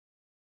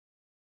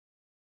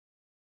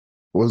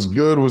What's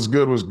good? What's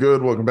good? What's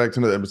good? Welcome back to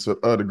another episode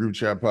of the Group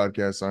Chat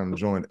Podcast. I'm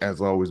joined,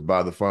 as always,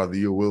 by the father,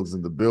 your Will's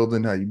in the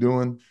building. How you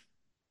doing?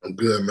 I'm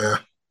good, man.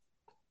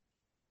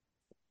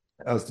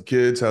 How's the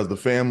kids? How's the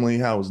family?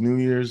 How was New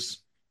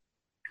Year's?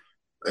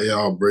 Hey,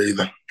 y'all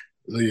breathing.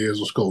 New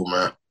Year's was cool,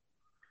 man.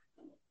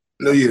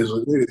 New Year's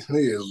was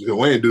good.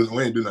 We ain't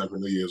do nothing for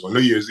New Year's. On New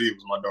Year's Eve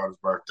was my daughter's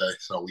birthday,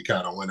 so we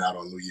kind of went out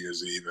on New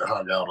Year's Eve and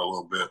hung out a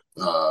little bit.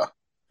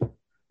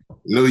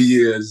 New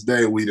Year's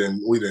Day we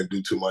didn't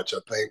do too much.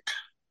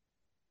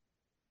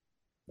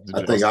 Did I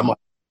y'all think I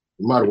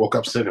might have woke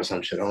up sick or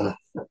some shit. I don't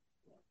know.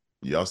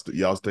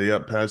 y'all stay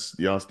up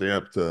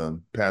to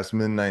past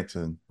midnight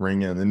to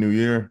ring in the new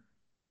year?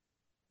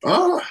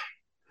 Uh,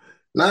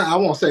 I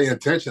won't say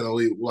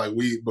intentionally. Like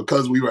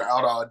because we were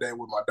out all day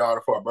with my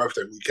daughter for her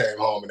birthday, we came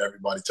home and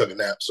everybody took a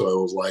nap. So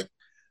it was like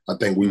I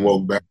think we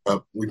woke Mm. back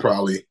up.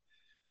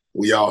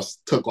 We all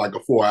took like a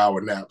 4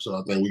 hour nap. So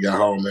I think we got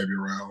home maybe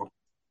around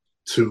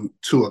two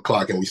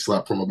o'clock, and we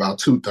slept from about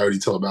 2:30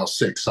 till about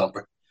six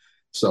something.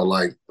 So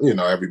like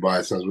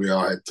everybody, since we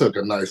all had took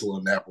a nice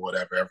little nap or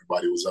whatever,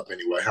 everybody was up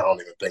anyway. I don't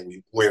even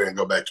think we didn't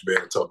go back to bed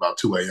until about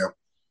 2 a.m.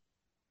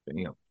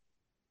 Damn.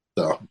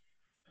 So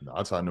No,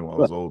 that's how I knew I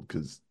was but, old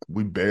because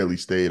we barely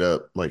stayed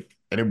up. And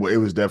it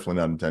was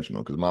definitely not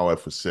intentional because my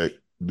wife was sick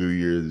New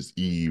Year's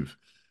Eve.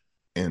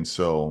 And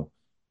so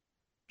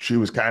she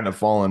was kind of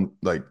falling,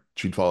 like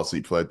she'd fall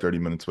asleep for like 30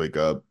 minutes, wake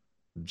up.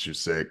 She was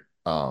sick.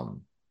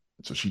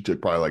 So she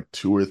took probably like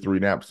two or three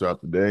naps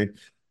throughout the day.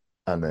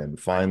 And then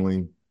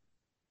finally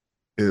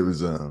it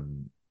was I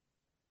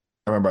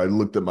remember I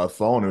looked at my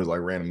phone, it was like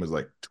random, it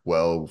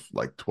was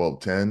like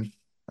 12:10.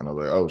 And I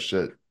was like, oh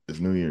shit, it's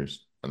New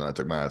Year's. And then I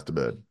took my ass to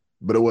bed.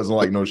 But it wasn't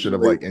like no shit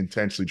of usually, like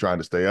intentionally trying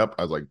to stay up.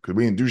 I was like, because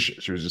we didn't do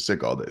shit. She was just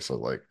sick all day. So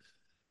like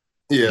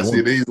yeah. the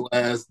See,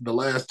 one the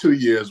last 2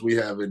 years we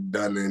haven't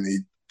done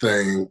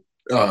anything.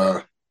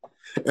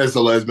 It's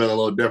been a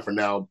little different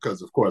now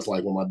because, of course,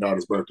 like when my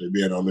daughter's birthday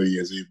being on New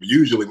Year's Eve. But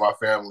usually, my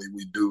family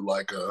we do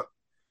like a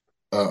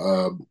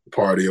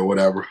party or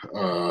whatever.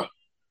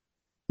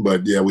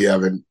 But yeah, we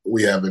haven't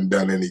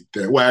done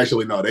anything. Well,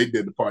 actually, no, they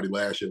did the party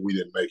last year. We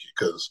didn't make it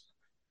because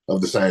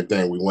of the same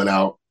thing. We were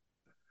out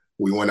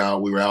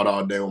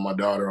all day with my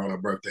daughter on her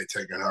birthday,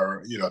 taking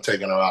her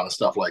out and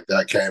stuff like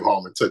that. Came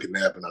home and took a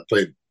nap, and I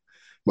think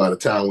by the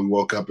time we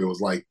woke up, it was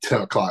like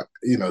 10 o'clock,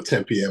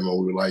 10 p.m. And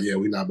we were like, yeah,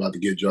 we're not about to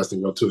get dressed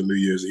and go to a New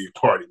Year's Eve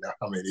party now.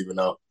 I mean, even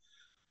though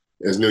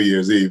it's New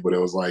Year's Eve, but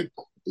it was like,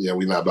 yeah,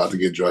 we're not about to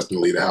get dressed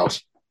and leave the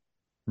house.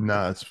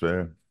 Nah, that's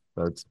fair.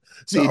 That's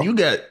see, and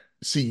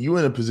So you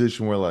in a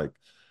position where like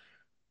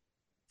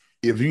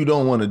if you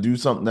don't want to do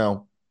something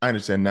now, I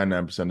understand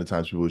 99% of the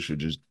times people should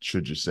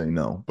just say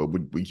no. But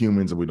we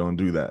humans and we don't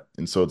do that.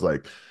 And so it's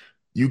like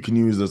you can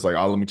use this like,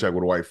 oh, let me check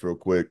with a wife real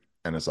quick.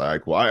 And it's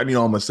like, well, I'm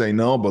gonna say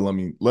no, but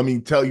let me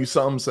tell you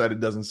something so that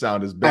it doesn't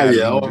sound as oh bad as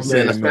yeah, me oh just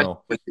man, saying especially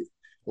no.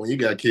 when you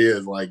got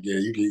kids, like yeah,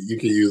 you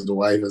can use the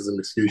wife as an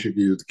excuse. You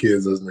can use the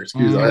kids as an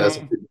excuse.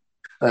 Hmm.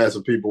 I had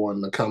some people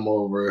wanting to come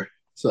over,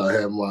 so I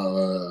had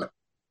my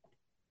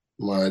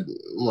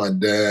my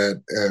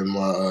dad and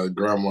my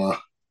grandma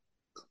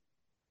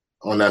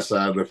on that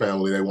side of the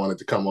family. They wanted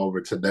to come over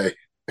today,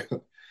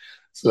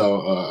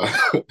 so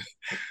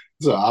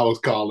so I was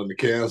calling to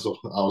cancel.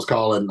 I was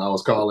calling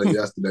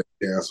yesterday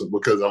to cancel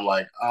because I'm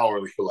like I don't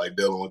really feel like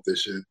dealing with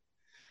this shit.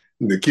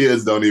 The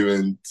kids don't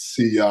even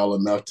see y'all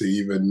enough to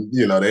even,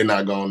 they're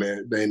not going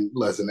to,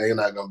 they're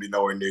not going to be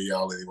nowhere near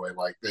y'all anyway.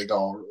 Like, they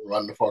going to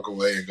run the fuck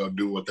away and go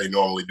do what they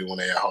normally do when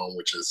they're at home,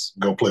 which is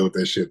go play with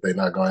their shit. They're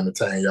not going to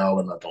entertain y'all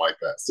or nothing like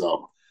that.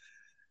 So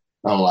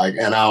I'm like,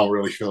 and I don't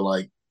really feel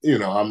like,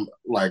 I'm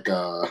like,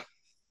 I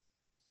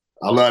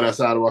love that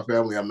side of my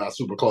family. I'm not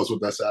super close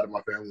with that side of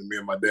my family. Me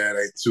and my dad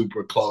ain't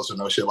super close or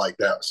no shit like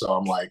that. So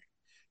I'm like,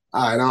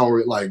 all right, I don't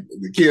really, like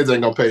the kids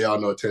ain't gonna pay y'all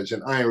no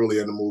attention. I ain't really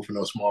in the mood for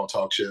no small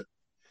talk shit.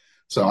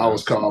 So Nice. I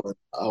was calling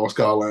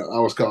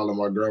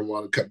my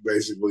grandma to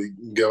basically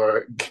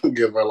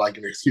give her like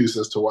an excuse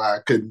as to why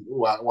they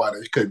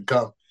couldn't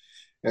come.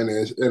 And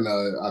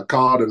I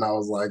called and I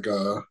was like,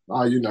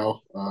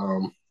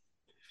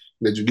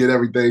 did you get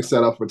everything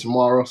set up for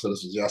tomorrow? So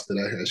this was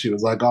yesterday, and she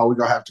was like, oh, we're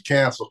gonna have to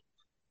cancel.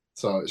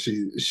 So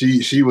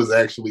she was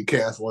actually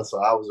canceling.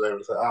 So I was able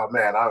to say, oh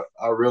man,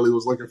 I really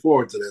was looking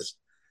forward to this.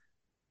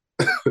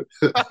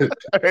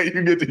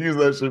 You get to use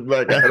that shit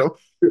back at them.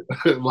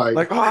 like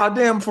Like, oh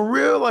damn, for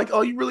real? Like,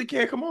 oh, you really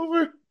can't come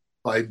over?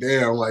 like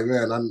damn, like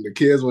man, the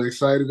kids were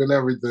excited and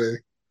everything.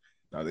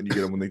 Now then you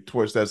get them when they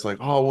twist. That's like,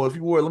 oh well, if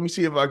you were, let me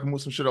see if I can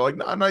move some shit. I'm like,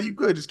 nah, nah, you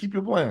good. Just keep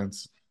your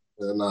plans.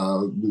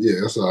 And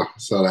yeah, so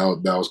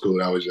that was cool.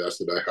 That was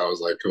yesterday. I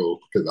was like, cool,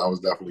 because I was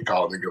definitely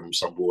calling to give them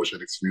some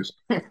bullshit excuse.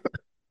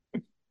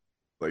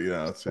 Like,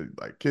 it's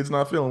like kids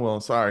not feeling well.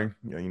 Sorry,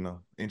 yeah,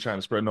 ain't trying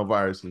to spread no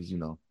viruses. You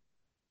know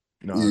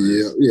how it Yeah,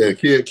 is. yeah.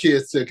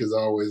 Kid sick is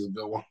always a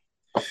good one.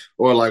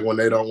 Or like when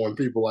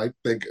people like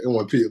think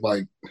when people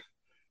like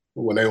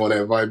when they want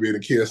to invite me to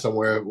kids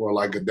somewhere, or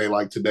like a day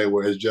like today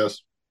where it's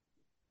just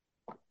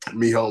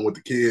me home with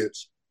the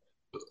kids.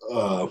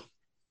 Uh,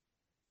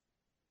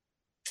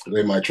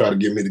 They might try to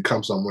get me to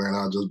come somewhere, and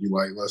I'll just be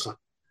like, listen,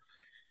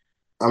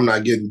 I'm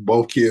not getting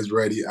both kids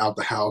ready out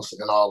the house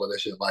and all of that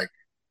shit. Like,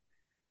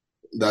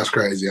 that's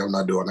crazy. I'm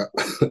not doing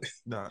that.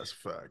 Nah, that's a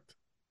fact.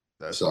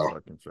 That's a So,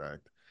 fucking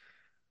fact.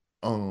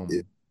 yeah.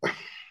 Um,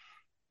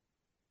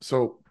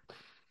 so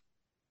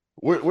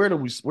where do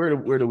we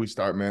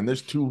start, man?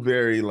 There's two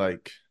very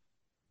like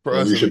for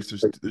Well, us you at should. least.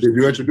 There's Did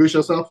you two. introduce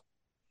yourself?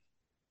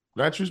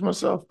 Did I choose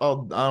myself?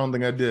 Oh, I don't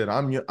think I did.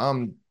 I'm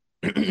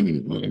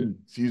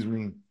excuse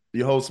me,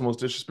 the host most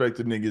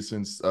disrespected nigga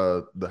since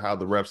the how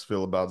the refs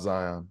feel about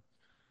Zion.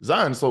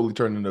 Zion slowly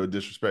turned into a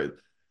disrespect.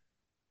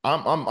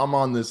 I'm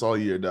on this all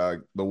year,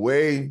 dog. The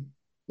way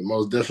The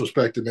most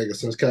disrespected nigga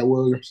since Cat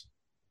Williams.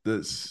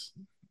 this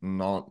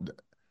non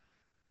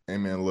hey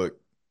man, look,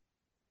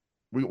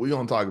 we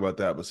gonna talk about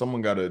that, but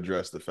someone gotta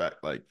address the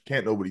fact, like,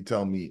 can't nobody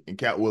tell me, and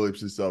Cat Williams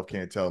himself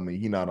can't tell me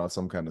he not on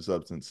some kind of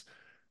substance.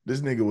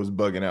 This nigga was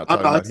bugging out I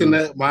talking know. I about he seen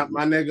was that. My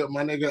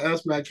nigga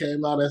S-Mac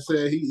came out and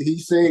said he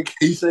seen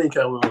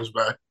Cat Williams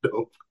back.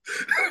 Dope.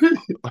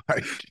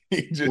 like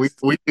he we just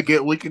we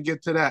could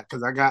get to that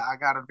because I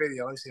got a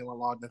video. Let me see if I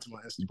logged into my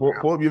Instagram.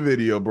 pull up your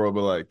video, bro.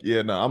 But like,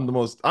 yeah, no,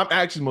 I'm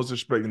actually the most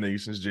disrespecting nigga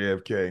since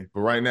JFK.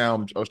 But right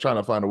now, I was trying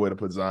to find a way to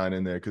put Zion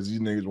in there because these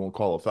niggas won't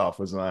call a foul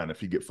for Zion if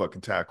he get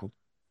fucking tackled.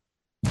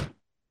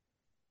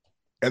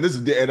 And this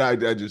is and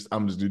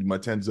I'm just doing my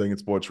 10-second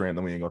sports rant,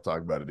 then we ain't gonna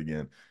talk about it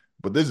again.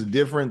 But there's a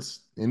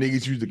difference, and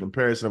niggas use the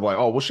comparison of like,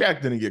 oh, well,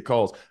 Shaq didn't get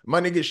calls.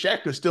 My nigga,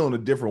 Shaq is still in a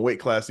different weight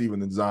class even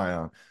than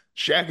Zion.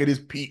 Shaq at his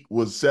peak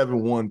was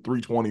 7'1",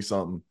 320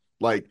 something.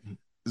 Like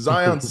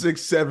Zion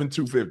 6'7",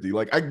 250.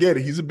 Like, I get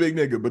it, he's a big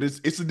nigga, but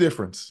it's a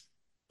difference.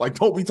 Like,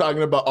 don't be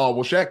talking about, oh,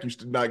 well, Shaq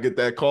used to not get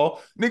that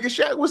call. Nigga,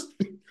 Shaq wasn't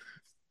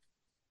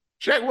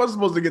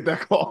supposed to get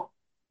that call.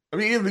 I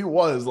mean, if he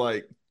was,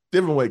 like,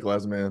 different weight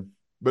class, man.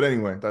 But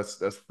anyway,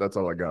 that's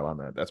all I got on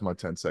that. That's my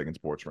 10-second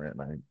sports rant.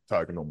 I ain't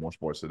talking no more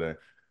sports today.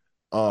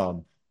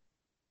 Um,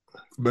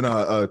 but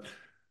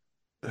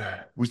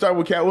we start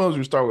with Cat Williams.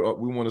 We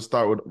want to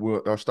start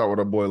with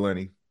our boy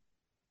Lenny.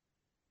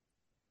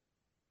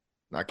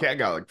 Now, Cat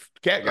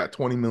got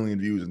 20 million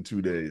views in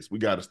 2 days. We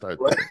got to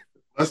start there.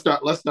 Let's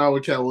start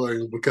with Cat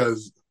Williams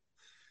because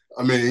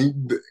I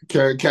mean,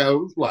 Cat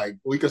like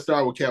we could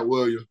start with Cat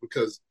Williams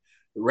because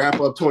the wrap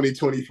up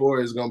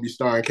 2024 is gonna be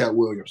starring Cat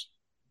Williams,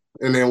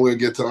 and then we'll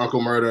get to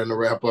Uncle Murder and the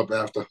wrap up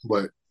after.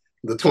 But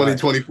the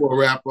Facts. 2024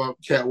 wrap up,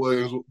 Cat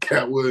Williams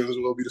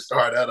will be the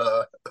star that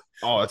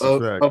Oh, that's a of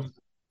fact.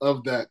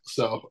 of that.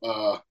 So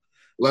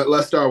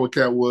let's start with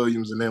Cat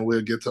Williams, and then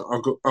we'll get to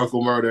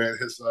Uncle Murder and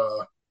his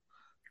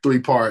three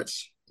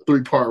parts,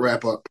 3-part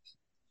wrap up.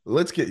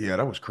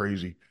 That was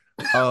crazy.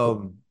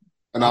 Um,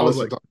 And I I was listen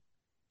like, to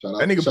shout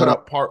that out nigga put shout out.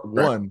 up part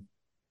one,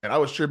 and I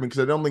was tripping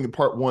because I don't think in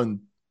part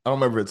one, I don't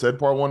remember if it said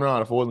part one or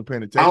not. If I wasn't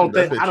paying I attention, don't but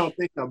that think I bitch, don't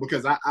think so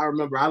because I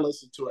remember I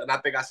listened to it and I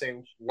think I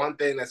seen one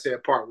thing that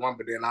said part one,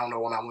 but then I don't know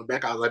when I went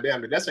back. I was like,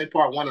 damn, did that say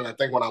part one? And I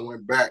think when I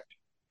went back,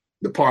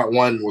 the part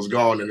one was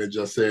gone and it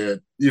just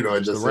said, it's it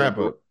just the just said wrap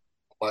up.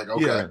 like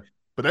okay. Yeah.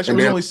 But that shit And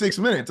was then only 6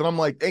 minutes. And I'm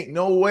like, ain't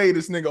no way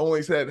this nigga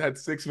only had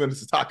 6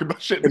 minutes to talk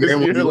about shit and this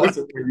then when year. you Like,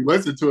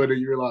 listen to it and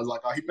you realize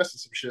like, oh, he missing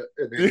some shit.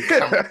 And then he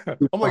come yeah.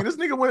 I'm like, this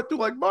nigga went through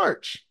like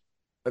March.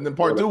 And then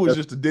part two was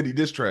just a Diddy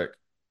diss track.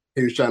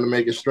 he was trying to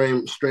make it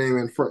stream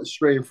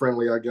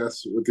friendly, I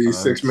guess, with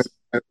these 6 minutes.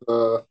 It's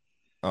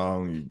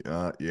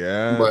Uh,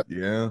 yeah, but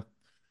yeah.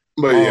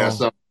 yeah, Um,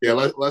 so yeah,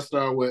 let's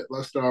start with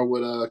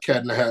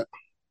Cat in the Hat.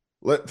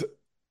 let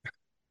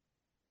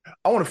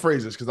I want to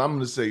phrase this because I'm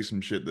gonna say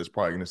some shit that's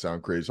probably gonna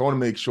sound crazy. So I want to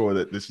make sure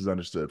that this is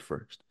understood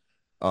first.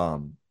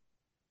 Um,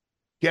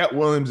 Cat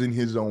Williams in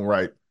his own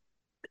right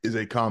is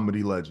a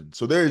comedy legend.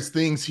 So there's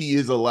things he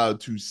is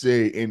allowed to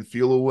say and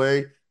feel a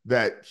way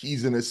that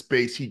he's in a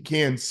space he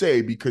can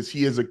say because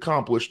he has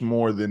accomplished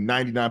more than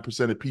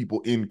 99% of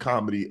people in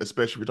comedy,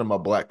 especially if you're talking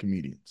about black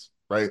comedians,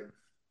 right?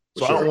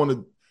 For So I don't sure. want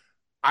to,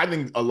 I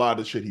think a lot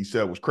of the shit he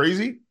said was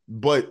crazy,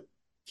 but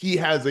he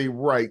has a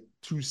right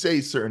to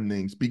say certain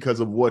things because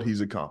of what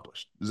he's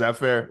accomplished. Is that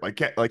fair? Like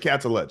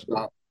Cat's a legend.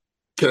 Uh,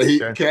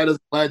 Okay. Cat is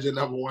legend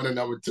number one and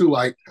number two.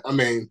 Like, I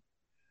mean,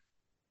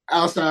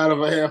 outside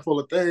of a handful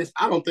of things,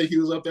 I don't think he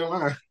was up there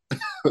lying.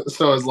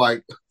 So it's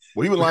like,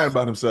 Well, he was lying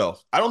about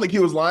himself. I don't think he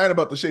was lying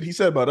about the shit he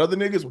said about other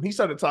niggas. When he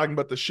started talking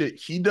about the shit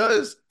he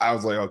does, I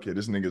was like, okay,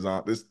 this nigga's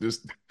on this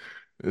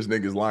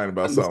nigga's lying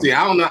about see, something.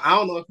 I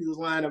don't know if he was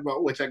lying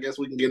about, which I guess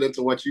we can get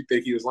into what you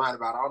think he was lying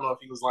about. I don't know if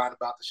he was lying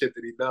about the shit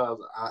that he does.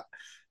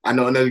 I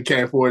know a nigga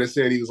came forward and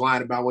said he was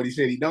lying about what he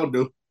said he don't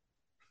do.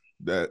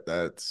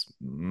 That's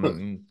So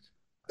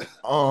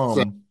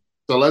um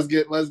so let's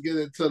get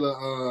into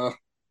the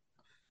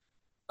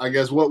I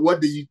guess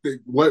what do you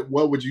think what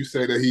would you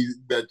say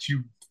that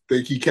you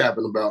think he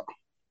capping about?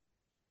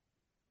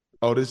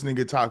 oh, this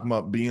nigga talking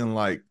about being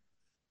like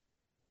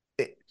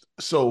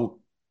so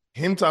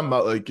him talking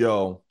about like,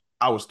 yo,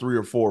 I was 3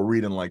 or 4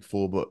 reading like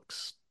full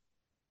books.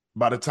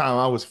 By the time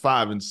I was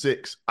 5 and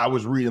 6, I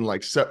was reading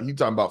like he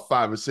talking about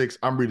 5 or 6.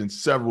 I'm reading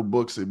several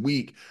books a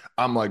week.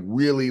 I'm like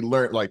really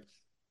learn like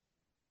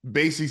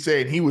basically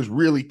saying he was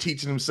really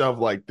teaching himself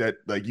like that,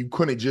 like you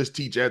couldn't just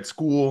teach at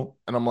school.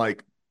 And I'm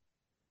like,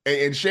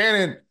 and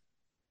Shannon,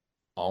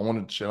 I don't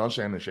want to shit on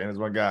Shannon. Shannon's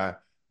my guy.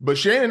 But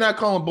Shannon not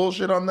calling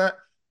bullshit on that.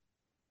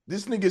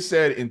 This nigga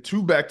said in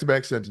two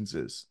back-to-back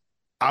sentences,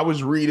 I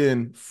was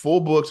reading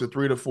full books at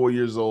 3 to 4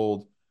 years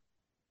old.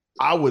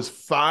 I was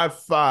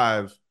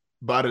 5'5"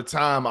 by the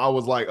time I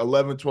was like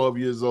 11, 12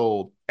 years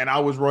old, and I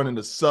was running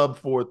the sub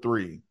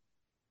 4.3.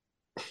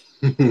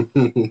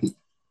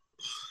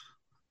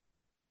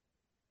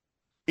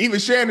 Even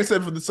Shannon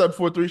said for the sub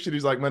 4.3 shit,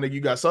 he's like, my nigga,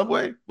 you got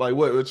Subway? Like,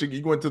 what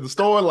you went to the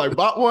store, like,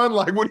 bought one?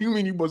 Like, what do you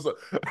mean you was?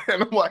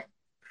 And I'm like,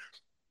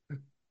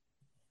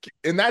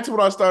 and that's when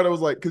I started. I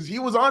was like, because he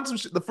was on some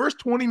shit. The first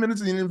 20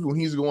 minutes of the interview when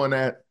he's going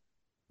at,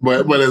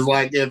 But it's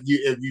like if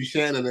you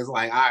Shannon is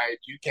like, all right,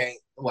 you can't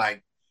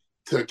like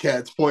to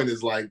Katt's point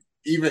is like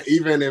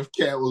even if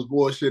Katt was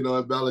bullshitting or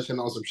embellishing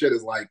on some shit,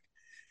 is like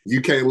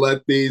you can't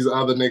let these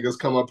other niggas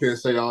come up here and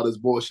say all this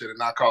bullshit and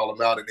not call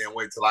them out and then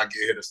wait till I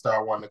get here to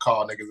start wanting to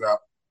call niggas out.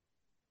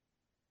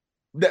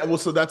 that, well,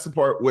 so that's the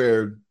part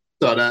where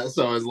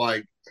So it's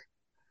like,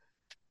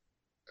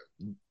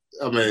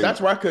 I mean, that's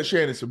where I cut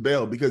Shannon some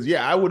bail because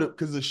yeah, I would have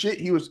because the shit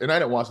he was and I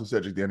didn't watch the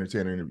Cedric the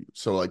Entertainer interview.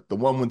 So like the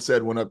one when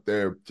said went up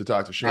there to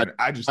talk to I Shannon,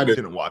 I I just did,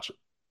 didn't watch it.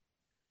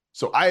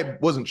 So I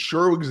wasn't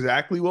sure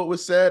exactly what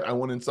was said. I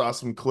went and saw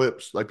some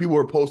clips. Like people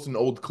were posting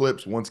old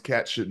clips once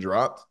Katt shit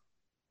dropped.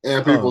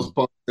 and people's Um,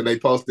 posted, they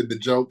posted the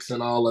jokes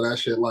and all of that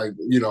shit, like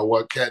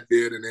what Katt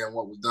did and then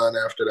what was done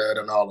after that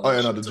and all of oh that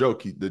yeah, no, shit the too.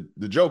 joke,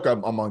 the joke,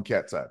 I'm on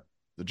Katt's side.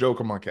 The joke,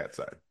 I'm on Katt's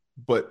side.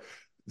 But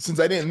since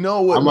I didn't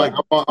know what like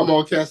I'm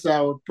on Katt's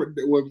side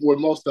with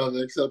most of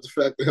it, except the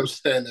fact that him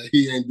saying that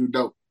he ain't do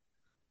dope.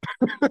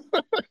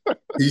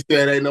 He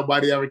said ain't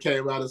nobody ever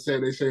came out and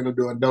said they seen him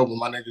doing dope, but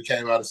my nigga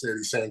came out and said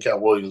he seen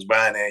Cat Williams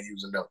buying and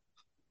using dope.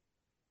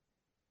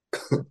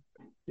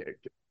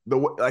 the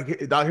like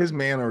his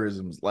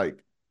mannerisms,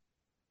 like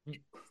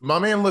my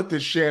man looked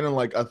at Shannon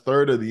like a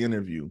third of the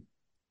interview.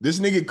 This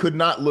nigga could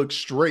not look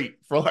straight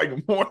for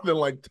like more than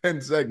like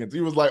 10 seconds. He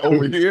was like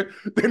over here,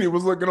 then he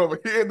was looking over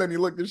here, then he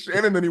looked at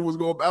Shannon, then he was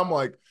going, I'm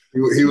like, He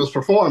was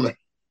performing.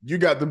 you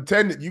got them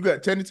 10, you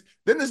got tendencies.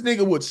 Then this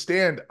nigga would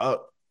stand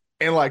up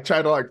and like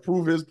try to like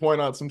prove his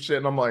point on some shit.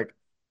 And I'm like,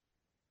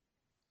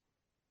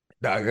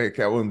 nah, hey,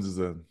 Cat Williams is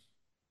a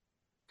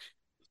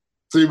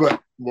See,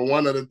 but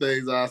one of the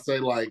things I say,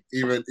 like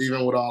even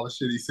with all the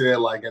shit he said,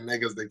 like and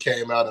niggas that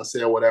came out and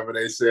said whatever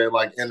they said,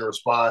 like in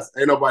response,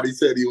 ain't nobody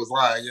said he was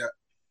lying yet.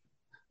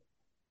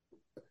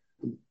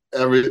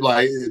 Every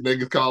like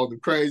niggas calling him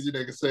crazy,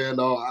 niggas saying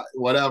no,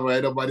 whatever.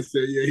 Ain't nobody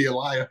said yeah he a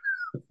liar.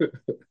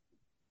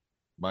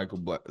 Michael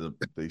Black.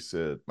 They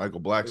said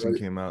Michael Blackson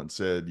came out and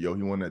said, "Yo,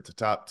 he wanted to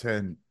top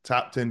ten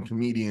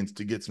comedians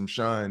to get some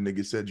shine."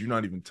 Nigga said, "You're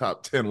not even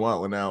top 10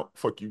 wilding out.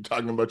 Fuck you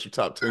talking about your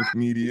top 10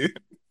 comedian."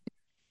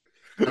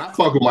 And I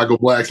fuck with Michael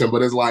Blackson,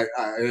 but it's like,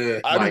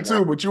 I do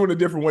too, but you in a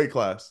different weight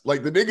class.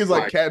 Like the niggas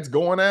like like Cat's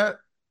going at,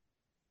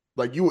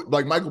 like you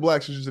like Michael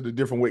Blackson's just in a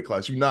different weight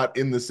class. You're not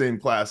in the same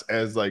class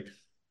as like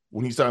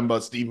when he's talking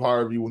about Steve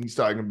Harvey, when he's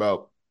talking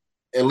about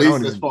at I don't least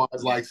as even far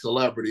as like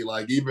celebrity,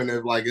 like even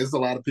if like it's a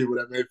lot of people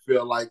that may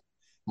feel like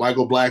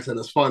Michael Blackson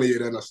is funnier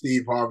than a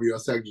Steve Harvey or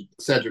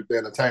Cedric the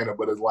Entertainer,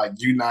 but it's like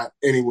you're not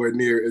anywhere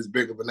near as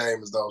big of a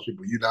name as those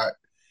people. You're not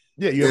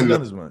yeah, you haven't in the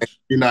done as much.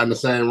 you're not in the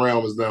same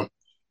realm as them.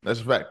 That's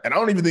a fact. And I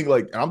don't even think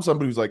like I'm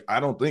somebody who's like, I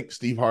don't think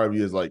Steve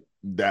Harvey is like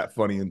that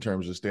funny in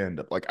terms of stand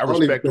up. Like I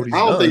respect what I he's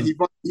don't think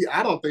done.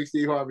 I don't think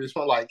Steve Harvey is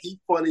funny. Like he's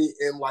funny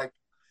in like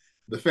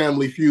the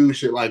Family Feud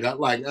shit. Like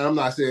I'm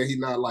not saying he's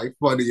not like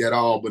funny at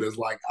all, but it's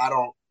like I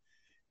don't.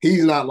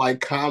 He's not like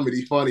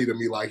comedy funny to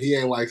me. Like he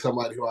ain't like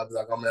somebody who I'd be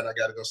like, oh man, I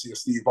got to go see a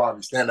Steve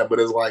Harvey stand up.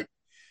 But it's like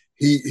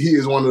he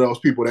is one of those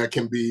people that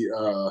can be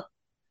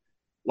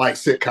like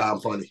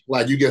sitcom funny.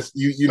 Like Oh you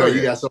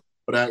yeah. got some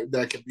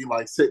that can be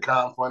like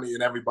sitcom funny,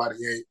 and everybody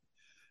ain't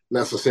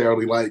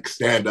necessarily like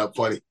stand up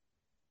funny.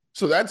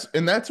 So that's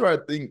where I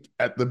think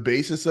at the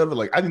basis of it,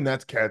 like I think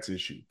that's Cat's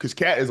issue. Because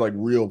Cat is like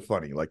real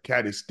funny. Like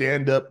Cat is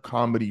stand-up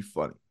comedy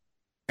funny.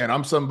 And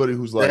I'm somebody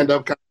who's like, Stand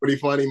up comedy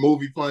funny,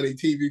 movie funny,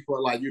 TV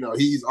funny. Like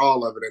he's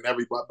all of it, and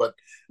everybody. But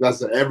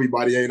that's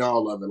everybody ain't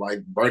all of it.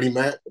 Like Bernie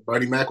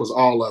Mac was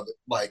all of it.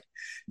 Like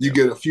you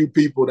yeah. get a few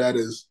people that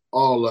is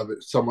all of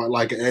it. Somebody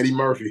like Eddie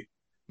Murphy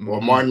or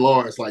Mm-hmm. Martin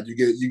Lawrence. Like you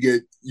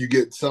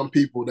get some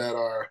people that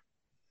are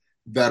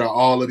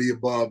all of the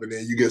above, and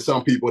then you get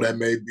some people that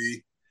may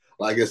be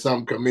like it's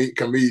some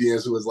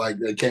comedians who is like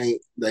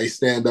they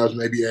stand ups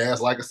maybe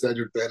ass like a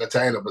Cedric the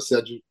Entertainer, but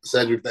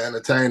Cedric the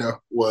Entertainer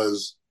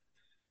was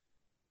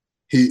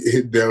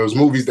there was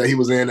movies that he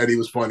was in that he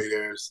was funny.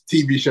 There's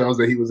TV shows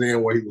that he was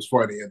in where he was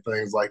funny and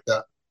things like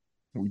that.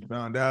 We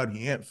found out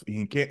he can't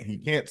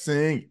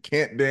sing, he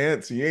can't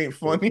dance, he ain't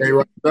funny. They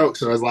write jokes,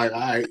 so it's like, all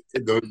right,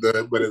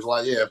 but it's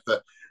like, yeah,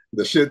 if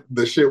the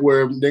shit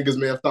where niggas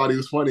may have thought he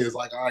was funny, it's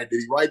like, all right, did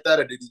he write that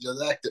or did he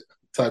just act it?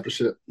 Type of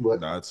shit. But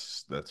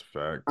That's a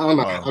fact. I don't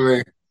know. I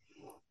mean,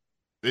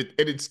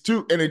 It's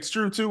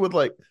true too with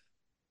like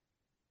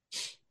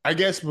I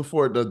guess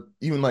before the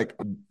even like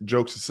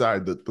jokes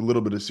aside, the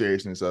little bit of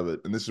seriousness of it,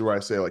 and this is where I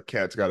say like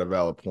Katt's got a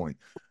valid point.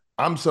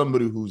 I'm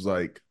somebody who's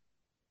like,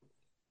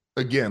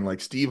 again, like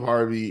Steve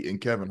Harvey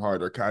and Kevin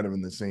Hart are kind of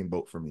in the same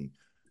boat for me.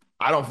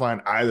 I don't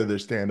find either of their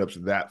stand-ups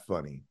that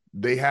funny.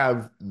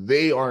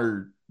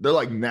 They're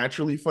like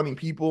naturally funny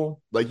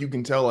people. Like you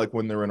can tell like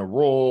when they're in a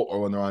role or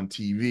when they're on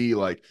TV,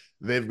 like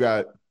they've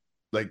got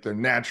like they're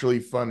naturally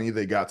funny.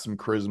 They got some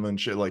charisma and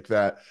shit like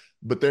that.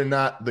 But they're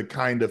not the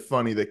kind of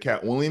funny that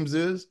Cat Williams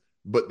is,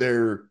 but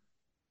they're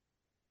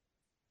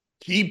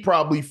he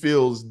probably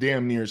feels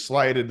damn near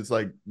slighted. It's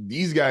like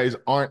these guys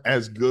aren't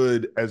as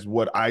good as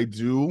what I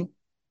do,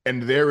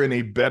 and they're in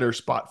a better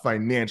spot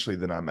financially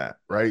than I'm at,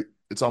 right?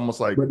 It's almost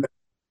But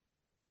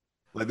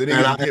like the and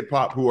niggas in hip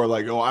hop who are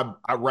like, oh,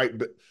 I write.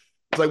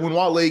 It's like when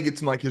Wale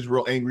gets in like his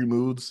real angry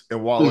moods,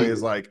 and Wale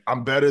is like,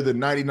 I'm better than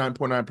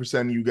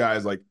 99.9% of you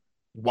guys. Like,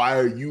 why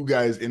are you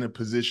guys in a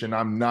position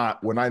I'm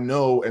not? When I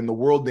know, and the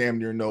world damn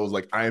near knows,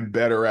 like I am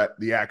better at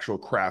the actual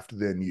craft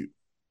than you.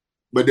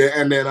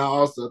 then I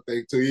also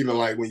think too, even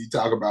like when you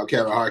talk about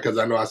Kevin Hart, because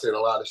I know I said a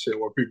lot of shit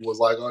where people was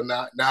like, "Oh,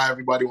 now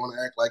everybody want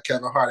to act like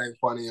Kevin Hart ain't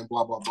funny and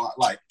blah blah blah."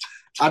 Like,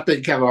 I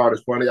think Kevin Hart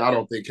is funny. I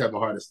don't think Kevin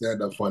Hart is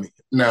stand up funny.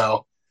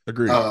 Now,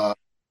 Agreed, uh,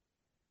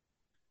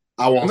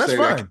 I and won't that's say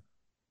that, fine.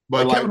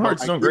 Like Kevin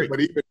Hart's doing great.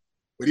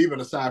 but even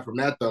aside from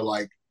that though,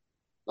 like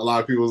a lot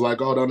of people was like,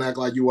 "Oh, don't act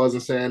like you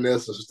wasn't saying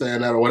this or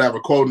saying that or whatever,"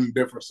 quoting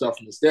different stuff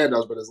from the stand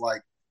ups. But it's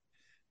like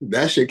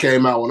that shit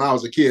came out when I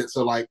was a kid.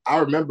 So like I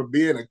remember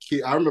being a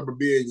kid. I remember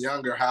being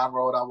younger, however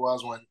old I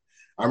was when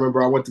I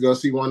remember I went to go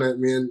see one of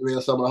me and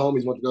some of the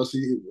homies went to go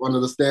see one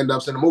of the stand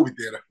ups in the movie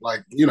theater.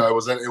 Like it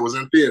was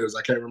in theaters.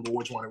 I can't remember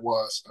which one it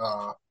was.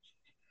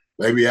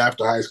 Maybe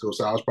after high school,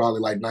 so I was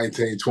probably like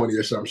 19, 20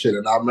 or some shit.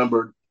 And I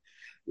remember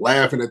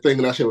laughing and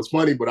thinking that shit was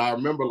funny. But I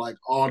remember like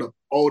all the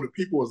older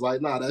people was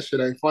like, "Nah, that shit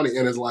ain't funny."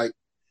 And it's like,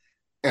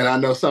 and I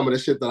know some of the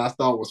shit that I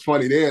thought was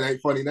funny then ain't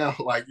funny now.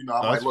 Like I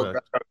Oh, might that's look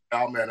back, fact.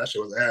 oh man, that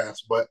shit was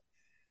ass. But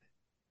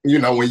when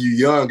you're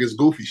young, it's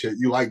goofy shit.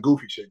 You like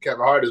goofy shit.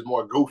 Kevin Hart is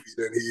more goofy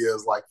than he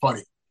is like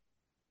funny.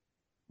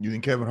 You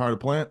think Kevin Hart a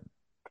plant?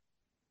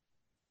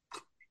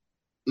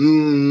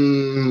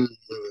 Mm,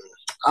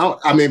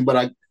 but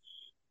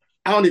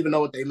I don't even know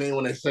what they mean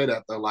when they say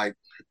that though. Like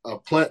a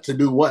plant to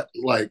do what?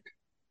 Like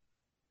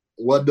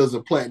what does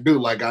a plant do?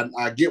 Like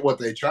I get what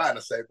they trying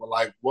to say, but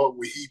like what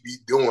would he be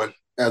doing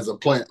as a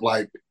plant?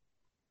 Like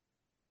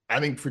I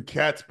think for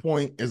Cat's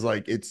point is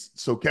like it's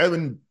so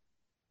Kevin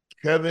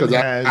because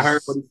I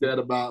heard what has he said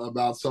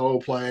about Soul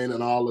Plane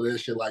and all of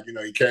this shit. Like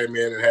he came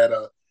in and had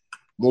a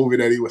movie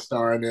that he was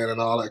starring in and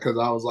all that. Because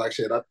I was like,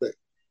 shit, I think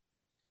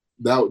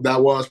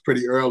that was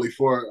pretty early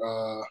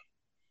for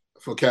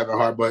Kevin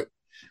Hart. But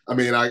I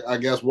mean, I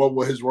guess what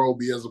will his role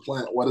be as a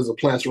plant? What is a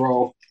plant's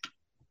role?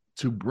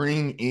 to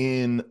bring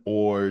in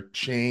or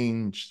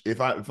change if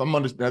I'm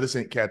under now this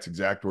ain't Cat's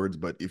exact words,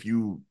 but if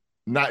you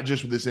not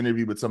just with this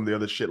interview, but some of the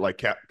other shit like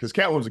Cat because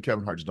Cat Williams and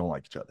Kevin Hart just don't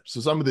like each other. So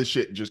some of this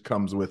shit just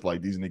comes with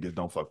like these niggas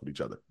don't fuck with each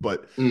other.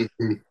 But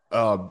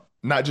Mm-hmm.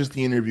 not just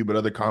the interview, but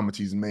other comments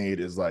he's made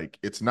is like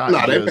it's not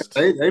No, just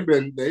they've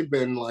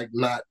been like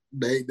not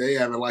they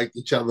haven't liked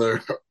each other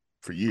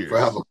for forever.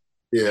 years.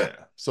 Yeah. Yeah.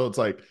 So it's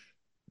like,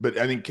 but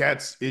I think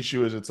Cat's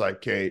issue is it's like,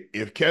 okay,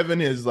 if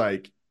Kevin is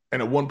like,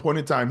 and at one point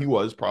in time he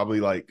was probably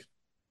like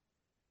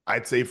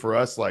I'd say for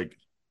us, like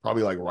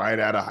probably like right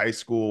out of high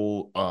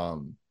school,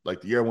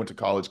 like the year I went to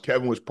college,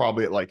 Kevin was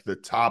probably at like the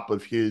top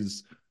of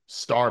his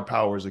star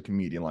power as a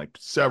comedian, like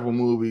several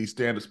movies,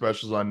 stand-up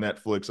specials on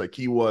Netflix. Like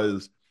he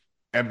was,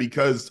 and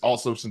because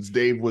also since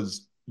Dave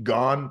was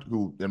gone,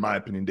 who in my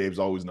opinion, Dave's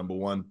always number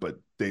one, but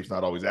Dave's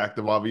not always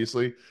active,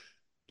 obviously.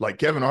 Like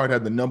Kevin Hart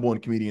had the number one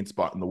comedian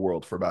spot in the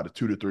world for about a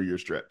 2 to 3 year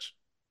stretch.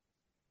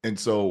 And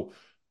so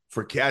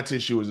for Cat's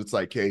issue is it's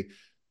like, hey,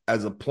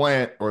 as a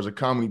plant or as a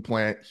comedy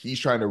plant, he's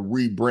trying to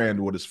rebrand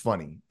what is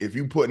funny. If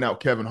you putting out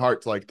Kevin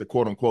Hart's like the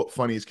quote unquote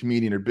funniest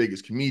comedian or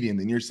biggest comedian,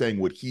 then you're saying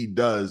what he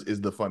does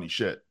is the funny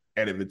shit.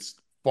 And if it's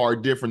far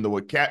different than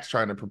what Cat's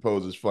trying to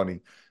propose is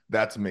funny,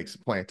 that's what makes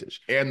it plantish.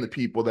 And the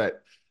people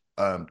that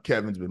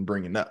Kevin's been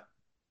bringing up.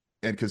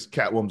 And because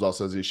Cat Williams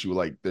also has issue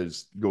like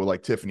there's go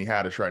like Tiffany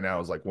Haddish right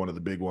now is like one of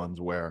the big ones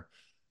where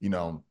you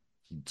know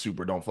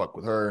super don't fuck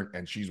with her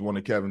and she's one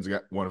of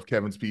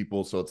Kevin's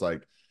people, so it's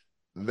like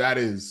that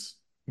is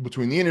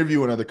between the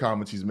interview and other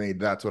comments he's made,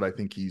 that's what I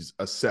think he's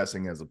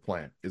assessing as a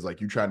plan is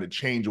like you trying to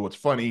change what's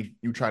funny,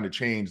 you trying to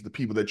change the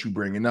people that you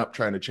bringing up,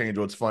 trying to change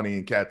what's funny.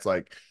 And Cat's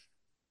like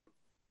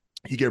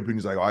he kept being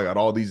like, oh, I got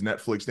all these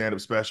Netflix stand-up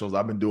specials,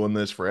 I've been doing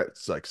this for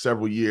it's like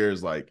several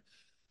years, like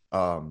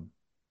um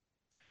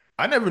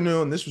I never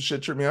knew, and this was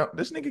shit tripped me out.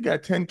 This nigga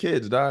got 10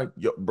 kids, dog.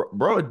 Yo,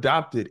 bro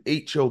adopted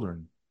 8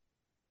 children.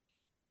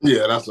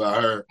 Yeah, that's what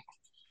I heard.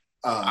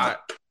 Uh I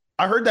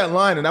I heard that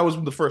line, and that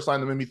was the first line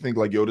that made me think,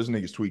 like, yo, this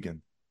nigga's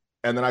tweaking.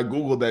 And then I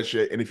Googled that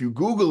shit. And if you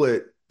Google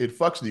it, it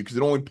fucks with you because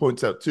it only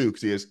points out two,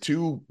 because he has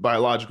two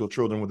biological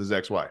children with his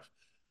ex-wife.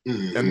 And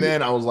mm-hmm.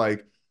 then I was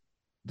like,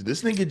 did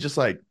this nigga just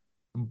like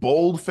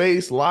bold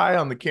face lie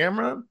on the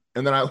camera?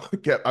 And then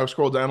I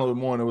scrolled down a little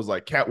more and it was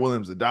like Katt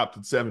Williams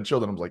adopted 7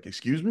 children. I was like,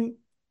 excuse me?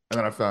 And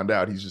then I found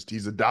out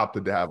he's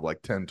adopted to have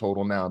like 10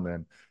 total now.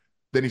 And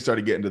then he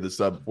started getting to the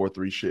sub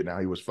 4'3" shit. Now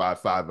he was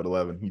 5'5" at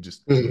 11. He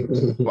just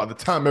by the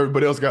time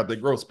everybody else got their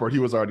growth spurt, he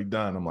was already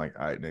done. I'm like,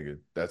 all right, nigga,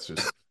 that's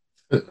just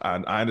I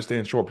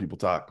understand short people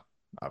talk.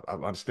 I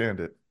understand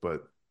it,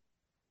 but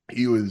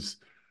he was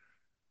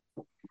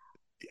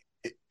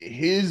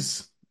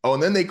his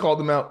and then they called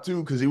him out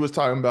too because he was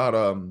talking about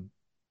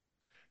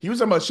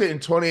shit in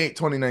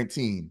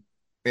 2019.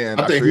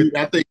 And I forget.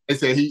 I think they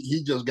said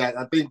he just got.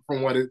 I think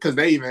from what it because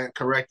they even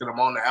corrected him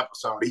on the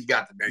episode. He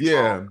got the dates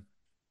wrong. Yeah.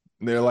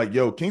 And they're like,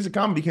 yo, Kings of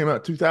Comedy came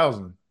out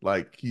 2000.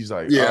 Like, he's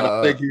like, Yeah, and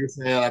I think he was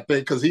saying, I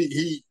think because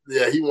he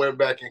went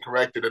back and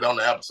corrected it on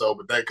the episode,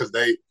 but they because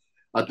they,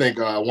 I think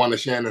one of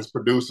Shannon's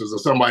producers or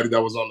somebody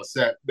that was on the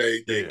set,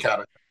 they yeah,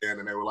 kind of in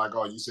and they were like,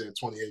 oh, you said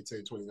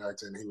 2018,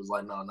 2019. And he was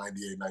like, no,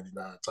 98,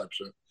 99 type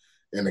shit,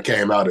 and it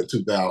came out in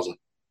 2000.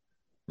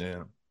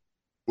 yeah.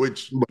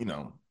 Which, But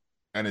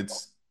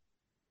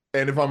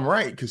and if I'm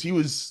right, because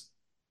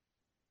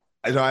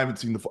I haven't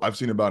seen I've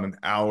seen about an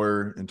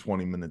hour and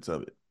 20 minutes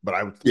of it. But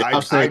yeah, I've I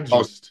seen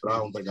most, just, but I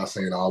don't think I've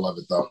seen all of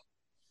it though.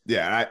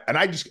 yeah.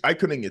 I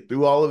couldn't get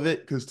through all of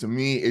it because to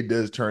me, it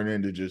does turn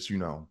into just,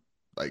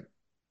 like,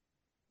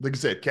 like I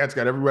said, Katt's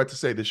got every right to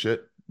say this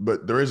shit.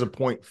 But there is a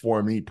point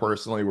for me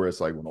personally where it's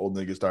like when old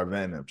niggas start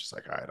venting, I'm just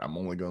like, all right, I'm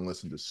only going to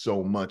listen to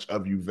so much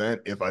of you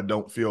vent if I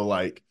don't feel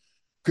like,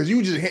 because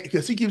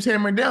he keeps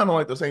hammering down on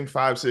like the same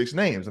 5, 6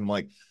 names. I'm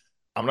like,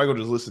 I'm not going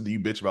to just listen to you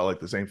bitch about like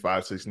the same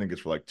 5, 6 niggas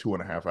for like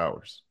 2.5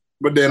 hours.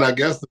 But then Like,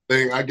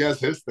 I guess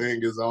his thing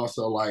is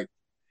also like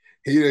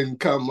he didn't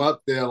come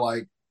up there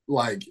like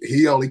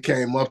he only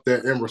came up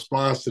there in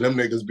response to them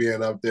niggas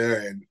being up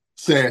there and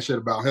saying shit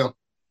about him.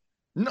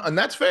 no, and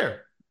that's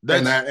fair. And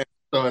That's, that and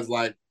so it's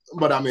like,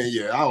 but I mean,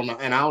 yeah, I don't know,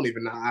 and I don't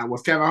even know.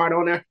 Was Kevin Hart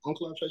on there on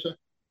Club Shay Shay?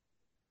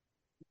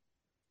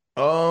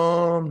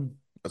 um,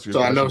 that's a good So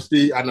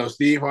question. I know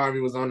Steve Harvey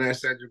was on there,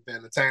 Cedric the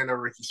Entertainer,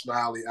 Ricky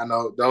Smiley. I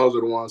know those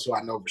are the ones who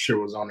I know for sure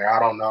was on there. I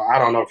don't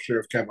know for sure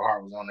if Kevin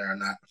Hart was on there or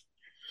not.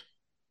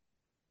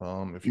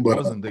 If he But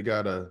wasn't,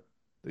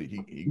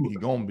 he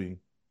gonna be.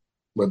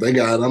 but they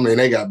got, I mean,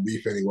 they got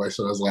beef anyway.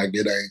 So it's like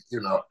it ain't,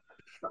 you know.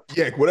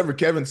 Yeah, whatever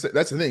Kevin said.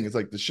 That's the thing. It's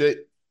like the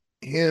shit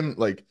him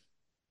like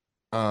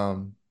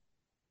um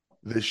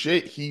the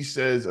shit he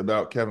says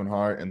about Kevin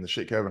Hart and the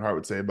shit Kevin Hart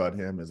would say about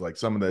him is like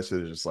some of that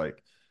shit is just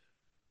like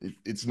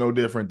it's no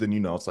different than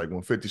it's like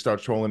when 50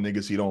 starts trolling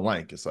niggas he don't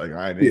like. It's like, all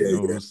right, ain't Yeah,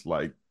 yeah. news.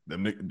 Like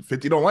them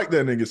 50 don't like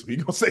that nigga, so he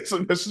gonna say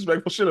some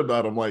disrespectful shit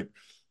about him. Like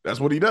that's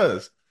what he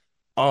does.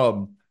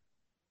 Um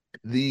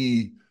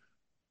the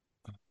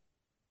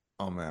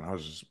oh man, I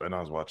was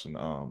watching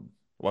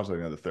like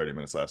another 30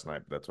 minutes last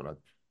night, but that's when I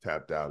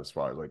tapped out as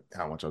far as like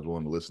how much I was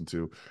willing to listen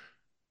to.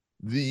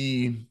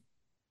 The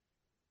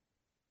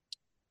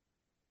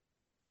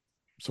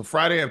So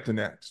Friday after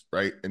next,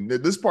 right? And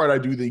this part I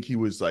do think he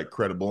was like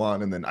credible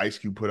on. And then Ice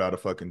Cube put out a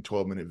fucking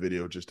 12-minute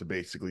video just to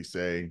basically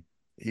say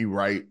he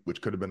right,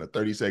 which could have been a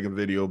 30-second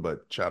video,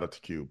 but shout out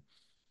to Cube.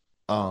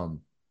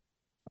 Um,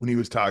 when he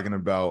was talking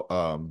about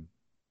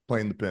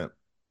playing the pimp.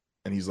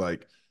 And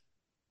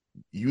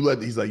you let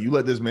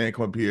this man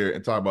come up here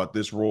and talk about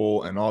this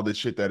role and all this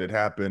shit that had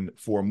happened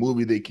for a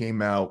movie that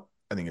came out,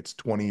 I think it's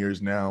 20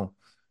 years now.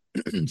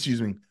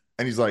 Excuse me.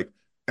 And he's like,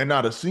 and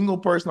not a single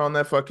person on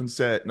that fucking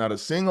set, not a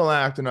single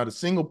actor, not a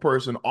single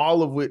person,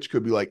 all of which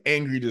could be like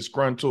angry,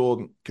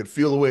 disgruntled, could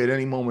feel away at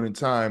any moment in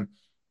time.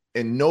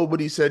 And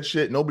nobody said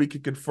shit. Nobody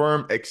could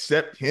confirm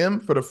except him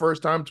for the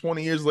first time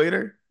 20 years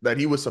later that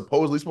he was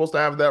supposedly supposed to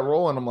have that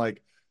role. And I'm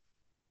like,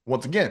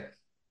 once again,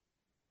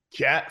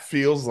 Katt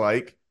feels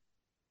like,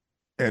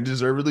 and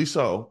deservedly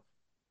so,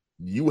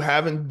 you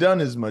haven't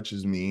done as much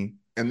as me.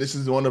 And this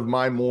is one of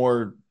my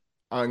more,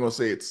 I'm gonna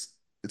say it's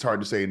hard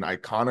to say an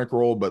iconic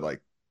role, but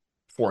like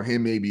for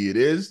him, maybe it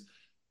is.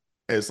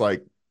 It's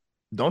like,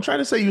 don't try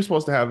to say you're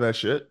supposed to have that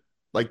shit.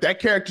 Like that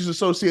character's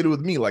associated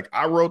with me. Like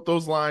I wrote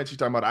those lines. She's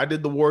talking about I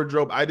did the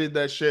wardrobe, I did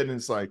that shit. And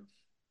it's like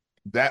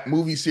that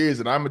movie series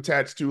that I'm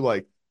attached to,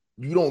 like,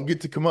 you don't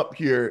get to come up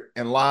here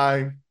and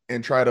lie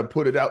and try to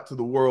put it out to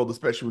the world,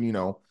 especially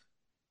when,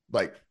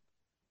 like,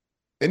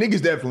 and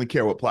niggas definitely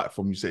care what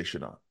platform you say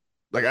shit on.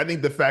 Like, I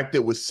think the fact that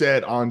it was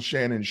said on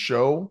Shannon's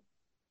show,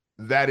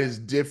 that is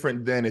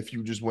different than if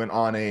you just went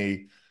on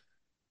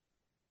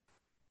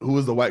who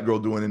was the white girl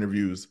doing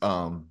interviews?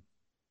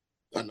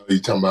 I know you're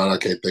talking about. I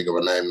can't think of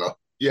a name though. Shout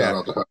Yeah.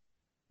 out to her.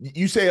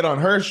 You say it on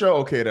her show,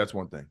 okay, that's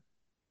one thing.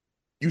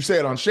 You say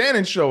it on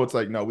Shannon's show, it's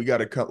like, no, we got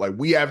to cut. Like,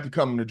 we have to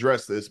come and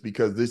address this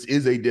because this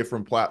is a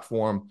different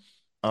platform.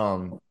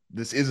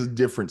 This is a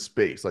different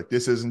space. Like,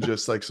 this isn't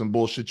just like some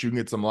bullshit. You can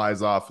get some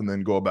lies off and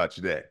then go about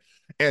your day.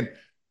 And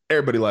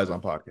everybody lies on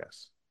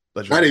podcasts.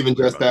 Let's just Not be even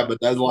clear just about that,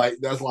 that.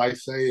 but that's like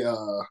say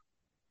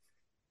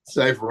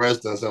for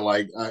instance,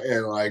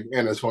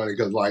 and it's funny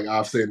because like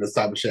I've seen this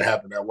type of shit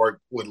happen at work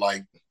with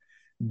like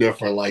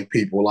different like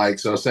people. Like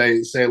so,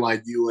 say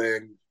like you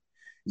and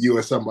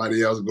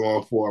somebody else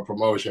going for a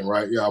promotion,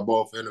 right? Y'all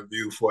both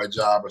interview for a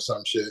job or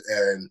some shit,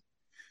 and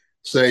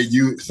say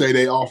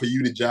they offer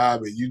you the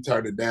job and you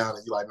turn it down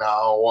and you're like, nah,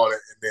 I don't want it,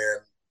 and then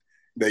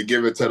they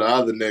give it to the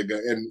other nigga,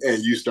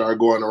 and you start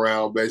going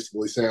around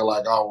basically saying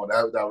like, oh,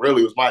 well, that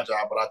really was my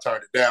job, but I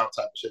turned it down,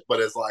 type of shit. But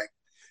it's like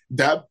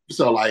that.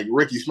 So like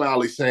Ricky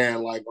Smiley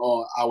saying like,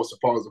 oh, I was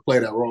supposed to play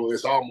that role.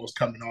 It's almost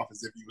coming off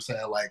as if you were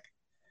saying like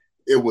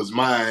it was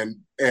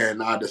mine,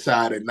 and I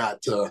decided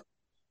not to.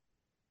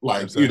 I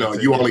Like, decided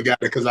to you take only it. got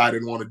it because I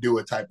didn't want to do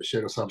it, type of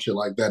shit, or some shit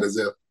like that, as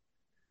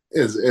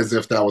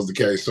if that was the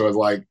case. So it's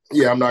like,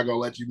 yeah, I'm not gonna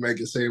let you make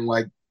it seem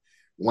like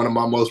one of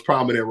my most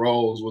prominent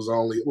roles was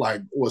only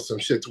like was some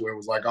shit to where it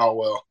was like, oh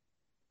well,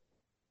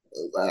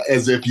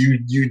 as if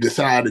you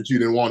decided you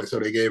didn't want it, so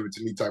they gave it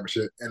to me, type of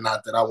shit, and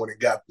not that I went and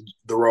got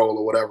the role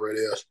or whatever it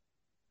is.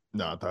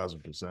 No,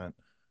 1,000%.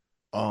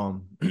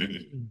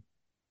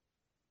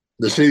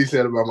 The shit he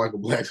said about Michael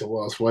Blackson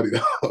was funny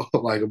though,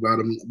 like about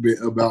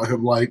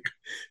him like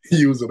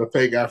using a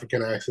fake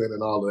African accent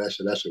and all of that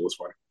shit. That shit was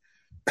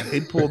funny. They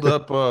pulled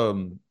up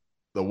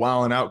the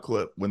Wild 'N Out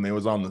clip when they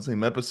was on the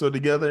same episode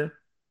together,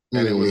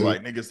 and it was Mm-hmm.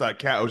 like niggas thought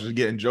Katt was just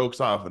getting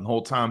jokes off, and the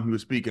whole time he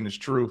was speaking his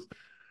truth.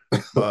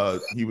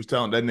 He was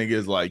telling that nigga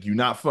is like, "You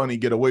not funny,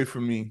 get away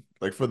from me."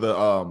 Like for the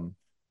The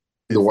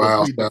it's the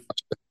wild plead stuff.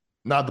 the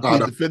not the Oh, plead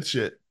no. the fifth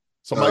shit.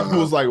 Somebody uh,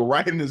 was like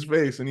right in his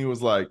face, and he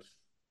was like,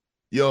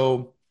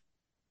 "Yo."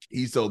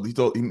 He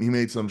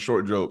made some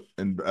short joke,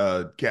 and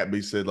Cat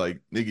B said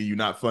like, "Nigga, you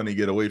not funny,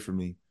 get away from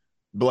me,"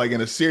 but like in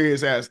a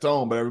serious ass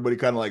tone. But everybody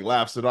kind of like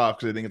laughs it off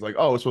because they think it's like,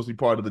 oh, it's supposed to be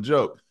part of the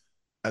joke.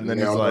 And then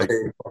yeah, he's I know he like,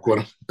 ain't fuck with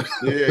him.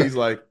 yeah, he's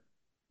like,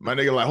 my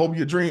nigga, like, hope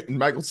your dream. And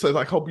Michael says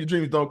like, hope your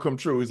dreams don't come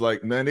true. He's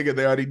like, man, nigga,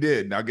 they already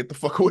did. Now get the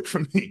fuck away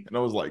from me. And I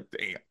was like,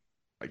 damn,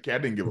 like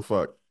Cat didn't give a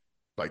fuck.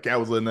 Like Cat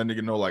was letting that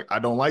nigga know like, I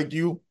don't like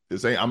you.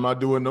 This ain't. I'm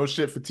not doing no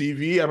shit for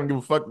TV. I don't give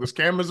a fuck. There's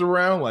cameras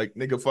around. Like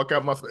nigga, fuck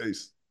out my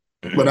face.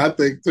 But I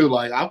think too,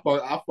 like I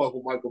fuck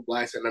with Michael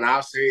Blackson, and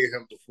I've seen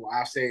him before.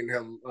 I've seen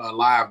him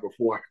live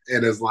before,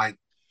 and it's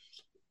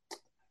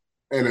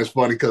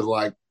funny because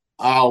like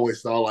I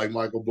always thought like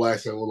Michael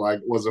Blackson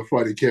was a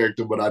funny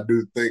character, but I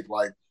do think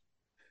like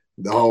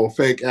the whole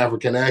fake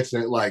African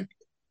accent, like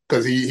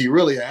because he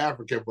really an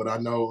African, but I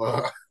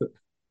know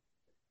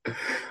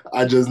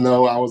I just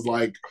know I was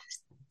like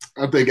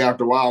I think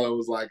after a while it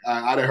was like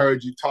I'd have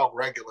heard you talk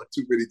regular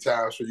too many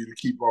times for you to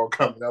keep on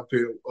coming up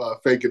here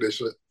faking this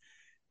shit.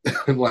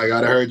 Like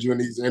I'd have heard you in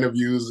these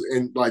interviews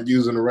and like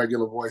using a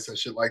regular voice and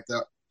shit like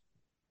that.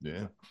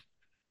 Yeah.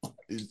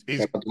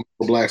 Shout out to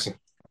Michael Blackson.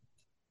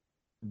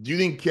 Do you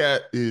think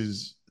Cat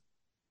is?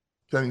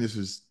 I think this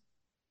is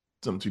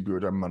something two people are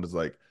talking about. Is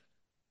like,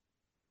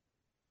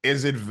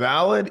 is it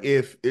valid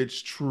if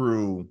it's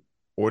true,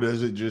 or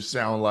does it just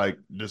sound like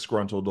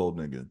disgruntled old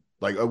nigga?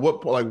 Like, at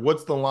what like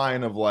what's the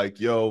line of like,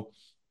 yo,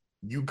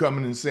 you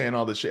coming and saying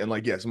all this shit, and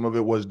like, yeah, some of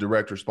it was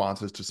direct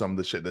responses to some of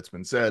the shit that's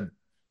been said,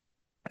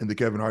 and the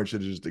Kevin Hart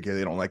shit is just okay,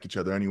 they don't like each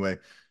other anyway.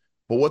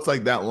 But what's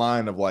like that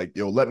line of like,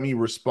 yo, let me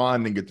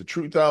respond and get the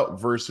truth out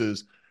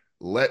versus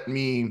let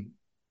me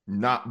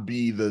not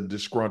be the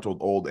disgruntled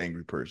old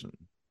angry person.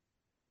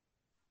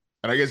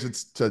 And I guess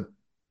it's to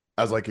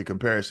as like a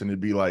comparison, it'd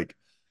be like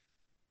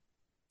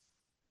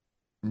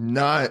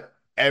not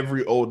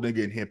every old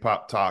nigga in hip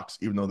hop talks,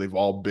 even though they've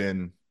all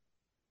been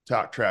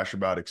talk trash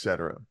about,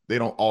 etc. They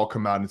don't all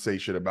come out and say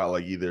shit about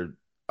like either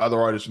other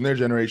artists from their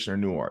generation or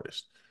new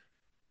artists.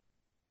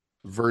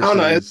 I don't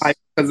know. It's like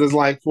Versus, because it's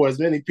like for as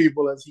many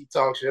people as he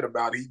talks shit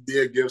about, he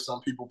did give some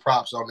people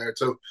props on there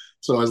too.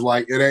 So it's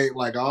like it ain't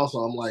like also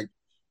I'm like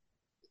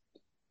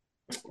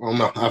I don't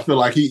know. I feel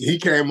like he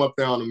came up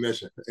there on a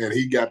mission and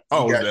he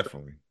oh, got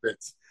definitely.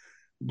 fits.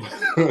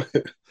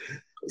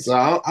 So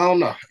I don't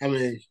know. I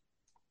mean,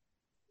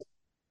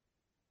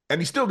 And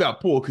he still got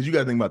pulled because you got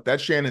to think about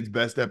that Shannon's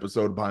best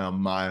episode by a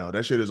mile.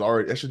 That shit is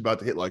already that shit's about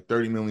to hit like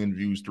 30 million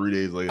views 3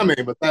 days later.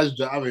 but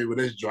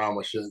it's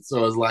drama shit.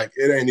 So it's like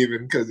it ain't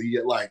even because he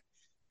like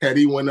had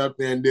he went up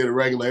there and did a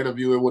regular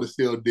interview, it would have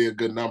still did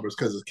good numbers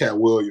because it's Cat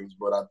Williams.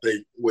 But I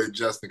think with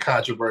just the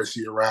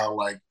controversy around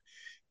like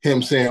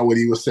him saying what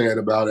he was saying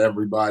about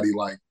everybody,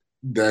 like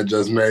that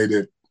just made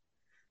it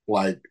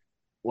like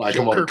come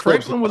Shit, on, Kirk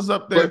Franklin was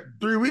up clip, there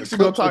three the weeks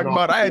ago clips are talking going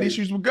about I had to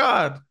issues with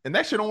God, and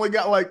that shit only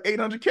got like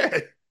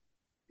 800K.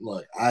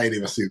 look. I ain't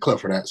even see a clip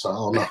for that, so I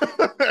don't know.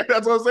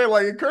 That's what I'm saying.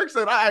 Like Kirk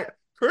said I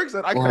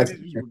got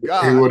issues with He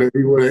God. would have.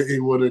 He would have. He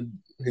would have.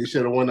 He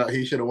should have went up.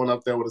 He should have went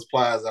up there with his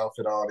pliers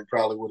outfit on. He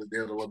probably would have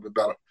did a little bit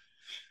better.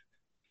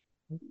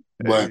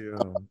 But Hey,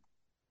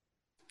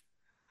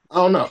 I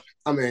don't know.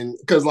 I mean,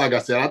 because like I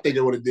said, I think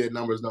it would have did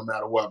numbers no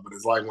matter what. But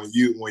it's like when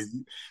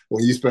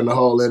you spend the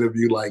whole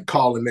interview like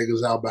calling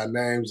niggas out by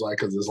names, like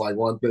because it's like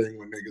one thing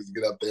when niggas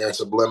get up there and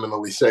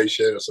subliminally say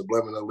shit or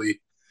subliminally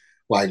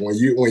like when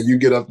you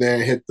get up there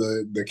and hit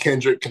the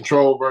Kendrick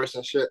control verse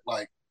and shit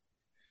like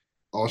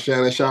on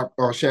Shannon Sharp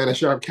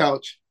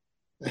couch,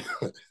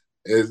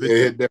 it 50,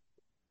 hit different.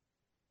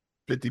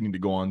 50 need to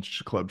go on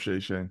Club Shay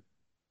Shay.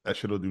 That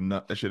shit'll do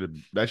not. That should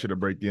have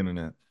break the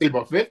internet.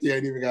 But 50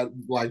 ain't even got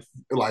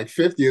like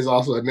 50 is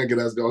also a nigga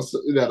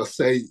that'll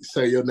say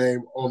your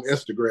name on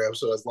Instagram.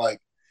 So it's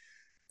like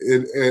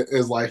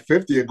it's like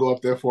 50 would go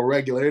up there for a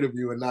regular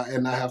interview and not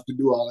have to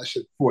do all that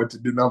shit for it to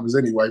do numbers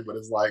anyway. But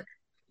it's like,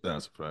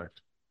 That's a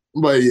fact.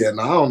 but yeah,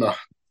 no, I don't know.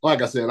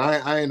 Like I said,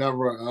 I ain't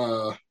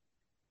ever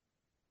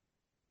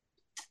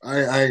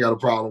I ain't got a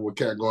problem with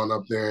Katt going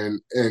up there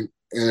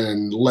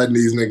and letting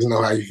these niggas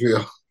know how you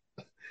feel.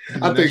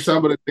 And I then think that's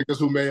some of the niggas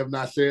who may have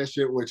not said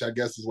shit, which I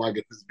guess is like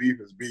if it's beef,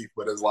 it's beef.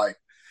 But it's like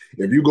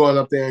if you going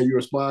up there and you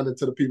responding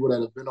to the people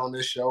that have been on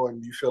this show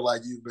and you feel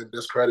like you've been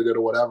discredited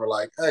or whatever,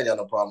 like I ain't got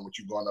no problem with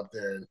you going up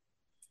there and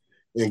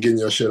getting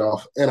your shit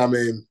off. And I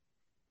mean,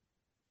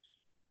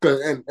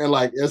 and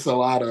like it's a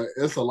lot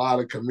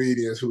of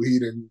comedians who he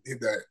didn't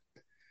that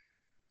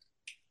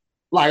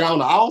like I don't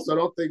know. I also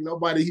don't think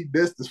nobody he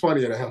dissed is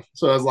funnier than him.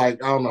 So it's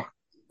like I don't know.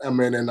 I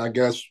mean, and I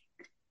guess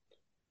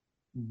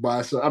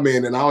by so I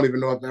mean, and I don't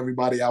even know if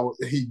everybody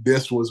he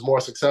dissed was more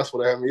successful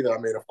than him either. I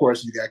mean, of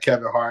course you got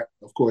Kevin Hart.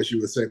 Of course you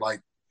would say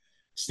like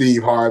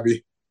Steve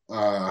Harvey.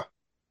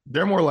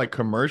 they're more like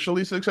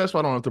commercially successful.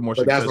 I don't know if they're more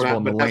successful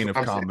in the but that's lane what of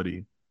I'm saying.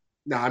 comedy.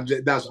 No,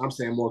 that's what I'm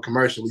saying more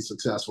commercially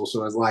successful.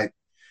 So it's like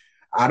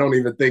I don't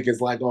even think it's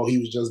like, oh, he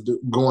was just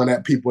going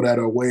at people that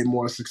are way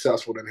more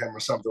successful than him or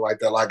something like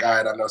that. Like, all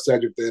right, I know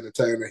Cedric the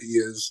Entertainer, he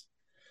is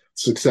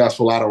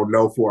successful. I don't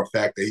know for a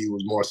fact that he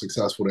was more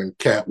successful than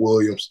Katt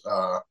Williams.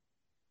 I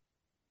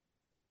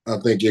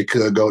think it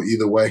could go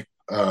either way.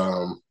 You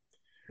know,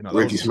 that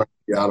was Ricky Smiley,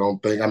 I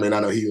don't think. I mean, I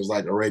know he was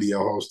like a radio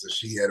host and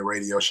she had a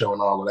radio show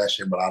and all of that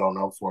shit, but I don't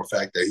know for a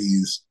fact that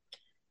he's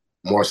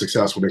more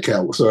successful than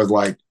Katt. So it's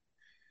like,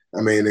 I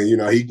mean, and, you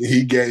know,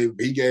 he gave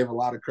a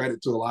lot of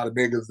credit to a lot of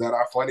niggas that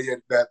are funny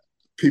that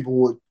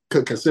people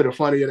could consider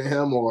funnier than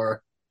him,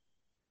 or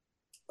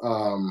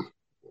um,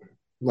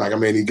 like I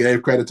mean, he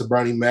gave credit to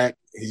Bernie Mac.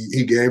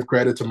 He gave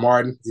credit to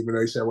Martin, even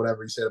though he said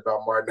whatever he said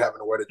about Martin having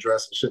to wear the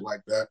dress and shit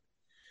like that.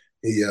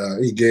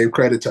 He gave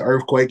credit to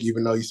Earthquake,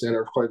 even though he said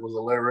Earthquake was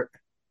illiterate.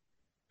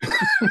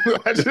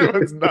 that shit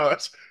was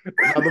nuts.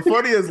 Now the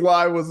funniest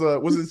line was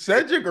it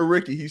Cedric or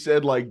Ricky? He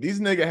said like these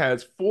nigga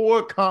has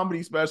 4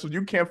 comedy specials.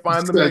 You can't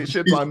find them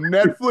shits on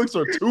Netflix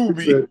or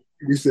Tubi.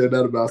 He said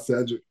that about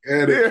Cedric,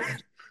 and Yeah.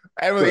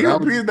 And so he that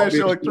was repeated that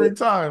shit like 3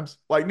 times.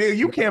 Like, nigga,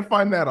 you can't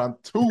find that on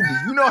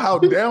Tubi. You know how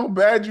down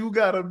bad you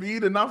gotta be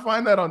to not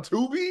find that on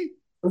Tubi?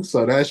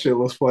 so that shit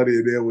was funny.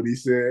 And then he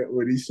said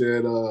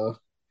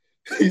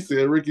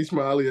Ricky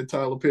Smiley and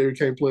Tyler Perry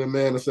can't play a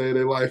man to save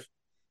their life.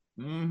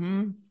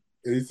 Mm-hmm.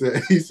 And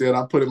he said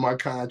I put in my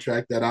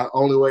contract that I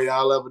only way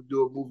I'll ever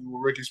do a movie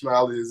with Ricky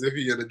Smiley is if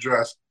he in a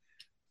dress.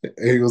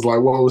 And he was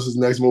like, what was his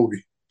next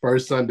movie?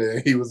 First Sunday,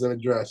 and he was in a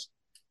dress.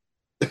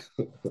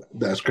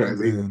 That's Hey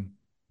crazy. man.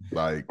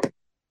 Like,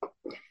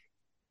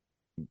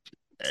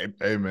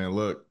 hey man,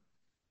 look.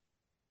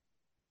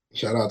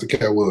 Shout out to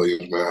Katt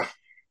Williams, man.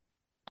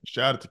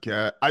 Shout out to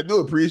Katt. I do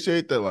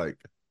appreciate that, like,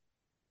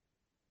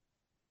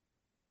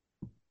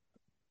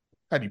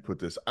 how do you put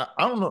this? I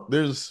don't know.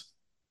 There's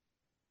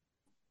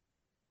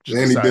just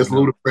a And he side dissed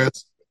note.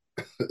 Ludacris.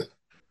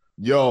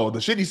 Yo,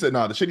 the shit he said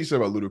about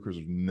Ludacris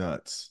was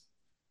nuts.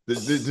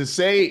 To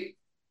say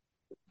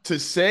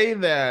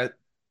that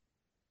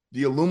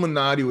the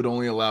Illuminati would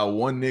only allow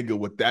one nigga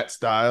with that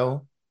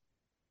style,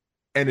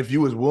 and if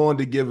you was willing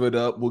to give it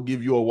up, we'll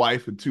give you a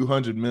wife and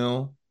 200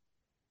 mil.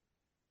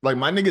 Like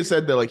my nigga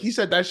said that, like he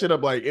set that shit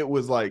up like it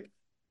was like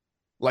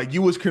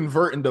you was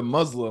converting to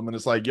Muslim, and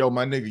it's like, yo,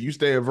 my nigga, you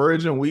stay a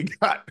virgin. We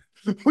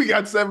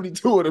got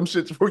 72 of them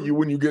shits for you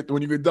when you get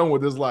done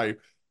with this life.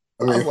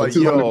 I I mean, was like,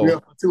 yo,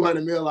 for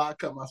 200 mil, I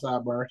cut my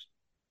sideburns.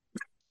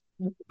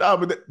 nah,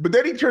 but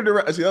then he turned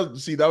around.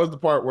 See, that was the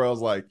part where I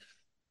was like,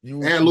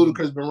 And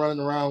Ludacris been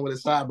running around with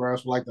his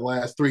sideburns for like the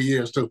last 3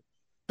 years too.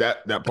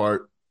 that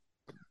part.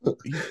 You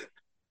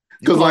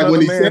Because call like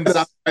when another he said it,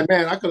 man's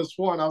man, I could have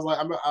sworn I was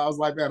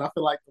like, man, I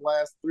feel like the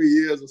last 3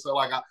 years or so,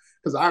 like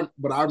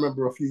but I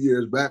remember a few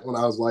years back when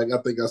I was like,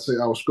 I think I said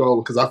I was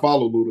scrolling because I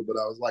followed Luda, but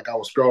I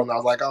was scrolling, I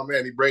was like, oh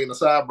man, he bringing the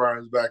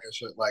sideburns back and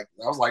shit. Like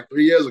that was like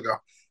 3 years ago.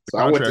 the So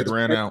I went to contract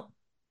ran out.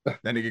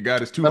 That nigga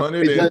got his they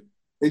 200 just, and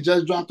they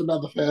just dropped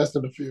another Fast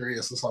and the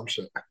Furious or some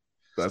shit.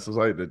 that's what's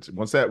like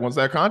once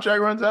that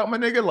contract runs out, my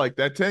nigga, like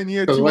that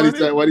 10-year Because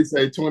 200. what he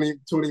say, 20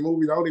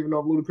 movies. I don't even know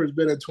if Ludacris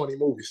been in 20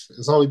 movies.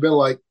 It's only been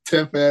like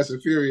 10 Fast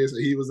and Furious,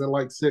 and he was in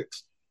like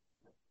 6.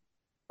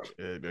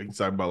 Yeah, he's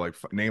talking about like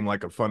name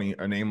like a funny,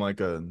 a name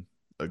like a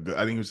good.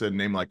 I think you said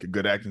name like a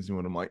good acting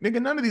scene. I'm like,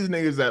 nigga, none of these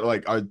niggas that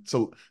like are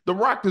so. The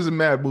Rock is in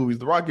mad movies.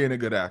 The Rock ain't a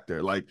good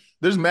actor. Like,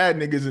 there's mad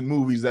niggas in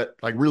movies that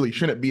like really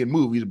shouldn't be in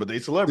movies, but they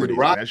Dude, celebrities.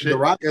 And that The shit.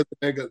 Rock is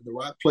the nigga. The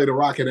Rock played the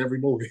Rock in every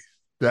movie.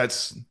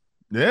 That's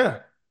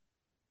yeah.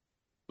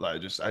 Like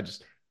I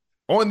just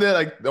only that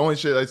like the only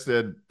shit I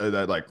said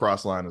that like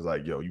cross line is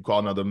like, yo, you call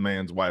another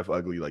man's wife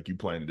ugly, like you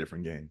playing a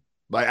different game.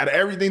 Like out of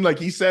everything, like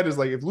he said, is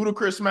like if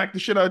Ludacris smacked the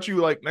shit out you,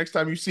 like next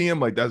time you see him,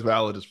 like that's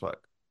valid as fuck.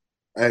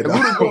 Hey, And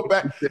Luda go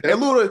back yeah.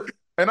 and Luda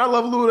and I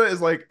love Luda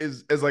is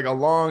like a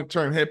long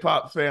term hip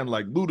hop fan.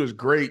 Like Luda's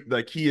great.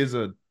 Like he is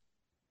a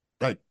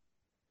like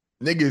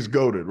nigga is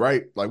goated,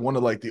 right? Like one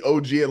of like the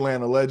OG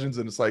Atlanta legends.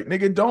 And it's like,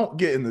 nigga, don't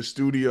get in the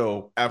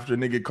studio after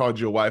nigga called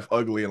your wife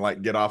ugly and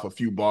like get off a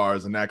few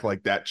bars and act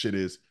like that shit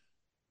is.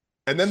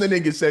 And then the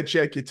nigga said,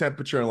 check your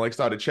temperature and like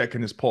started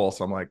checking his pulse.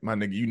 I'm like, my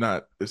nigga, you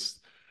not this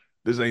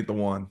ain't the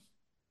one.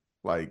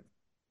 Like,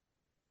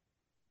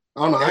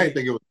 I don't know. I and didn't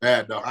think it was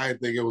bad though. I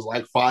didn't think it was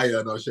like fire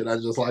or no shit. I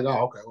was just like,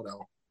 oh, okay,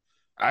 whatever.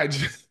 I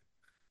just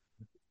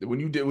when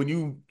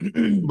you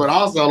But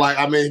also, like,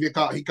 I mean, he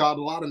called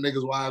a lot of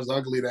niggas wives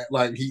ugly. That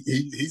like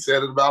he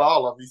said it about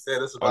all of them. He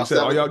said it's oh, he about said,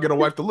 oh, 7 y'all get a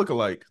wife to look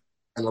alike.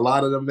 and a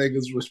lot of them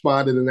niggas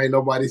responded, and ain't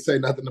nobody say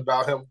nothing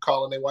about him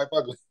calling their wife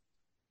ugly.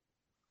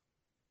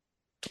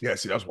 Yeah,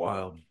 see, that's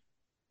wild.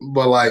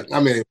 But like, That's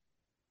I mean,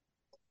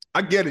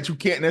 I get it. You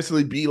can't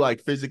necessarily be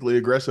like physically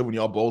aggressive when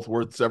y'all both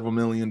worth several $1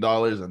 million,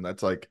 and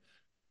that's like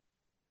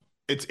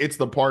it's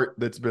the part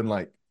that's been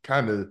like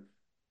kind of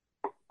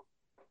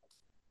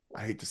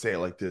I hate to say it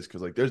like this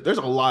because like there's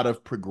a lot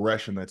of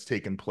progression that's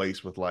taken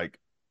place with like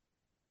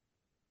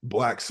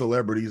black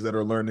celebrities that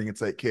are learning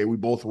it's like, okay, we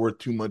both worth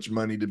too much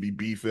money to be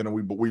beefing, and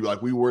we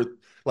like we worth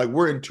like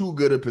we're in too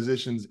good of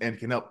positions and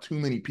can help too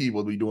many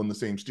people to be doing the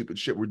same stupid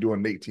shit we're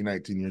doing at 18,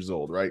 19 years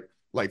old, right?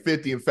 Like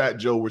 50 and Fat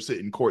Joe were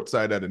sitting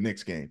courtside at a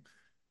Knicks game.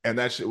 And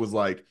that shit was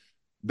like,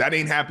 that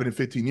ain't happening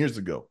 15 years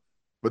ago.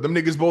 But them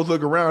niggas both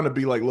look around and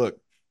be like, look,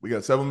 we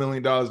got $7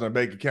 million in our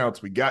bank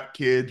accounts. We got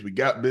kids, we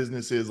got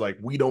businesses. Like,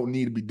 we don't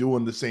need to be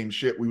doing the same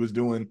shit we was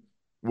doing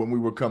when we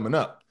were coming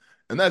up.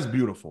 And that's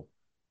beautiful.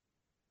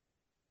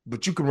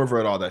 But you can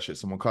revert all that shit.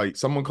 Someone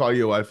call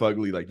your wife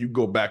ugly. Like you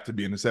go back to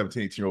being a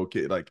 17, 18-year-old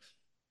kid. Like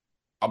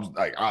I'm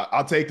like,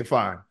 I'll take the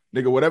fine.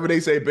 Nigga, whatever they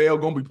say, bail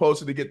gonna be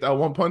posted to get that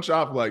one punch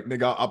off. Like,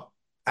 nigga,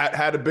 I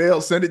had a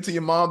bail, send it to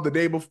your mom the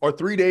day before or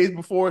 3 days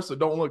before, so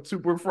don't look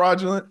super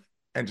fraudulent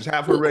and just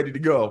have her ready to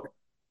go.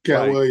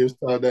 Cat Like, Williams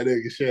told that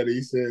nigga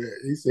Shannon.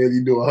 He said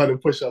you do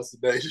 100 push-ups a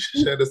day.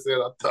 Shannon said,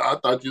 I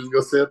thought you was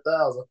gonna say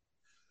 1,000.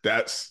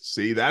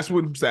 that's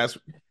what that's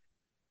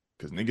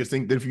because niggas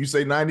think that if you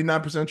say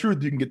 99%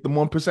 truth, you can get the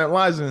 1%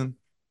 lies in.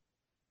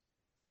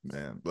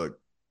 Man, look,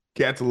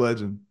 Katt's a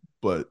legend,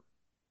 but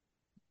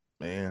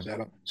man.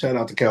 Shout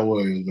out to Cat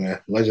Williams, man.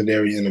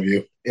 Legendary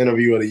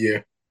interview of the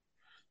year.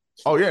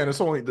 Oh yeah, and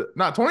it's only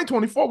not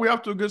 2024. We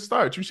off to a good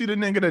start. You see the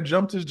nigga that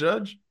jumped his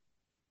judge?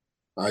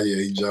 Oh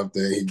yeah, he jumped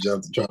in. He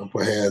jumped to try to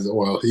put hands.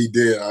 Well, he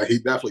did. He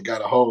definitely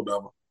got a hold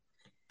of him.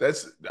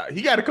 That's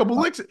he got a couple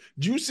licks.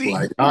 Do you see?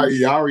 Like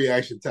our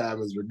reaction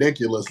time is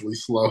ridiculously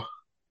slow.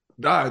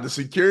 Nah, the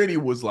security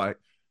was like,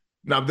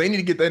 now they need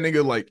to get that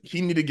nigga like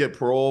he need to get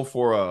parole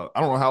for I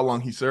don't know how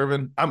long he's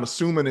serving. I'm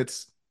assuming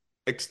it's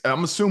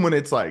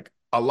like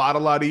a lot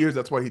of years.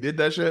 That's why he did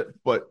that shit.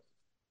 But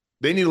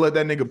they need to let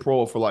that nigga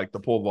parole for like the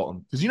pole vaulting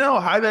because you know how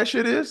high that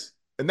shit is,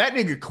 and that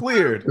nigga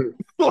cleared.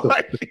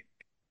 Like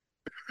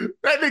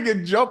that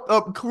nigga jumped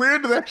up,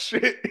 cleared that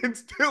shit, and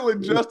still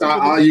adjusted for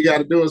the. All you got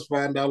to do is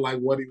find out like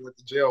what he went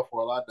to jail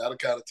for. Like that'll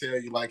kind of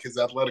tell you like his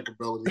athletic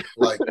ability.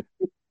 Like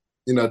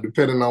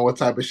depending on what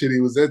type of shit he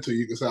was into,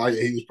 you can say, oh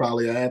yeah, he was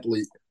probably an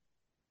athlete.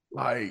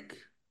 Like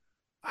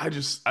I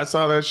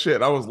saw that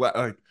shit. I was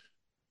like,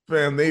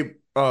 fam, they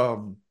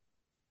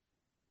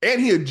and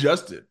he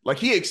adjusted. Like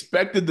he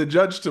expected the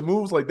judge to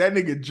move. Like that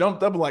nigga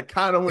jumped up and like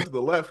kind of went to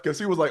the left because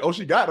he was like, oh,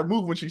 she got to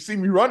move when she see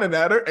me running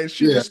at her, and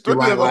she Yeah, just stood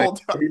there the whole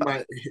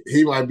time.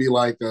 he might be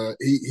like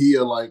he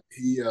a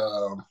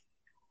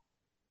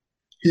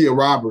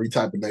robbery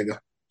type of nigga.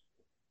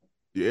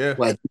 Yeah,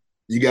 Like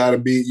you gotta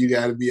be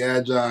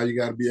agile, you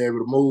gotta be able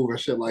to move and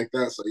shit like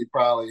that. So he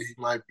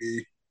might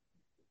be,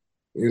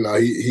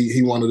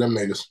 he one of them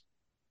niggas.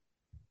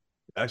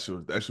 that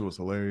shit was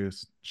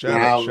hilarious.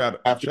 Now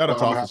I have to Shout out go,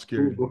 to Office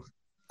Security.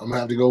 I'm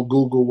gonna have to go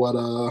Google what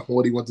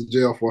he went to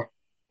jail for.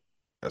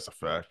 That's a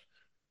fact.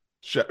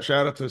 Shout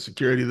out to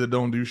security that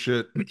don't do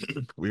shit.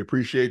 We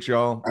appreciate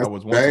y'all. I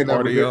was once They a ain't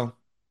part never of good. y'all.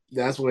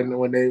 That's when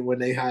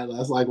they hired.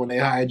 That's like when they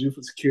hired you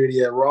for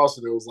security at Ross,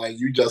 and it was like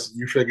you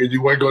figured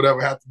you weren't gonna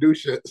ever have to do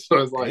shit. So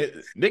it's like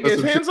Nigga, when his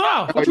some shit hands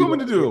off. down, What you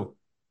want me to do?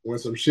 when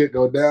some shit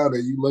go down,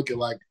 and you looking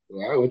like,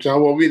 all right, what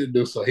y'all want me to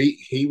do? So he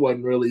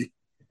ain't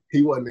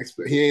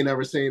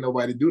never seen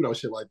nobody do no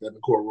shit like that in the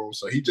courtroom.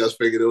 So he just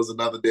figured it was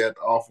another day at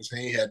the office.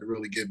 He ain't had to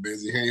really get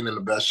busy. He ain't in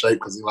the best shape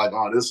because he like,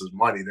 oh, this is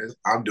money.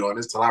 I'm doing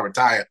this till I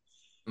retire.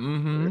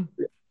 Mm-hmm.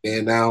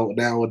 And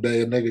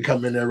nowadays, a nigga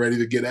come in there ready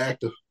to get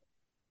active,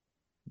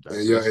 and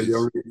That shit's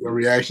your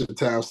reaction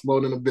time slow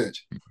than a bitch.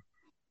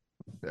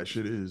 that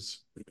shit is.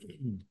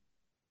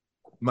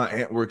 My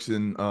aunt works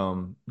in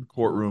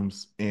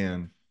courtrooms,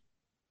 and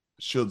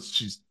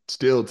she's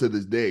still to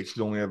this day. She's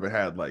only ever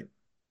had like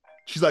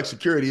she's like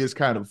security is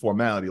kind of a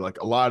formality.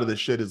 Like a lot of the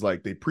shit is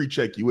like they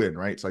pre-check you in,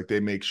 right? It's like they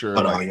make sure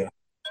Hold on, like yeah.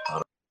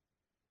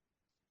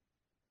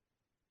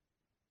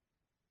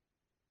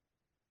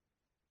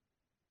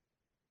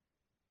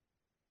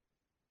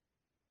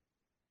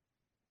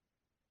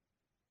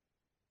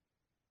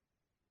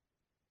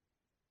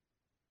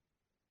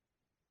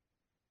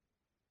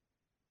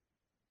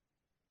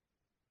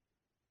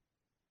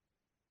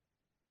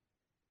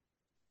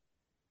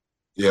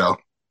 Yeah.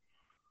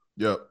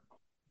 yep.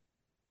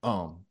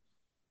 Um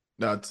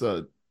That's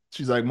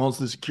she's like most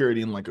of the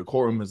security in like a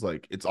courtroom is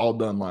like it's all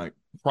done like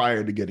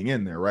prior to getting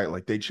in there, right?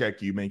 Like they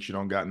check you, make sure you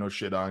don't got no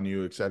shit on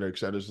you, et cetera, et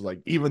cetera. So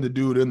like even the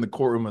dude in the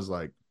courtroom is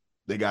like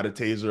they got a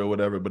taser or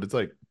whatever, but it's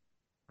like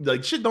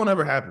shit don't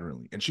ever happen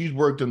really. And she's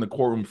worked in the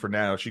courtroom for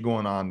now. She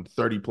going on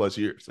 30 plus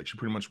years. Like she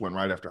pretty much went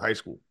right after high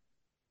school.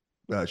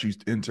 She's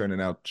interning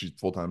out. She's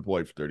full time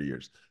employed for 30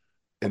 years.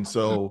 And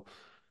so,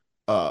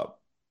 uh,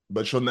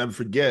 but she'll never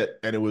forget.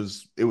 And it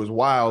was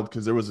wild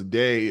because there was a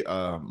day,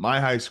 my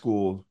high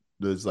school,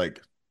 there's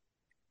like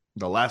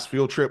the last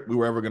field trip we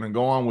were ever going to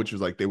go on, which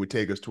was like they would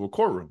take us to a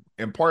courtroom.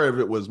 And part of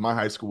it was my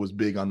high school was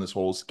big on this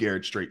whole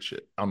scared straight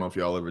shit. I don't know if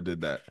y'all ever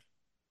did that,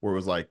 where it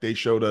was like they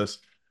showed us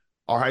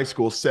our high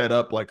school set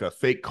up like a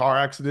fake car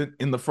accident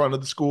in the front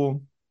of the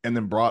school and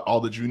then brought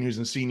all the juniors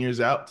and seniors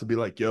out to be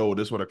like, yo,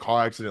 this is what a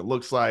car accident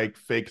looks like,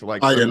 fake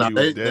like Oh yeah, no, somebody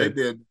was they dead.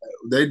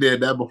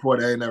 did that before.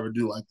 They ain't never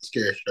do like the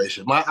scare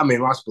station. My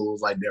school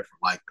was like different.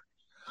 Like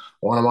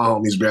one of my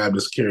homies grabbed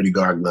a security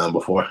guard gun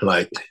before.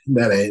 Like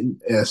that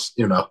ain't it's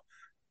you know.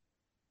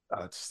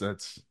 That's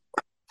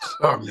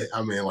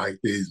Like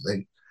these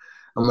things.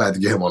 I'm gonna have to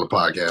get him on the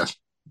podcast.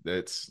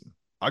 that's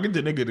I get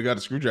the nigga that got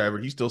a screwdriver.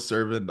 He's still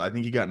serving. I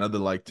think he got another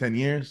like 10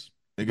 years.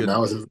 That Nigga,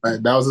 was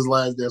his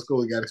last day of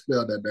school. He got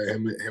expelled that day.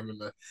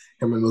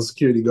 Him and the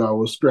security guard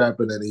was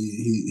strapping, and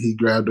he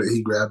grabbed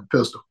a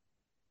pistol.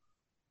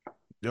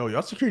 yo,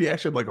 y'all security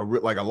actually have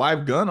like like a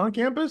live gun on Oh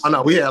campus?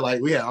 no, we had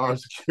armed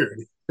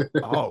security.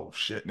 Oh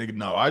shit, nigga.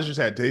 No, I just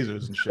had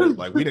tasers and shit.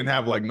 Like we didn't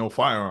have like no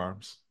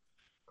firearms.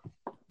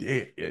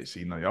 Yeah, yeah.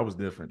 See, no, y'all was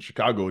different.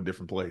 Chicago, a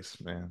different place,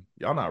 man.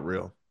 Y'all not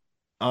real.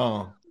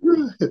 Um,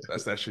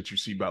 that's that shit you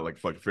see about like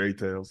fucking fairy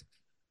tales.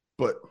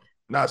 But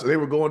nah, so they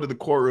were going to the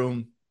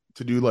courtroom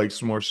to do like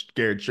some more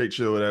scared straight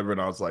shit or whatever,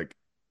 and I was like,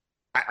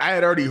 I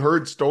had already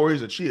heard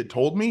stories that she had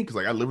told me because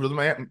like I lived with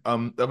my aunt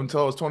up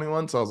until I was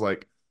 21, so I was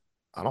like,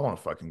 I don't want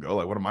to fucking go.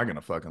 Like, what am I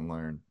gonna fucking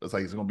learn? It's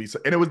like it's gonna be,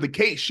 and it was the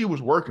case she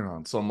was working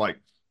on. So I'm like,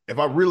 if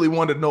I really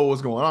wanted to know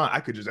what's going on, I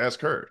could just ask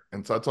her.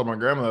 And so I told my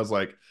grandma, I was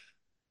like,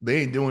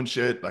 they ain't doing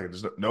shit. Like,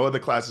 there's no other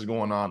classes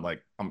going on.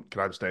 Like, can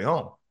I just stay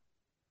home?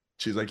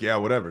 She's like, yeah,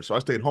 whatever. So I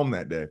stayed home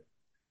that day.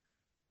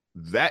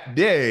 That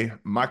day,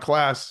 my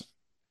class,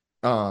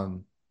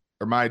 um,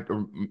 or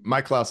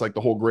my class, like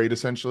the whole grade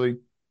essentially,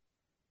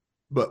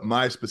 but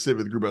my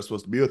specific group I was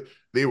supposed to be with,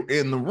 they were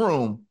in the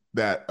room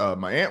that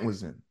my aunt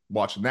was in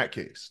watching that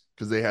case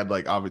because they had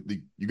like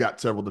obviously you got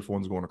several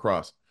different ones going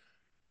across.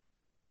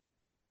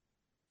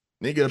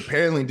 Nigga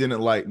apparently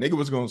didn't like nigga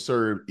was going to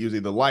serve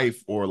either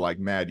life or like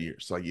mad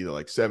years, like either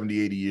like 70,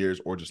 80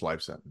 years or just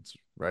life sentence,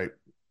 right?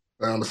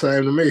 Sound the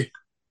same to me.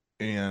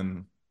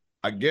 And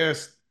I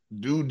guess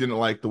dude didn't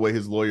like the way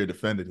his lawyer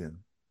defended him.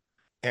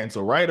 And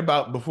so right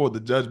about before the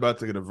judge about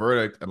to get a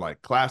verdict and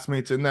like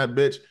classmates in that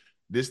bitch,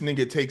 this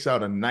nigga takes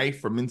out a knife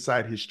from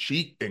inside his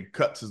cheek and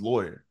cuts his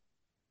lawyer.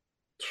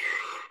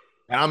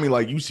 And I mean,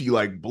 like, you see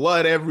like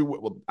blood everywhere.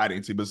 Well, I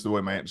didn't see, but this is the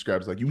way my aunt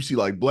describes it. Like, you see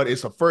like blood.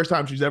 It's the first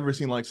time she's ever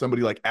seen like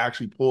somebody like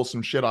actually pull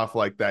some shit off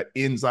like that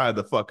inside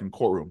the fucking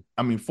courtroom.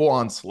 I mean, full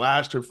on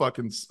slashed her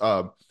fucking.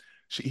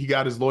 He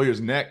got his lawyer's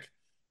neck.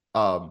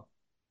 Um,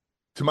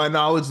 to my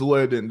knowledge, the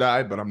lawyer didn't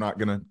die, but I'm not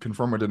gonna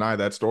confirm or deny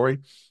that story,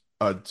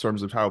 in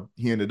terms of how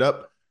he ended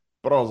up.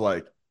 But I was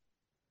like,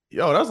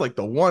 yo, that's like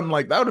the one.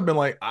 Like that would have been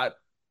like that'd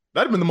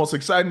have been the most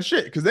exciting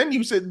shit. Because then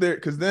you sit there.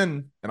 Because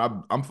then, and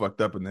I'm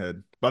fucked up in the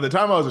head. By the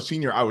time I was a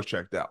senior, I was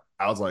checked out.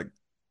 I was like,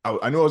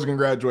 I knew I was gonna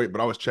graduate,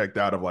 but I was checked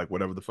out of like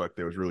whatever the fuck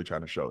they was really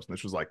trying to show us. And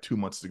this was like 2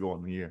 months to go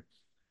in the year.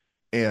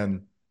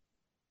 And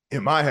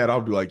in my head,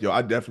 I'll be like, yo,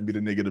 I'd definitely be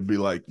the nigga to be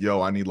like,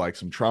 yo, I need like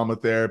some trauma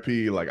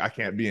therapy. Like, I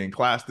can't be in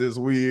class this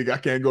week. I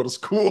can't go to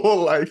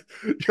school. Like,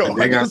 yo,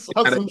 And I just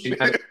saw some shit.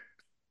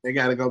 they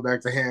got to go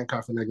back to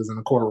handcuffing niggas in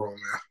the courtroom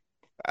now.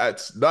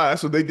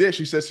 That's what they did.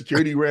 She said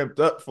security ramped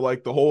up for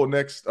like the whole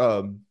next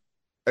and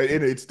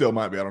it still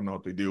might be. I don't know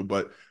what they do,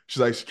 but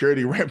she's like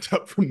security ramped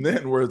up from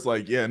then where it's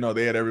like, yeah, no,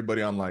 they had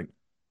everybody on like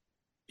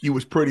he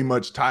was pretty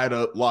much tied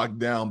up, locked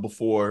down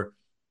before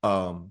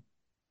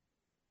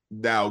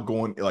now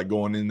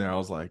going in there. I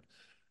was like,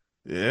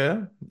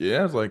 yeah, yeah.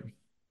 I was like,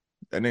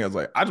 and then I was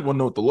like, I just want to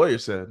know what the lawyer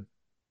said.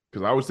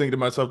 Cause I was thinking to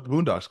myself, the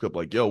Boondocks Clip,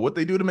 like, yo, what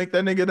they do to make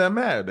that nigga that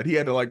mad that he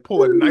had to like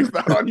pull a knife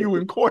out on you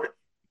in court?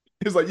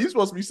 He's like, you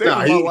supposed to be No,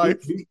 saving my life.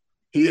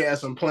 he had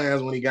some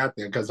plans when he got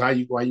there. Because why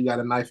you got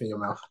a knife in your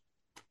mouth?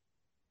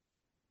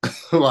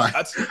 like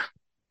That's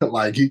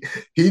like he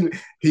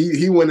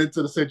he went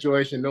into the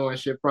situation knowing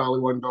shit probably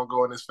wasn't gonna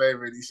go in his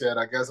favor. And he said,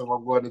 I guess if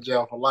I'm going to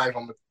jail for life,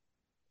 I'm gonna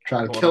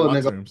try to going on kill a my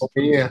nigga terms. over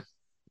here.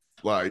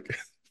 Like,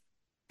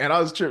 and I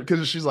was tripping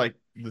because she's like,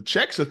 the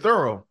checks are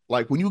thorough.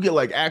 Like when you get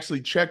like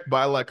actually checked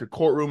by like a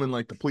courtroom and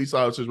like the police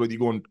officers, whether you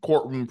go in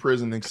courtroom,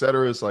 prison,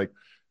 etc. It's like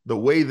the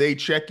way they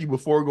check you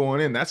before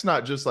going in. That's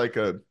not just like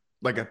a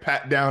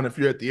pat down if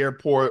you're at the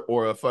airport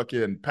or a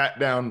fucking pat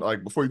down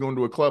like before you go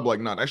into a club. Like,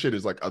 no, that shit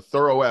is like a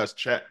thorough ass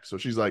check. So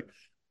she's like,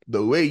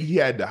 the way he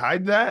had to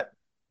hide that,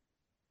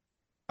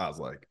 I was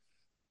like,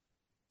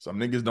 some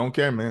niggas don't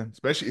care, man.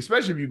 Especially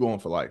if you're going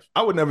for life.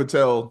 I would never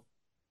tell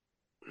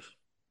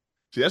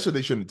See, that's what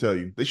they shouldn't tell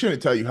you. They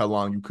shouldn't tell you how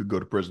long you could go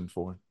to prison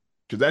for,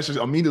 because that's just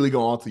immediately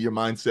going to alter your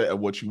mindset of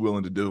what you're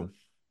willing to do.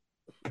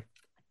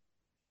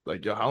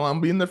 Like, yo, how long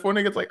I'm being there for,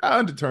 nigga? It's like,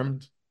 I'm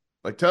determined.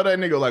 Like, tell that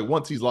nigga, like,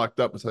 once he's locked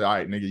up, and say, all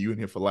right, nigga, you in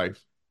here for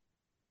life.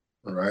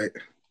 All right.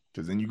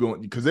 Because then you go,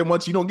 because then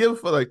once you don't give a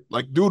fuck,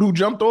 like, dude who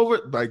jumped over,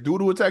 like,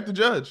 dude who attacked the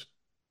judge,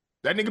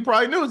 that nigga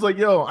probably knew. It's like,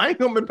 yo, I ain't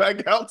coming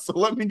back out, so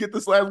let me get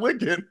this last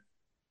lick in.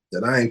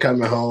 Then I ain't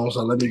coming home,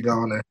 so let me go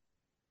on there.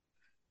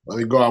 Let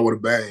me go out with a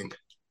bang.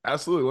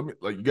 Absolutely. Let me,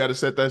 like, you got to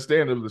set that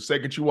standard the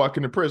second you walk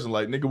into prison.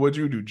 Like, nigga, what'd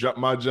you do? Jump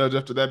my judge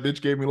after that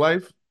bitch gave me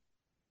life?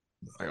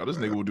 Like, oh, this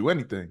nigga will do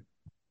anything.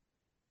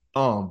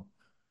 Um,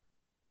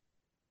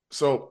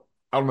 so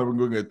I don't know if we're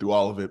gonna get through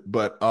all of it,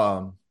 but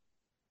oh,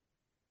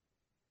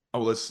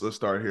 let's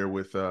start here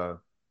with our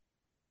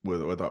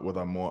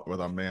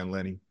man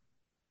Lenny.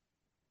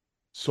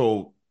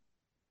 So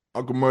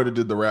Uncle Murder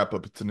did the wrap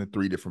up. It's in the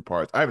three different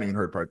parts. I haven't even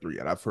heard part three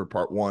yet. I've heard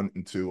part one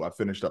and two. I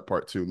finished up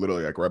part two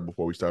literally like right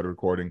before we started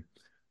recording.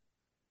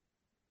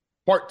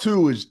 Part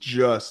two is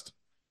just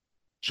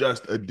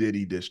a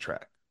Diddy diss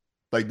track.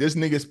 Like this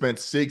nigga spent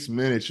 6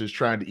 minutes just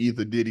trying to eat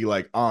the Diddy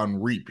like on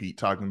repeat,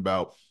 talking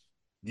about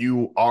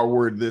you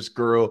R-word this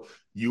girl,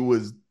 you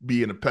was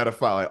being a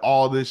pedophile, like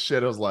all this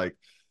shit. I was like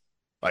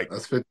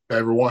That's 50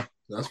 favorite one.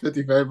 That's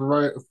 50 favorite,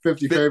 right?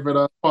 50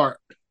 favorite part.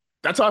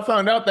 that's how I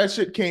found out that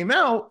shit came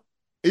out.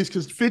 Is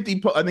because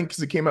 50, I think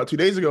because it came out 2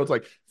 days ago. It's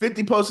like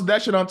 50 posted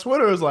that shit on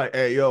Twitter. It was like,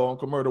 hey, yo,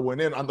 Uncle Murder went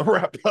in on the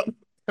wrap up.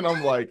 And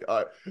I'm like,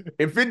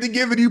 and 50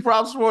 giving you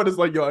props for it, it's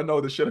like, yo, I know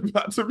this shit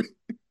about to be.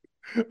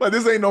 Like,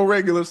 this ain't no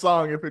regular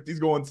song if 50's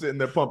going sitting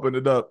there pumping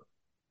it up.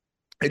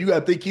 And you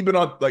gotta think, keep it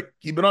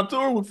on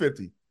tour with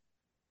 50.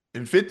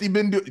 And 50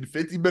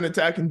 been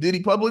attacking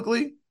Diddy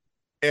publicly,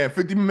 and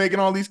 50 been making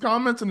all these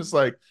comments, and it's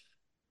like,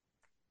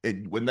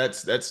 when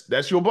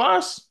that's your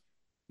boss,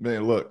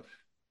 man. Look,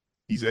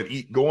 he said,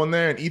 go in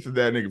there and ether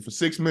that nigga for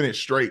 6 minutes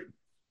straight.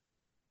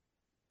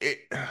 It,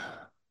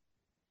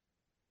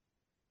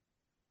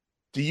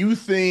 do you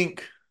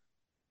think,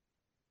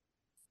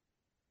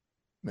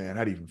 man?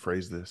 How do you even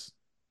phrase this?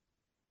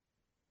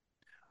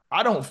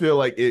 I don't feel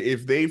like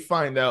if they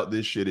find out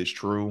this shit is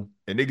true,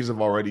 and niggas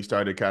have already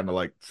started kind of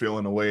like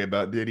feeling away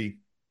about Diddy,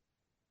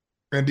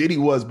 and Diddy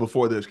was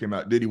before this came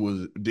out. Diddy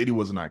was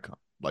an icon.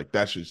 Like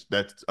that's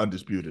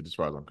undisputed as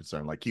far as I'm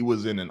concerned. Like he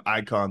was in an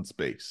icon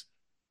space.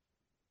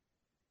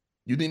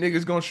 You think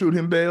niggas gonna shoot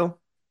him bail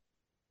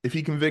if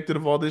he convicted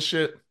of all this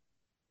shit?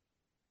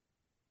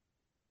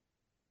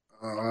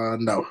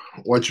 No.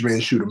 What you mean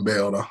shooting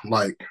bail though?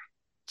 Like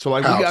So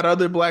like we how? got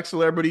other black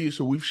celebrities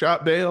who we've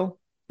shot bail,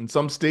 and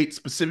some states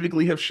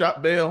specifically have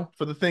shot bail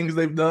for the things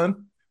they've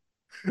done.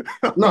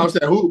 No, I'm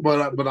saying who,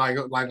 but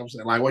like I'm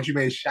saying, like what you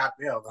mean shot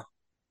bail though?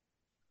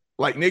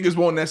 Like niggas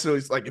won't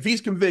necessarily like if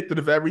he's convicted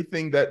of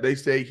everything that they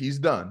say he's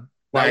done,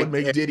 that would Like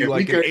make Diddy if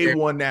he like an could,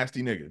 A1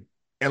 nasty nigga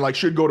and like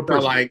should go to now,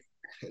 prison. like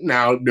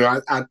now, do I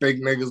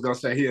think niggas gonna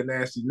say he a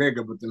nasty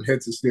nigga, but them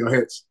hits are still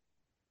hits.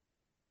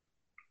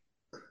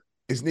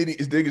 Is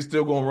niggas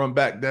still gonna run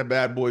back that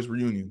Bad Boys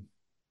reunion?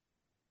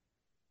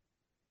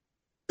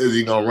 Is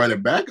he gonna run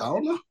it back? I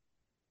don't know.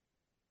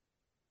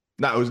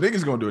 Nah, it was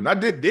niggas gonna do it. Not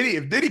Diddy.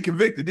 If Diddy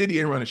convicted, Diddy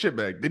ain't running shit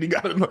back. Diddy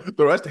got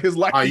the rest of his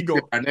life. Oh, He you go,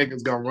 think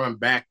niggas gonna run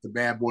back to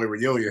Bad Boy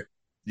reunion?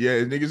 yeah.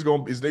 His niggas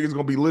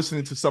gonna be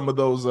listening to some of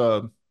those.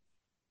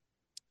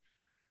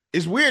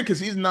 It's weird because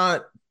he's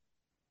not.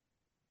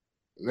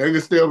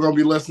 Niggas still gonna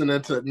be listening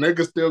to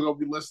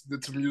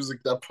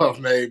music that Puff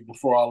made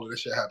before all of this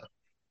shit happened.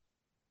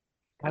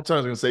 That's what I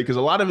was gonna say because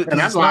a lot of it And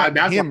because that's it's why not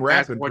that's why him I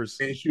asked rapping what per you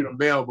se. mean shoot him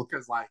bail,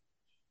 because like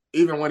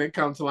even when it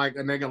comes to like a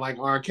nigga like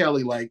R.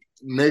 Kelly, like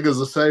niggas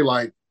will say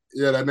like,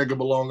 yeah, that nigga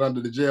belong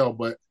under the jail,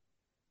 but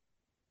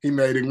he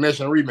made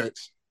Ignition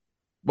remix.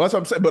 But that's what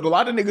I'm saying. But a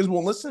lot of niggas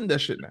won't listen to that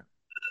shit now.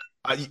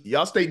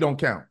 Y'all state don't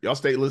count. Y'all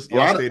state listen. A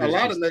Y'all lot of state a is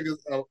lot of just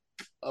niggas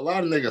a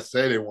lot of niggas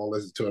say they won't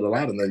listen to it. A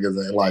lot of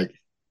niggas ain't like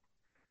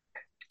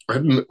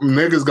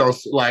niggas go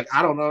like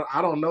I don't know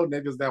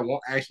niggas that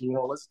won't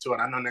listen to it.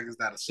 I know niggas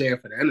that'll say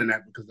it for the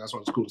internet because that's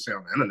what's cool to say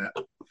on the internet.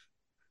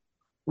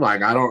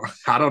 Like I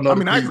don't know I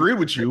the mean, I peas agree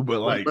with you,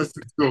 but won't like,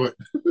 listen to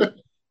it.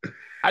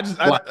 I just,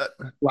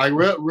 like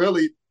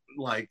really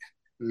like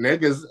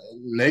niggas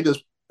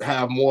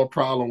have more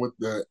problem with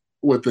the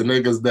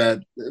niggas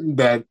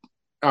that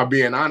are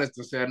being honest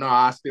and saying no,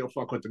 I still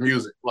fuck with the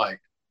music. Like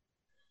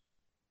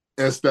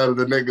instead of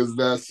the niggas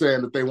that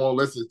saying that they won't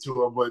listen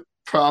to it, but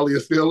probably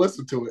still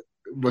listen to it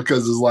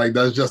because it's like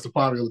that's just a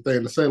popular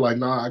thing to say. Like,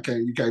 no, I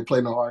can't. You can't play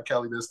no R.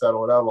 Kelly this, that,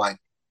 or whatever. Like,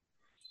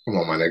 come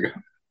on, my nigga.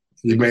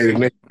 He made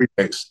Ignition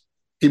remix.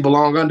 He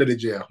belonged under the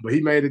jail, but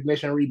he made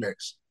Ignition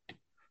remix.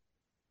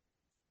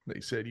 they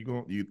said you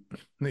going you.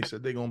 They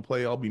said they gonna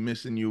play "I'll Be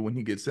Missing You" when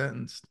he gets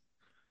sentenced.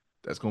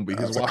 That's gonna be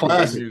his That's a walkaway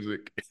classic.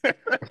 music.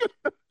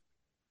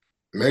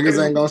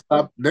 Niggas ain't And gonna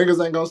stop.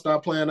 Niggas ain't gonna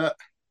stop playing that.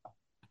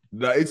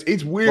 no,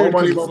 it's More weird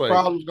money, because it's more like,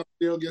 problems gonna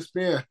still get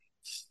spent.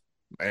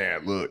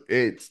 man, look,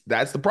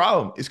 that's the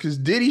problem. It's because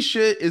Diddy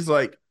shit is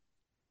like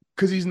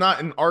because he's not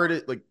an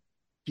artist. Like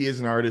he is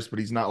an artist, but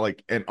he's not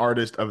like an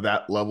artist of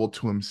that level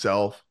to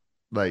himself.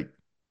 Like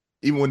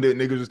even when the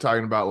niggas was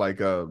talking about like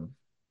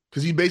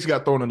because he basically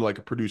got thrown into like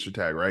a producer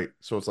tag, right?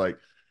 So it's like,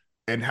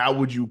 and how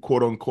would you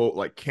quote unquote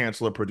like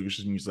cancel a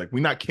producer? And he's like, we're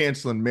not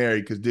canceling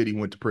Mary because Diddy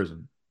went to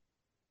prison.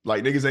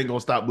 Like niggas ain't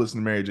gonna stop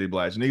listening to Mary J.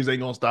 Blige. Niggas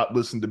ain't gonna stop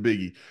listening to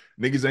Biggie.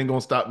 Niggas ain't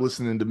gonna stop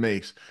listening to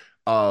Mace.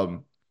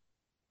 Um,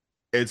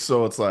 and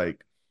so it's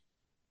like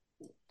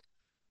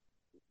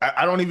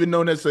I don't even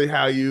know necessarily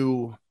how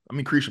you. I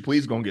mean, Creature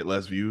Please gonna get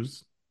less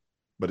views,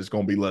 but it's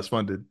gonna be less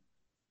funded.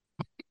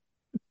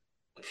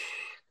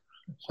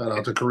 Shout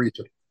out to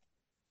Carisha.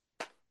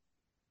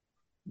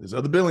 There's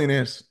other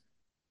billionaires.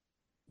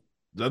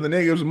 There's other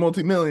niggas with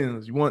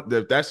multi-millions. You want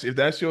if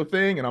that's your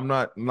thing, and I'm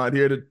not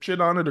here to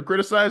shit on it or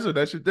criticize it.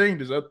 That's your thing.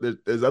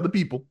 There's other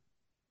people.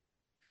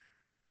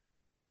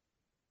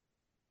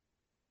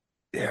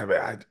 Yeah,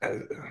 but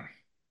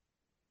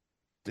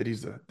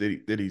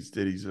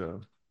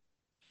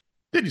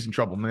Diddy's in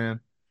trouble, man.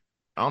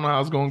 I don't know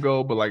how it's gonna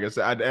go, but like I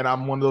said, and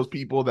I'm one of those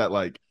people that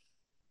like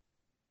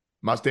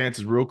my stance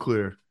is real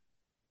clear.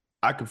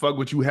 I can fuck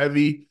with you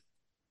heavy,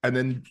 and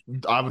then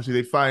obviously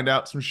they find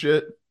out some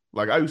shit.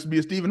 Like I used to be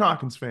a Stephen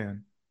Hawkins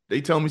fan. They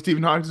tell me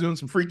Stephen Hawkins doing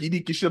some freaky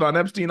deaky shit on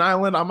Epstein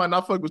Island. I might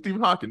not fuck with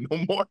Stephen Hawking no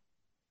more.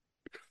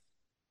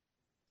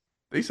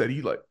 They said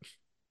he like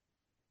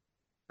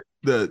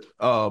the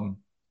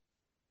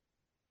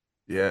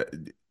yeah,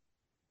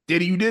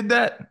 Diddy, you did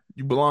that.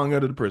 You belong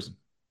under the prison.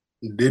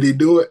 Did he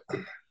do it?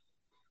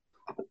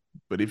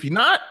 But if you're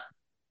not,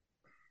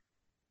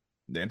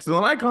 then still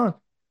an icon.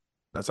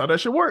 That's how that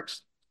shit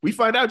works. We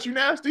find out you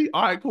nasty.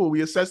 All right, cool.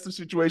 We assess the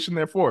situation.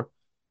 Therefore,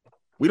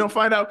 we don't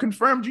find out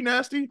confirmed you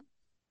nasty.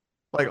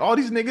 Like all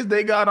these niggas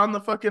they got on the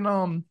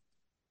fucking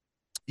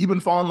you been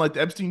following like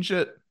the Epstein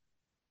shit.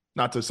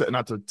 Not to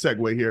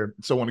segue here.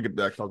 So want to get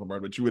back talking about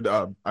it, but you would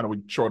I know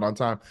we short on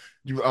time.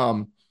 You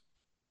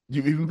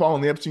even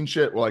following the Epstein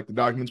shit where like the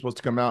document's supposed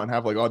to come out and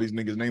have like all these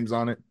niggas' names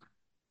on it.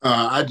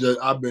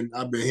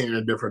 I've been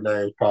hearing different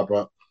names pop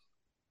up.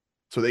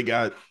 So they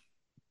got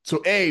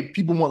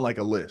people want like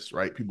a list,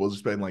 right? People just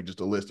spend like just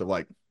a list of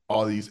like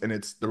all these, and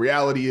it's the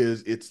reality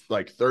is it's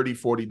like 30,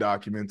 40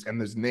 documents, and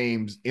there's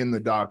names in the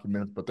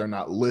documents, but they're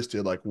not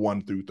listed like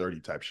 1 through 30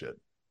 type shit.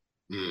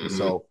 And Mm-hmm.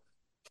 so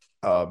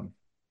um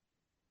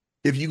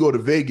if you go to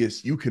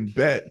Vegas, you can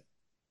bet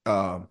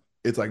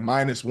it's like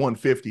minus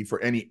 150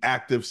 for any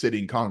active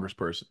sitting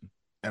congressperson.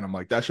 And I'm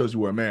like, that shows you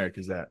where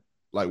America's at.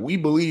 Like, we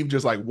believe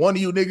just like one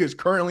of you niggas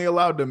currently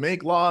allowed to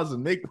make laws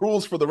and make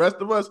rules for the rest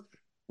of us.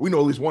 We know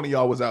at least one of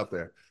y'all was out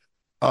there.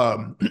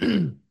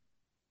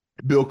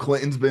 Bill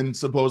Clinton's been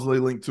supposedly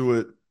linked to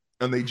it.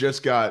 And they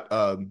just got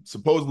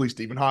supposedly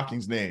Stephen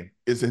Hawking's name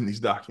is in these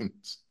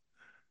documents.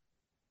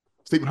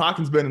 Stephen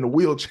Hawking's been in a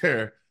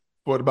wheelchair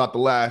for about the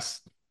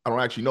last, I don't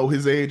actually know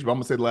his age, but I'm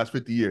going to say the last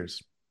 50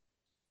 years.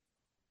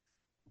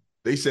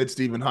 They said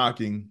Stephen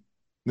Hawking.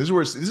 This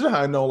is how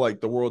I know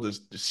like the world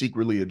is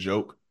secretly a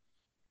joke.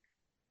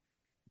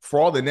 For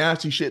all the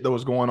nasty shit that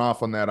was going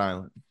off on that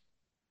island,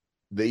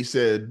 they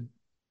said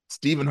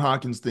Stephen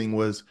Hawking's thing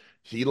was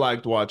he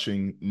liked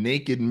watching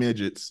naked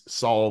midgets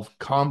solve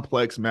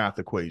complex math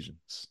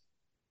equations.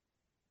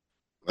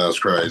 That's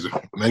crazy.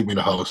 Make me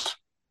the host.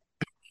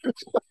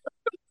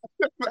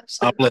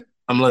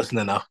 I'm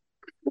listening now.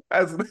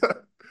 as,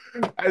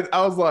 as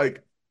I was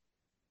like,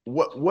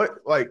 what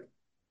like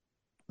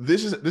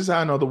this is how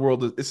I know the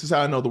world is this is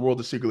how I know the world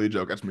is secretly a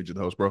joke. That's me, the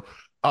host, bro.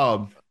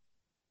 Um,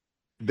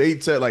 they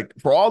said like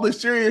for all the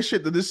serious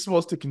shit that this is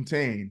supposed to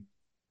contain,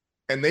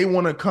 and they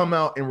want to come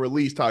out and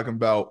release talking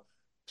about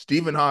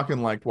Stephen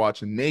Hawking liked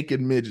watching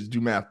naked midgets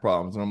do math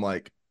problems, and I'm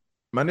like,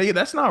 my nigga,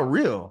 that's not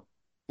real.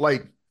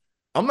 Like,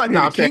 I'm not here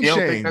No, to I'm saying king you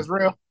don't think shame. that's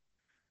real.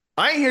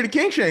 I ain't here to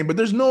king shame, but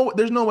there's no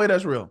way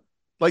that's real.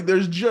 Like,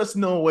 there's just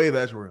no way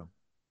that's real.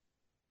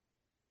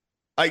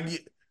 Like,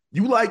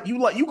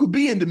 you could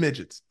be into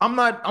midgets. I'm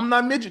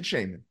not midget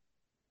shaming.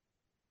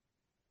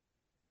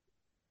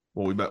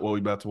 What we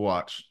about to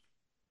watch?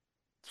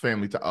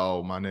 Family time.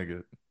 Oh my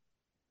nigga.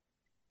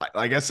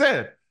 Like I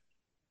said,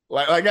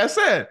 like I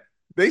said,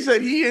 they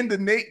said he into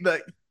Nate.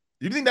 Like,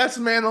 you think that's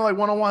the man that like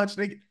want to watch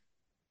Nate?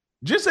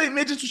 Just say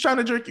midgets was trying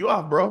to jerk you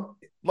off, bro.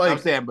 I'm Like,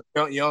 saying,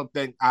 but you don't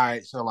think all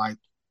right, so like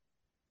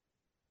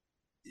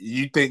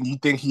you think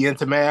he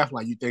into math?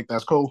 Like you think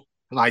that's cool?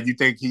 Like you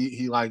think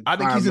he like I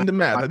think he's find math into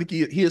math. like I think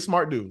he a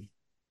smart dude.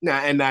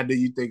 now do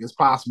you think it's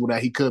possible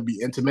that he could be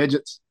into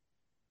midgets?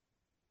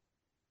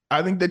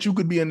 I think that you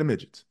could be into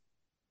midgets.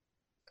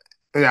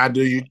 Now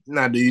do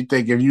you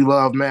think if you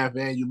love math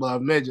and you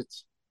love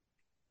midgets,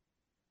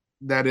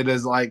 that it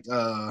is like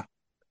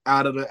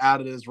out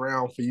of this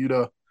realm for you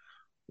to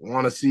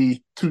want to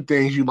see two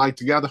things you like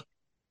together?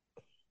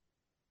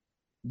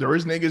 There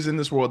is niggas in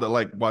this world that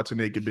like watching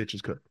naked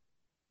bitches cook.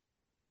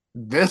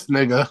 This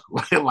nigga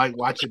like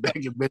watching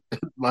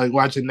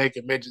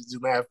naked midgets do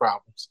math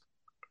problems.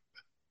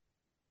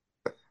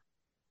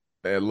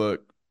 Man,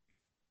 look,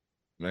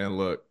 man,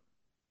 look.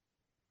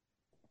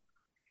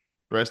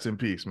 Rest in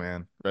peace,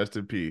 man. Rest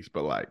in peace.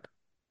 But like,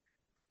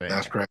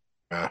 That's man, crazy,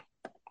 man.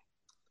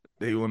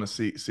 they want to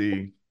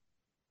see.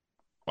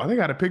 Why they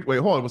got to pick? Wait,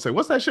 hold on. Say,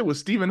 what's that shit with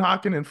Stephen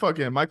Hawking and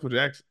fucking Michael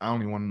Jackson? I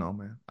don't even want to know,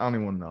 man. I don't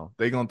even want to know.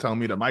 They gonna tell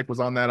me that Mike was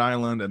on that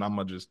island, and I'm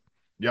gonna just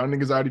y'all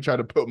niggas already tried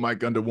to put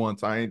Mike under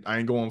once. I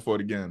ain't going for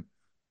it again.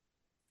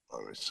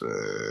 Let me see.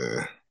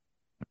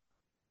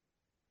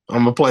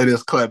 I'm gonna play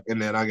this clip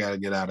and then I gotta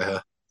get out of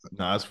here.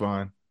 Nah, that's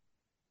fine.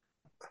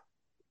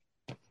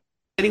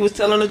 He was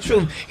telling the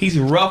truth. He's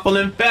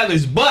ruffling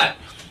feathers, but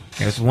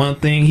there's one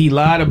thing he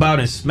lied about,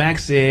 and Smack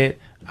said,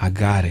 I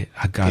got it.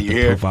 I got the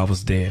proof I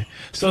was there.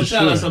 So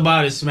tell us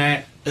about it,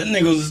 Smack. That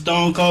nigga was a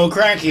stone cold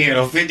crackhead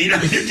on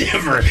 59th and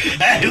Denver.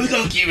 Hey, we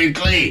gonna keep it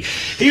clean.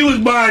 He was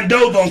buying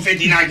dope on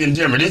 59th and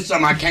Denver. This is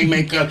something I can't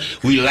make up.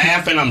 We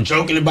laughing, I'm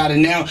joking about it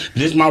now.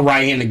 This is my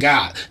right hand of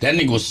God. That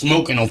nigga was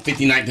smoking on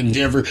 59th and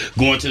Denver,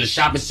 going to the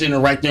shopping center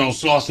right there on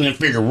Slauson and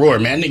Figueroa,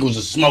 man. That nigga was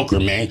a smoker,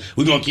 man.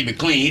 We gonna keep it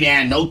clean. He didn't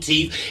have no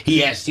teeth.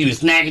 He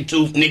was snagging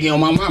tooth, nigga, on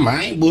my mama.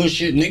 I ain't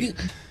bullshit, nigga.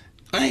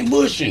 I ain't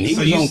bullshitting. He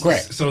was on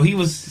crack. So he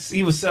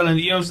was selling,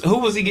 you know, who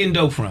was he getting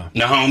dope from?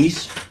 The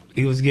homies.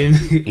 He was getting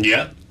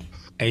Yep.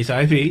 HIP.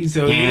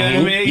 So you know what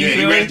I mean? Yeah,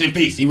 he rest in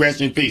peace. He rest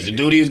in peace. The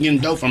dude he was getting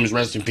dope from is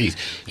rest in peace.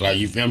 Like,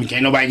 you feel me?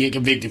 Can't nobody get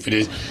convicted for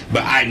this.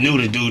 But I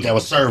knew the dude that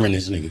was serving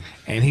this nigga.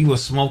 And he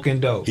was smoking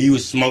dope. He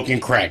was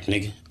smoking crack,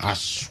 nigga. I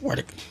swear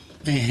to God.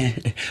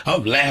 Man,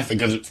 I'm laughing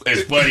because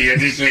it's funny that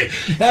this shit.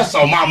 That's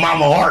on my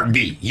mama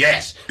heartbeat.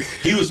 Yes.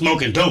 He was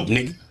smoking dope,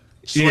 nigga.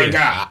 Swear to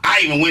God.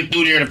 I even went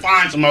through there to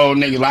find some old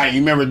niggas. Like, you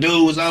remember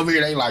dude was over here?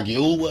 They like, you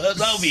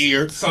was over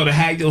here. So to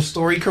have your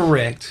story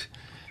correct,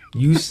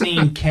 you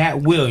seen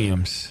Katt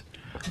Williams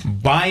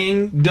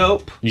buying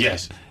dope?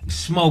 Yes.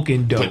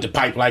 Smoking dope. Put the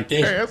pipe like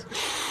this.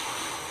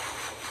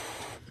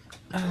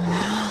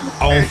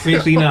 On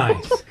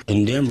 59th.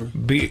 In Denver.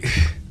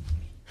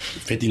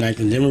 59th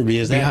in Denver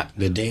be that?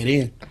 The dead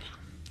end.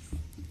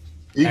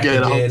 He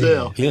gave a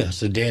hotel. Yeah,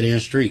 it's a dead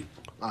end street.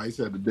 Oh, he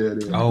said the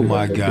dead end. Oh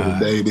my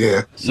God. The dead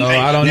end. So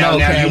I don't know.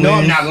 Now you know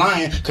I'm not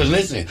lying. Because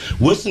listen,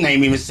 what's the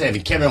name even said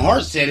it? Kevin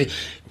Hart said it.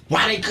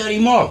 Why they cut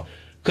him off?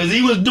 Because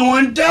he was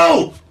doing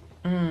dope.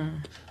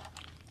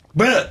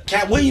 Bruh,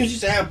 Katt Williams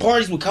used to have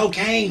parties with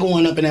cocaine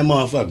going up in that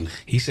motherfucker.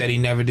 He said he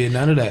never did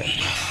none of that.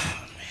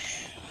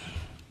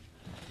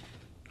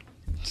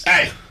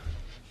 Hey,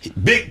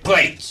 big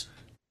plates.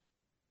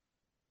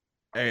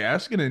 Hey,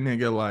 asking a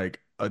nigga like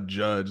a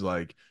judge,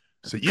 like,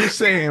 so you're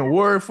saying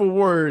word for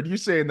word, you're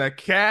saying that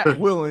Katt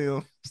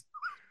Williams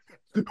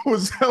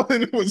was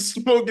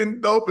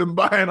smoking dope and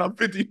buying on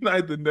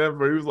 59th and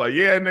Denver. He was like,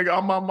 yeah, nigga,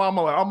 on my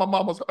mama, like on my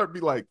mama's heart,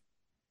 be like,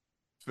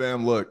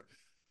 fam, look.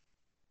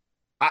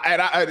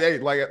 Hey,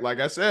 like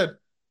I said,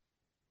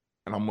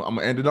 and I'm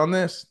gonna end it on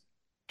this.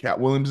 Katt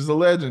Williams is a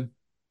legend.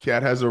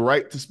 Katt has a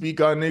right to speak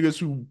on niggas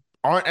who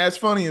aren't as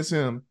funny as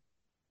him.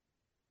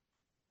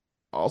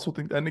 I also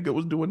think that nigga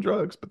was doing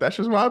drugs, but that's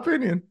just my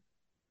opinion.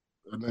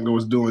 That nigga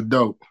was doing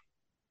dope.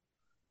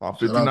 On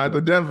 59th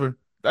in Denver.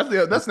 That's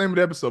the name of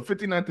the episode,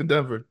 59th in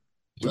Denver.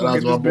 We're gonna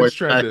get this bitch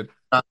trended.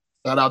 Shout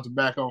out to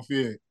Back on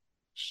Fig.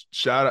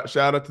 Shout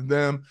out to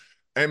them.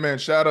 Hey man,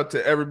 shout out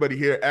to everybody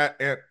here at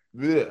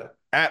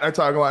I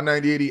talk about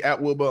 9080, at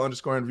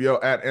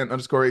Wilbur_NVO, at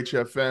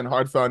N_HFN,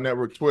 Hardfile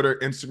Network, Twitter,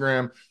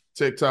 Instagram,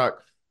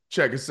 TikTok.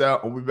 Check us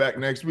out. We'll be back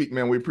next week,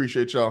 man. We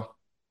appreciate y'all.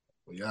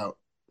 We out.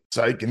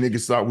 Psych and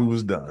niggas thought we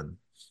was done.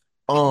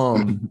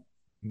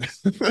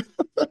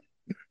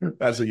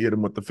 That's how you hit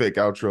him with the fake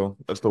outro.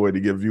 That's the way to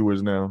get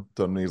viewers now.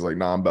 Tell them niggas like,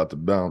 nah, I'm about to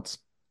bounce.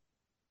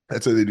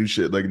 That's how they do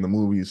shit like in the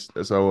movies.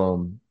 That's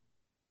how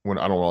when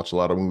I don't watch a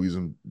lot of movies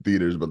in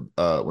theaters, but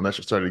when that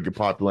shit started to get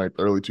popular in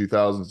the early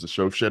 2000s to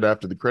show shit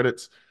after the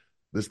credits,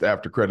 this is the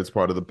after credits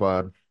part of the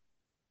pod.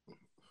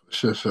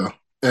 Sure.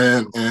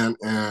 And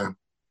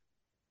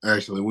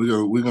actually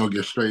we're gonna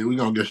get straight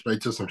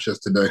to some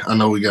shits today. I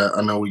know we got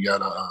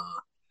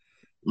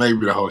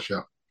maybe the whole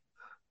show.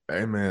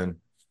 Hey man.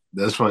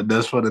 That's for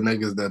the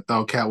niggas that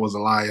thought Katt was a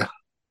liar.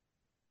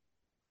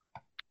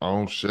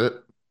 Oh shit.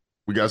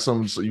 We got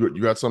something. So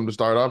you got something to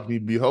start off? You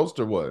be host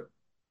or what?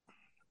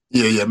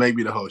 Yeah,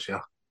 maybe the whole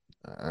show.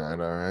 All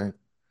right.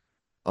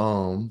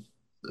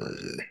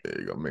 There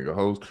you go, make a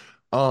host.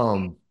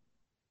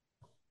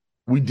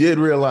 We did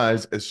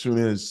realize as soon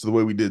as the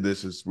way we did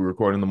this is we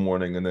record in the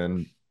morning and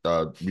then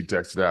we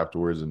texted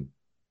afterwards, and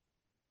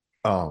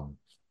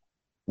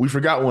we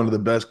forgot one of the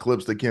best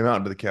clips that came out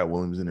into the Katt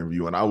Williams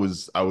interview. And I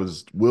was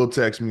Will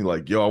text me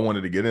like, yo, I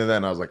wanted to get into that.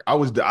 And I was like, I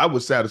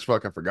was sad as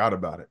fuck. I forgot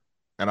about it.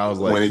 And I was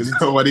like,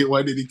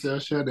 what did he tell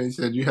Shannon? He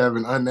said, you have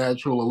an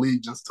unnatural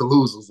allegiance to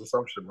losers or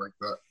some shit like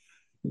that.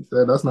 He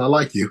said, that's not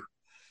like you.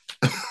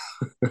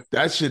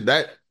 That shit,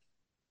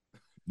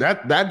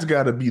 that's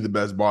got to be the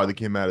best bar that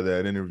came out of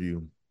that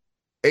interview.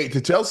 Hey,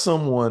 to tell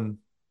someone,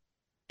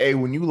 hey,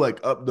 when you like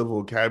up the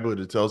vocabulary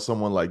to tell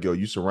someone like, yo,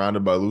 you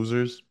surrounded by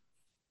losers,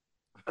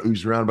 you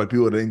surrounded by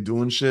people that ain't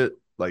doing shit,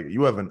 like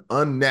you have an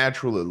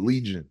unnatural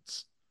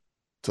allegiance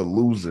to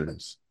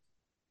losers.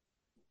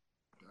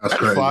 That's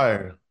crazy.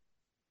 Fire.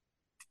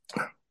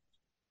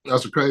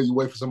 That's a crazy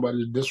way for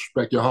somebody to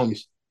disrespect your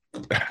homies.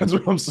 That's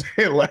what I'm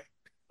saying. Like,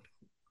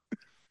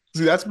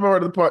 See, that's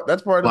part of the part.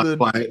 That's part of the.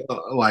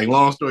 Like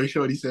long story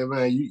short, he said,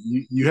 man,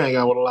 you hang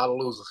out with a lot of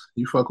losers.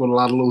 You fuck with a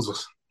lot of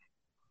losers.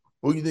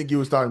 Who you think he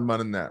was talking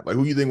about in that? Like,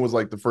 who you think was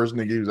like the first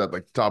nigga he was at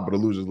like the top of the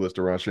losers list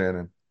around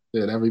Shannon?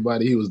 Said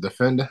everybody he was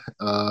defending.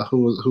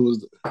 Who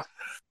was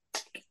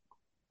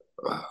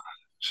uh,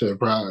 shit,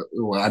 probably.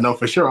 Well, I know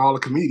for sure all the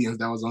comedians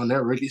that was on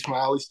there. Ricky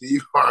Smiley,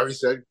 Steve Harvey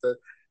said that.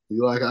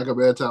 You like I could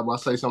every time I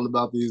say something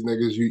about these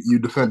niggas, you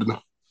defended them.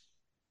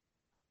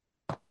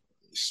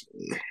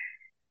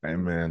 Hey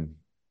man.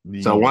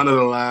 So one of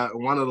the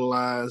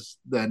lies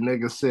that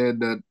niggas said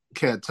that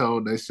Katt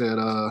told, they said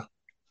that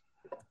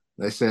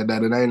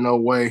it ain't no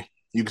way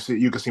you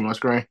can see my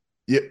screen.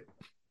 Yep.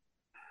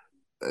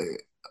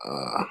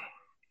 Uh,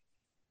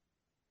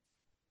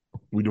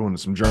 We doing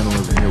some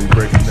journalism here. We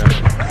breaking down.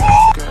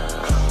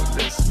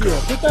 Yeah,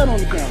 put that on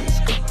the camera.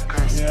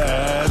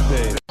 Yeah, that's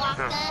it.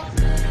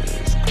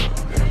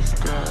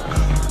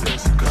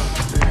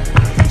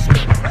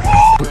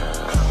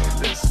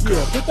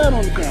 Yeah, put that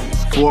on the camera.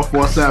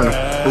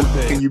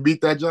 447. Can you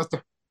beat that, Justin?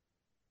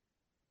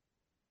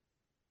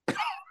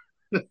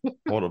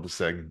 Hold up a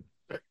second.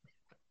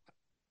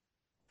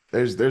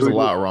 There's a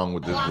lot wrong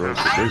with this, bro.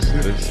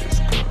 There's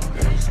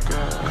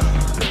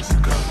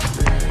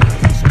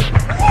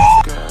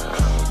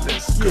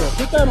Yeah,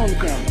 put that on the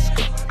camera.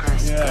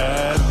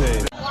 Yeah,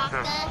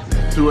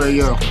 that's it. 2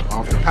 a.m.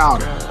 off the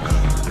powder.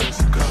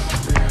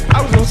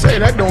 I was gonna say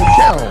that don't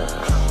count.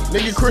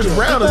 Nigga, Chris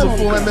Brown is a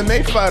full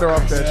MMA fighter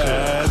off that shit.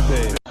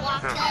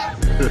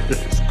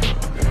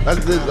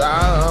 That's this.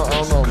 I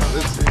don't know.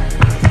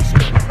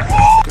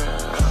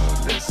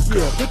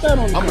 Yeah, put that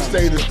on the I'm gonna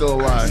say this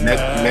still alive.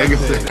 Nigga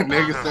said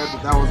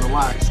that was a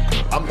lie.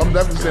 I'm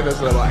definitely saying that's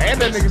still alive. And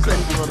that nigga said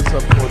he can run this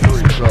up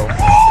 4-3. So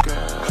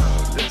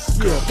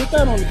yeah, put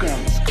that on the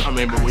camera. I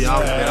mean, but we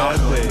also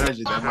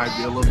measured that might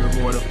be a little bit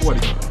more than 40.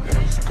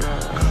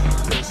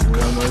 We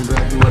don't know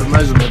exactly what the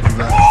measurement is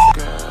at.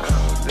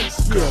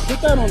 Yeah,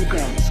 put that on the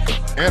camera.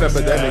 and I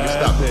bet that nigga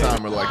stopped the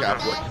timer like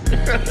halfway.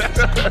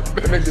 that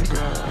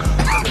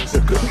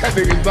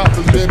nigga stopped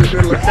the shit and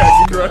then looked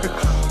at you right.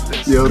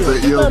 You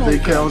don't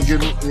think Cal was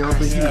getting? You don't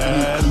think he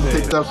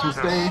picked up some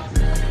steam?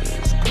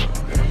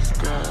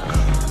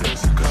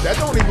 That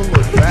don't even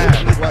look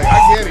fast. Like,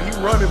 I get it, he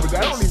running, but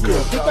that don't even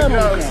look fast.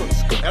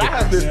 And I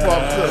have this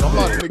problem too. I'm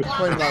not nigga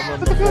claiming I run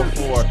the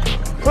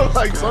 4-4. But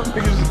like, some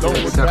niggas just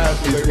don't look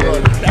fast when they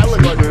run. That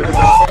look like it don't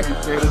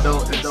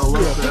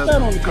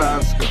look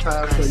fast. The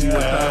time show you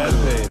what time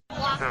it is.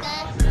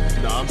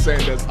 No, I'm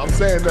saying that's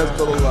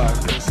still a lie.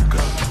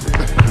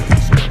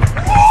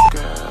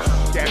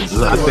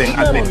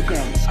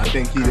 I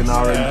think he done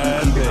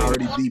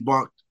already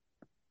debunked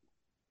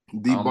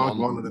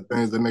one of the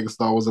things that niggas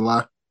thought was a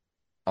lie.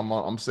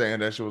 I'm saying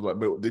that shit was like,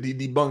 but did he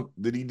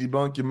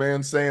debunk your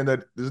man saying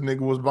that this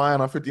nigga was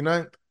buying on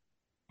 59th?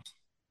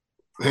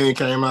 He ain't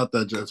came out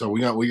that yet, so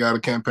we got a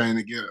campaign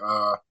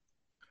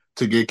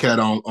to get Katt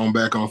on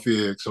back on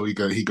Fig so he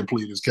could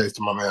plead his case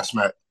to my man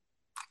Smack.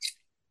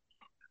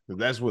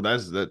 That's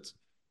because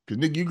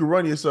nigga, you can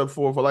run your sub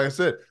 4 for, like I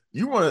said,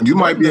 you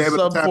might be able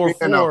sub to tap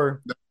 4-4.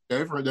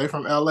 They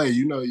from LA,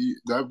 you know,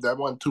 that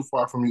wasn't too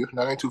far from you.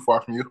 That ain't too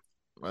far from you.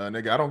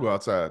 Nigga, I don't go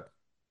outside.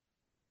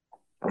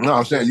 No,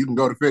 I'm saying you can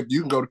go to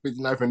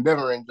 59th in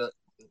Denver and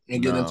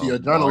get into your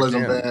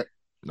journalism bag.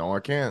 No, I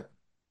can't.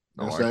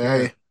 No, and I say,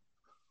 can't. hey,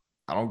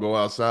 I don't go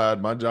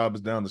outside. My job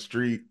is down the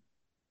street.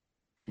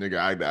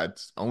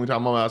 Nigga, only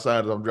time I'm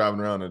outside is I'm driving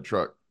around in a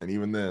truck. And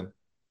even then,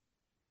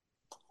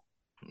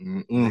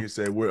 nigga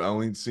said, I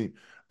only seen.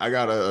 I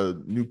got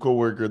a new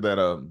coworker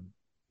that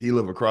he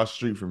live across the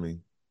street from me.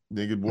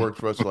 Nigga worked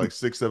for us for like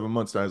 6-7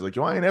 months. And I was like,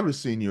 yo, I ain't ever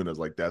seen you. And I was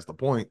like, that's the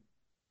point.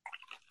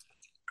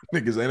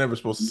 Niggas ain't ever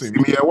supposed to see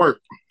me at work.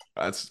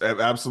 That's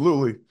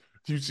absolutely.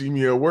 If you see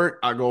me at work,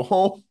 I go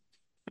home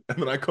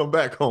and then I come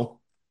back home.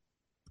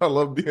 I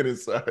love being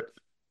inside.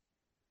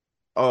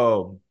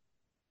 Nah,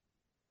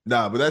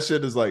 but that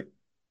shit is like,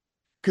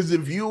 because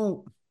if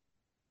you,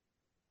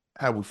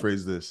 how we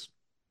phrase this?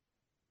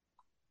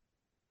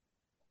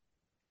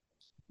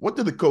 What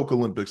did the Coke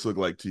Olympics look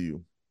like to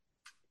you?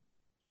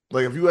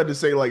 Like, if you had to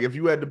say, like, if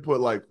you had to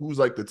put, like, who's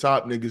like the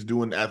top niggas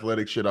doing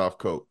athletic shit off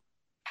Coke?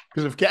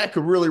 Because if Katt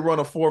could really run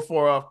a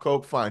 4-4 off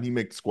Coke, fine, he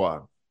make the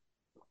squad.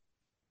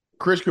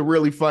 Chris could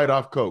really fight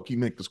off Coke, he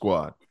make the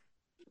squad.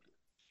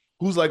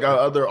 Who's like our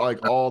other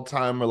like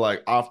all-timer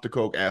like off the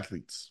Coke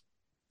athletes?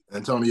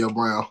 Antonio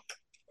Brown.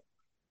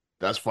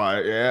 That's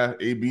fine. Yeah,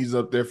 AB's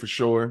up there for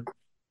sure.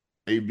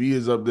 AB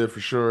is up there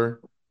for sure.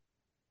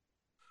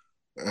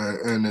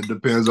 And it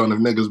depends on if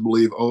niggas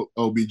believe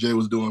OBJ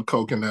was doing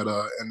coke in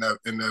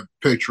that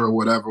picture or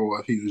whatever,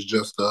 or he was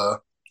just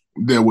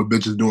there with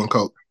bitches doing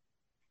coke.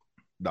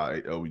 Nah,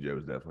 OBJ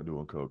was definitely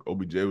doing coke.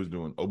 OBJ was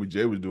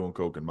doing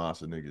coke and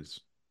massa niggas.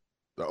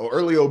 The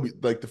early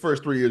like the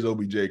first 3 years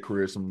OBJ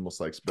career, some of the most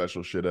like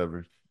special shit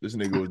ever. This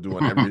nigga was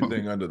doing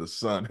everything under the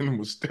sun and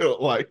was still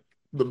like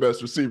the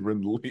best receiver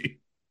in the league.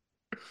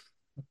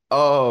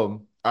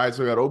 All right,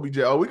 so we got OBJ.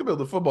 Oh, we can build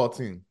a football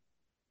team.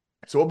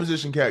 So what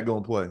position Katt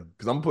gonna play?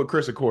 Because I'm gonna put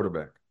Chris at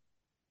quarterback.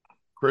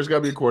 Chris got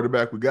to be a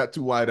quarterback. We got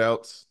two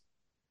wideouts.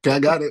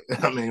 Katt got it.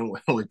 I mean,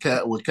 with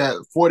Katt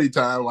 40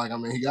 time, like I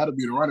mean, he got to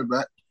be the running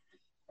back.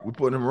 We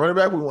put him running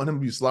back. We want him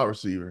to be slot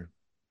receiver.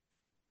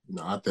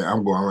 No, I think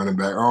I'm going running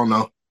back. I don't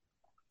know.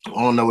 I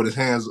don't know what his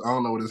hands. I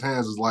don't know what his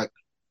hands is like.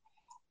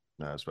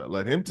 Nah, that's right.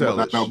 Let him tell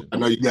But it. I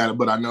know you got it.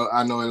 But I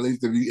know at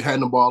least if you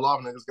hand the ball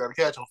off, niggas got to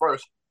catch him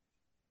first.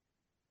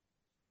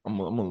 I'm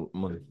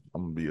gonna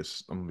be a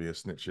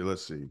snitch here.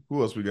 Let's see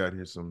who else we got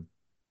here. Some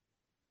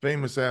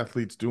famous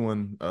athletes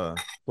doing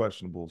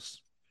questionables.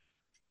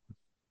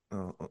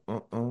 A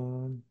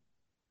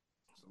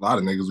lot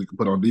of niggas we can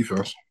put on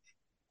defense.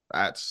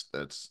 That's.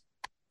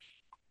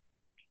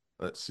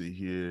 Let's see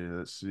here.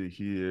 Let's see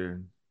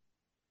here.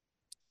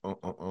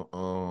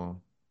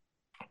 Darryl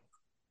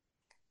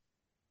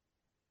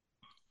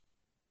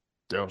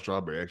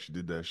Strawberry actually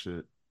did that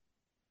shit.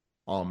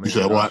 Oh man, You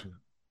said what?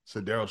 So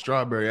Darryl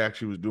Strawberry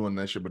actually was doing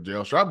that shit, but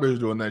Darryl Strawberry was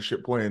doing that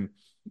shit playing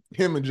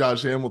him and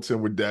Josh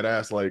Hamilton were dead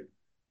ass. Like,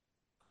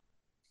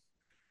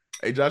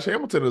 hey, Josh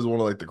Hamilton is one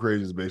of like the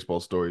craziest baseball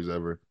stories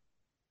ever.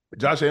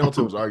 Josh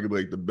Hamilton was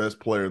arguably like the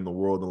best player in the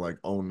world in like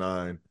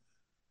 '09.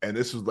 And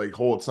this was like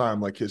whole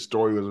time, like his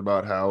story was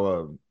about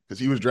how because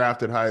he was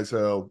drafted high as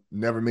hell,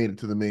 never made it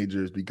to the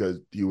majors because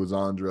he was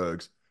on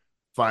drugs.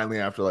 Finally,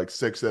 after like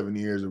 6-7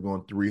 years of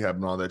going through rehab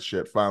and all that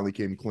shit, finally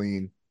came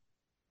clean,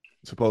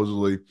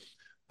 supposedly.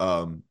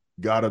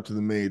 Got up to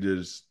the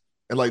majors.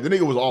 And like the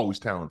nigga was always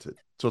talented.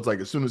 So it's like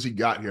as soon as he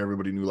got here,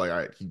 everybody knew like, all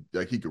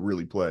right, he could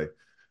really play.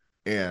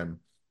 And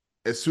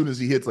as soon as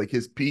he hits like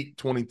his peak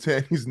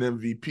 2010, he's an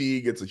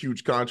MVP, gets a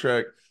huge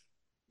contract.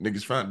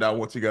 Niggas found out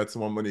once he got some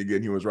more money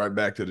again, he was right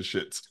back to the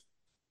shits.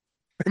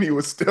 And he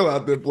was still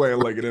out there playing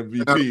like an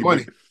MVP.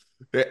 Money.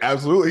 Yeah,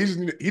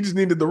 absolutely. He just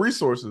needed the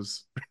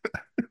resources.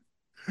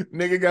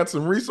 Nigga got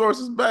some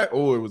resources back.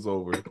 Oh, it was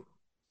over.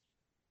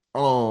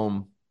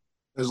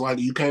 It's like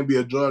you can't be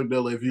a drug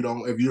dealer if you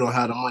don't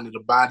have the money to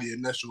buy the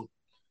initial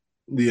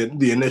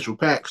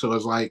pack. So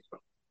it's like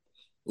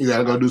you got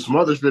to go do some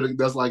other shit.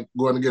 That's like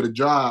going to get a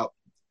job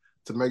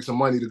to make some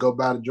money to go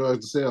buy the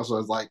drugs to sell. So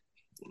it's like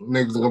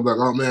niggas are gonna be like,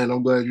 oh man,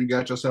 I'm glad you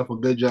got yourself a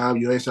good job.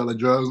 You ain't selling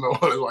drugs no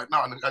more. It's like, no,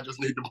 nigga, I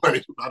just need the money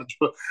to buy the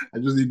drug. I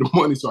just need the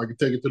money so I can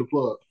take it to the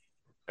plug.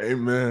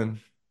 Amen.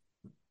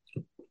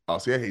 Oh,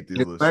 see, I hate these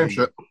lists. Same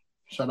shit.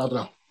 Shout out to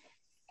them.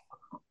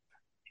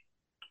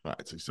 All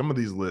right, so some of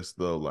these lists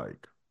though,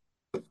 like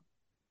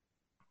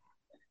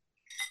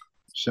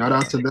shout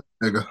out to that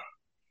nigga.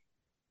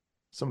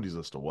 Some of these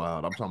lists are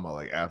wild. I'm talking about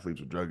like athletes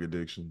with drug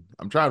addiction.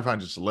 I'm trying to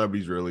find just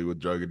celebrities really with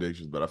drug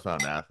addictions, but I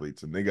found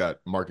athletes and they got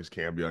Marcus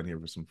Camby on here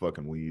for some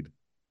fucking weed.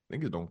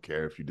 Niggas don't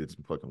care if you did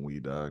some fucking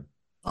weed, dog.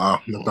 I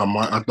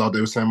thought they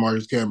were saying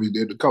Marcus Camby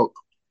did the coke.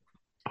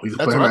 That's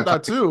what I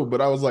thought too,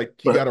 but I was like,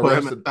 he got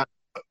arrested.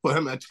 Put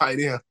him at tight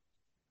end.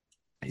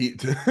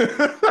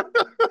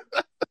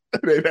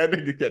 That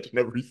nigga catching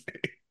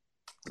everything.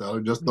 So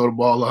just throw the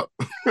ball up.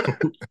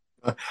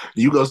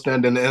 You go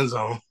stand in the end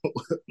zone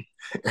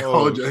and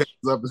hold your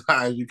hands up as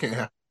high as you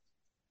can.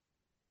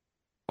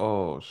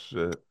 Oh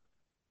shit.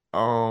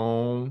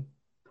 Who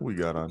we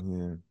got on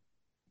here?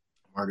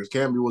 Marcus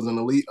Camby was an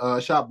elite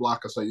shot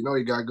blocker, so you know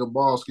he got good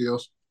ball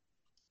skills.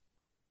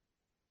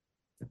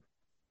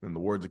 In the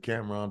words of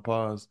Cameron,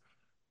 pause.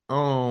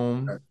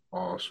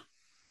 Pause.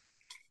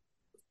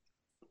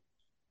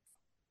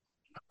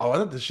 Oh, I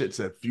thought the shit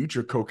said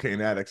future cocaine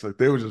addicts. Like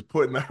they were just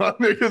putting that on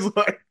niggas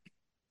like,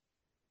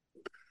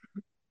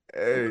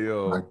 hey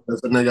yo. Like,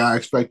 that's a nigga I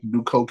expect to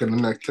do coke in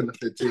the next 10 to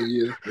 15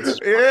 years.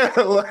 Yeah,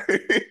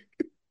 like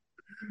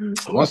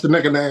What's the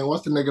nigga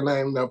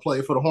name that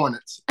played for the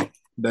Hornets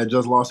that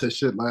just lost his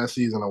shit last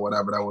season or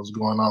whatever that was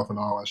going off and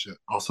all that shit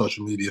on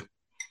social media?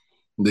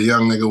 The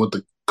young nigga with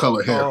the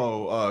colored hair.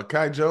 Oh,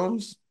 Kai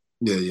Jones?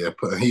 Yeah,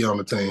 he on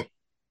the team.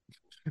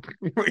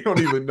 We don't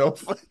even know.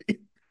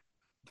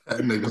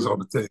 That nigga's on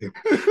the team.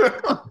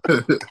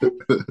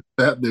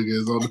 That nigga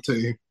is on the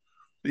team.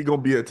 He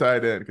gonna be a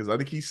tight end because I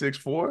think he's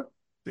 6'4". I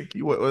think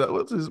he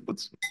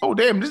what's oh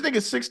damn, this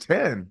nigga's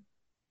 6'10".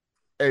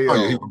 Hey, oh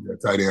yeah, he gonna be a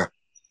tight end.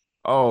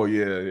 Oh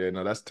yeah,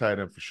 no, that's tight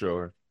end for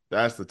sure.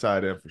 That's the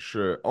tight end for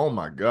sure. Oh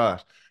my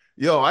gosh.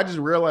 Yo, I just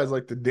realized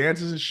like the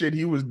dances and shit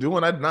he was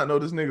doing. I did not know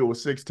this nigga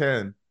was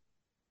 6'10".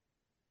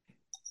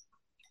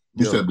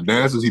 You said the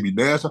dances, he be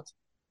dancing?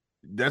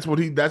 That's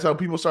how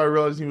people started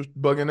realizing he was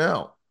bugging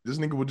out. This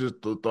nigga would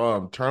just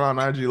turn on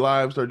IG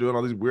Live, start doing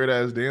all these weird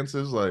ass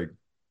dances. Like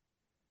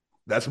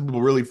that's when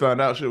people really found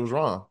out shit was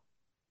wrong.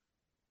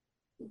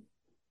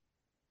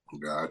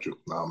 Got you.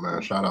 No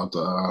man, shout out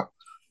to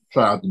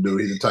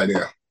dude. He's a tight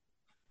end.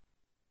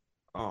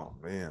 Oh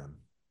man.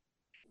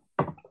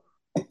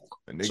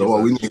 So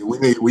what we need to get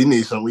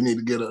some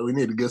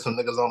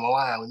niggas on the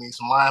line. We need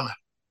some linemen.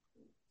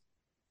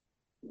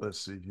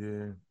 Let's see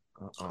here.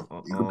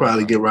 You could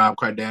probably get Rob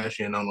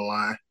Kardashian on the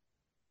line.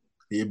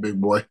 He a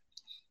big boy.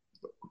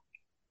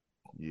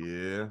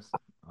 Yeah,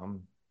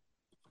 I'm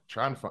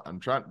trying.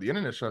 The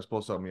internet's trying to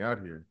supposed to help me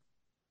out here.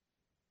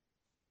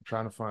 I'm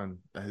trying to find.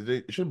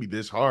 It shouldn't be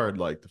this hard,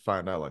 like to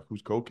find out like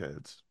who's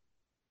cokeheads.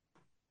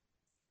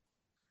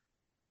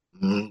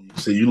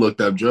 So you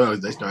looked up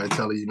drugs. They started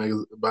telling you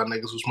niggas about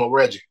niggas who smoke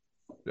Reggie.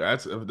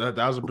 That's that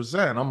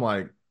 1,000%. I'm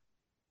like,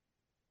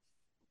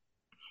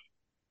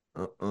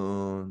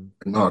 uh-uh.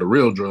 No, the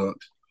real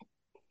drugs.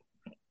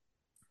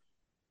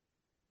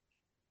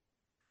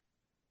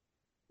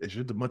 It's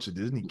just a bunch of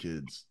Disney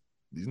kids.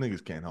 These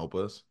niggas can't help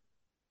us.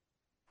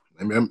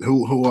 I mean,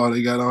 who all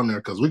they got on there?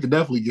 Because we could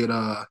definitely get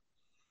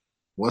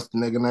what's the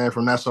nigga name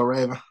from That's So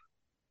Raven?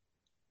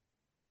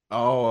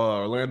 Oh,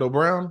 Orlando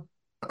Brown.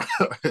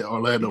 He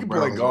Orlando can play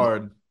Brown is on.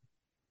 guard.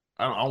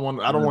 I don't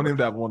want him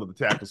to have one of the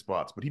tackle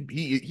spots, but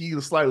he's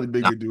a slightly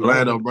bigger dude. I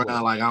want him Orlando to play.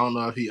 Brown, like I don't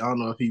know if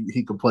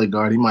he could play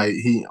guard. He might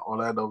be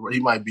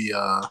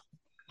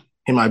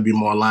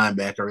more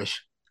linebackerish.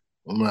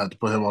 I'm gonna have to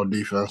put him on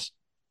defense.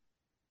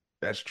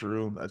 That's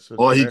true. That's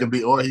Or fair. he could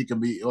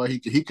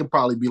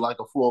probably be like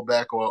a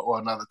fullback or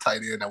another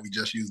tight end that we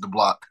just use the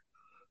block.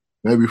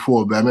 Maybe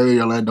fullback. Maybe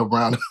Orlando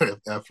Brown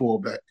at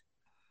fullback.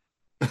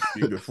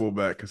 He a good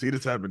fullback because he the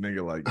type of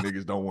nigga like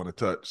niggas don't want to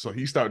touch. So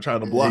he start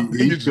trying to He, block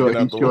he's niggas, just get short.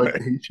 out the way.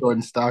 He's short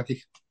and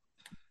stocky.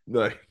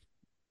 Like,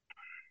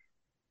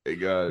 hey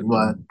God,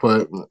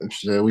 But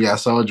shit, we got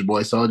Soldier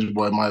Boy. Soldier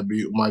Boy might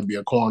be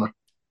a corner.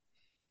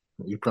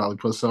 You probably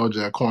put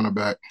Soldier at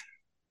cornerback.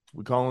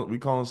 we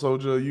calling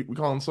Soldier we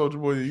calling Soldier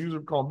Boy a user.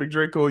 We calling Big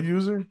Draco a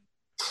user.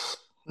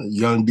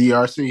 Young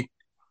DRC.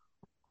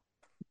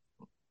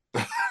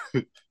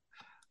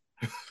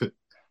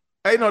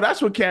 Hey, no,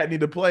 that's what Katt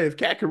need to play. If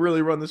Katt could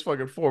really run this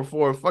fucking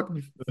 4-4, fuck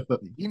me,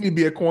 he need to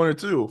be a corner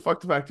too.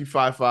 Fuck the fact he's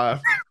 5'5".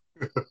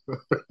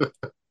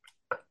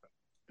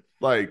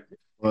 Like,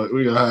 But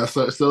we gonna have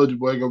Soldier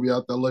Boy gonna be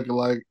out there looking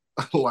like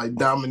like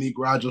Dominique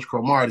Rogers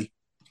Cromartie.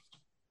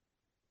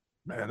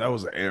 man, that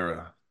was an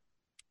era.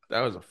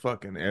 That was a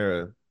fucking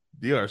era.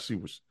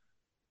 DRC was,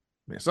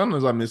 man.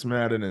 Sometimes I miss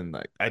Madden and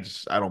like I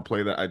don't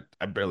play that.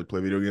 I barely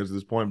play video games at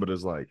this point, but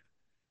it's like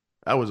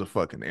that was a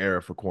fucking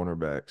era for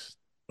cornerbacks.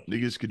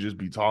 Niggas could just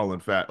be tall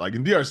and fat. Like,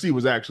 and DRC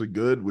was actually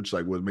good, which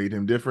like what made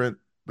him different.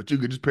 But you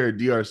could just pair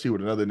DRC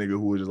with another nigga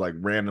who was just like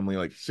randomly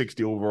like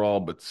 60 overall,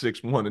 but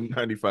 6'1" and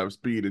 95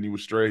 speed, and he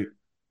was straight.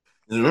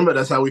 And remember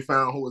that's how we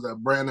found who was that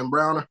Brandon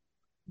Browner.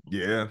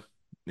 Yeah.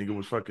 Nigga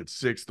was fucking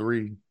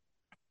 6'3".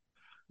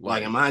 Like,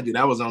 Like, and mind you,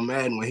 that was on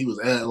Madden when he was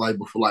at like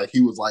before, like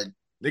he was like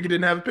nigga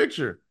didn't have a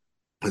picture.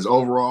 his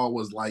overall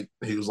was like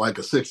he was like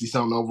a 60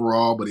 something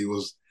overall, but he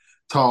was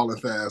tall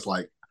and fast.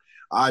 Like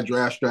our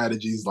draft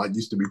strategies like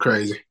used to be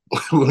crazy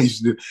when we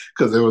used to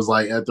because it was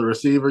like at the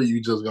receiver,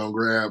 you just gonna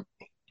grab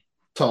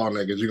tall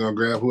niggas. You're gonna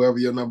grab whoever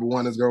your number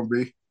one is gonna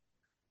be.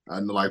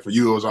 And like for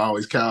you, it was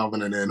always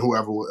Calvin, and then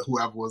whoever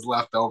was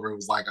left over, it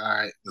was like, all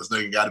right, this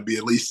nigga got to be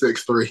at least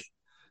 6'3".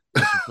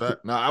 That's a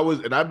fact. Now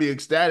I'd be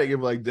ecstatic if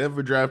like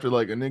Denver drafted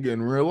like a nigga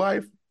in real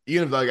life,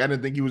 even if like I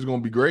didn't think he was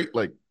gonna be great.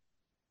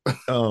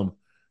 Um,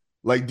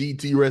 like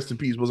DT, rest in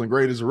peace, wasn't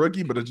great as a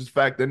rookie, but it's just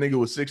fact that nigga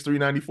was 6'3",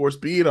 94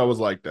 speed. I was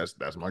like, that's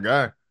my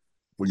guy.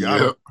 We got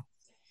Yeah. him.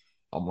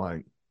 I'm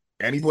like,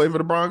 and he played for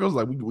the Broncos.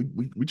 Like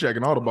we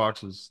checking all the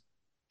boxes.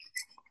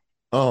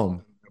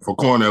 Um, For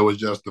corner, it was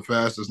just the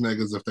fastest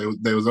niggas. If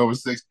they was over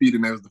 6 feet,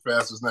 and they was the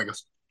fastest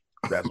niggas.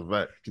 that's a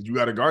fact. Because you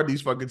got to guard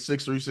these fucking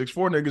 6'3",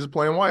 6'4" niggas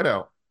playing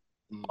whiteout.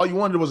 All you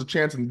wanted was a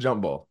chance in the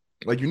jump ball.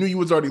 Like you knew you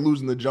was already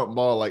losing the jump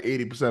ball like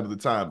 80% of the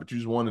time, but you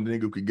just wanted a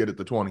nigga who could get it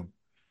to 20.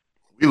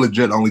 We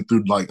legit only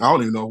threw like I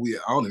don't even know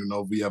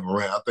if we ever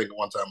ran. I think at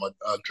one time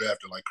I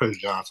drafted like Chris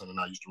Johnson, and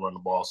I used to run the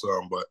ball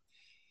some, but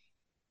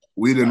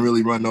we didn't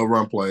really run no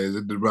run plays.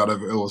 It did about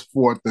if it was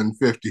 4th and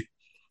 50.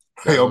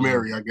 Hail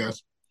Mary, I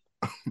guess.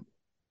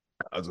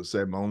 As I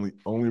said, my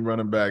only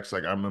running backs,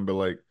 like I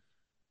remember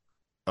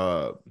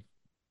uh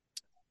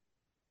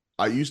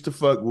I used to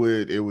fuck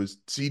with it was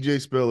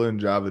CJ Spiller and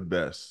Javid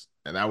Best.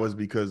 And that was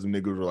because the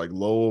niggas were like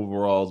low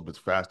overalls but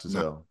fast as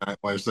hell. Like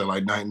I said,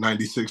 like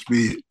 96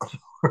 speed.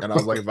 And I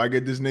was like, if I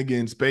get this nigga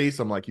in space,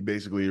 I'm like, he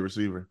basically a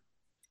receiver.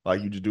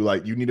 Like you just do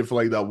like you need it for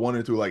like that 1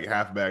 or 2 like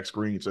halfback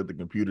screens so that the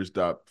computer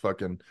stop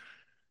fucking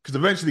because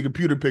eventually the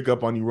computer pick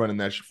up on you running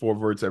that 4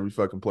 verts every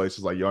fucking place.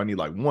 It's like, yo, I need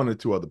like 1 or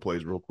 2 other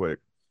plays real quick.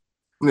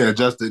 Yeah,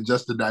 just to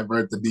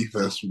divert the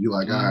defense. Be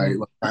like,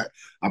 all right,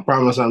 I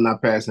promise I'm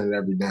not passing it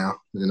every down.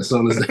 And as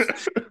soon as they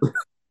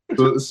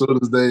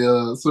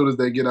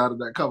get out of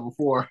that cover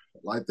 4,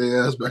 light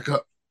their ass back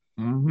up.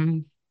 Mm-hmm.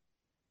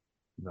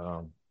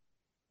 No.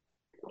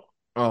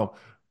 Oh,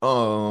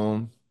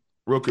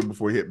 real quick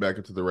before we hit back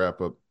into the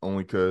wrap up,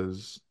 only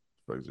because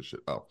fuck this shit.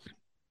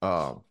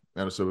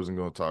 Anderson wasn't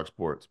going to talk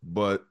sports,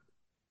 but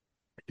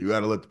you got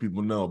to let the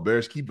people know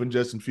Bears keeping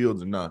Justin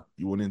Fields or not.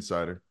 You an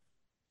insider.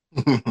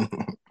 I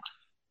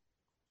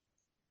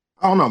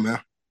don't know, man.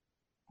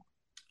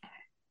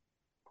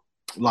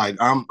 Like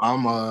I'm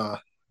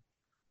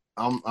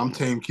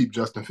team keep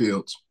Justin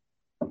Fields.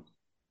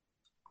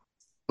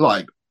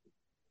 Like,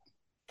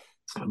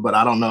 but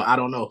I don't know. I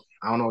don't know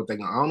I don't know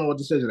what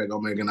decision they're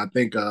gonna make. And I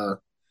think I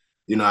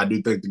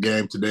do think the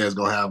game today is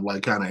gonna have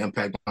like kind of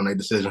impact on their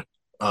decision.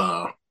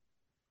 But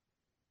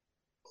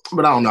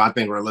I don't know. I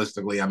think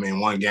realistically, I mean,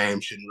 one game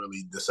shouldn't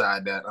really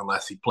decide that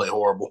unless he play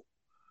horrible.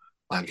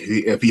 Like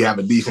if you have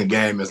a decent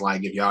game, it's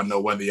like if y'all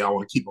know whether y'all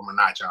want to keep him or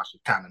not, y'all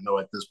should kind of know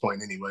at this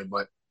point anyway.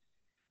 But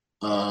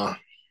I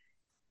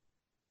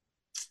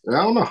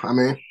don't know. I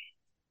mean,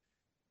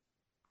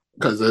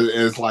 because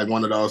it's like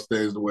one of those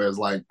things where it's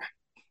like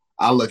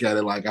I look at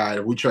it like, all right,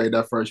 if we trade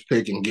that first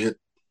pick and get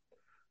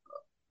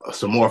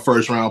some more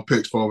first round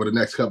picks for over the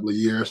next couple of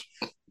years,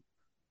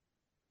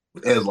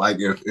 it's like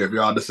if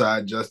y'all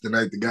decide Justin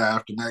ain't the guy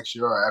after next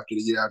year or after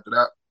the year after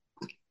that,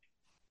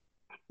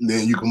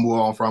 then you can move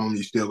on from him.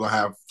 You still gonna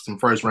have some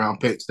first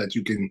round picks that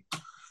you can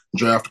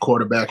draft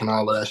quarterback and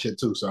all of that shit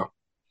too. So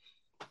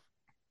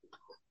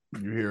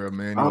you hear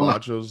Emmanuel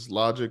Acho's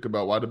logic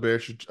about why the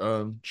Bears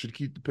should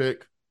keep the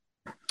pick?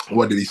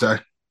 What did he say?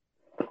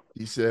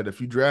 He said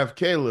if you draft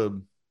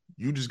Caleb,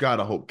 you just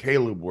gotta hope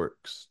Caleb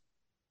works.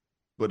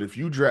 But if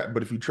you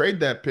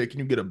trade that pick and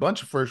you get a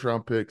bunch of first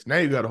round picks, now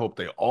you gotta hope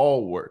they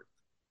all work.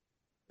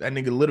 That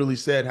nigga literally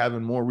said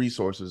having more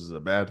resources is a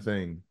bad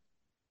thing.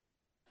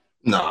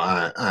 No,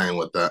 I ain't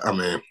with that. I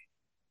mean,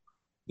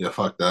 yeah,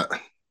 fuck that.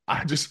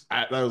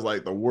 That was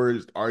like the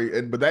worst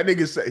argument. But that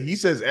nigga he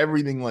says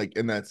everything like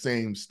in that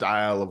same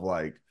style of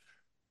like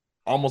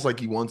almost like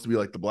he wants to be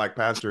like the black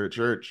pastor at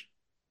church.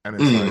 And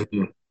it's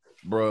like,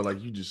 bro, like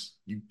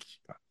you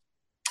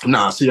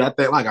Nah, see, I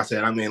think, like I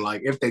said, I mean,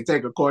 like if they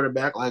take a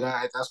quarterback, like, all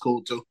right, that's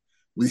cool too.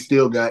 We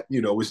still got,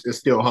 there's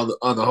still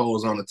other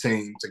holes on the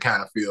team to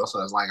kind of fill.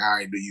 So it's like, all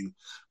right, do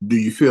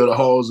you fill the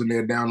holes and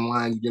then down the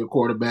line you get a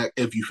quarterback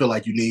if you feel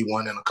like you need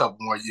one in a couple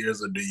more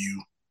years, or do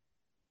you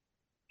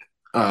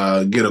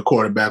get a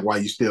quarterback while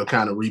you still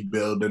kind of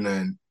rebuilding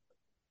and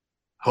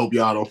hope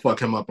y'all don't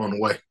fuck him up on the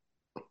way?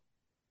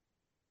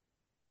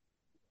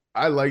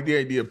 I like the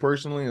idea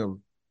personally of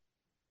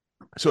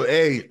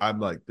I'm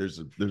like there's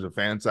a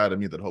fan side of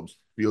me that hopes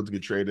Fields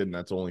get traded, and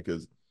that's only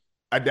because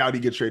I doubt he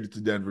gets traded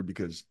to Denver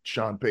because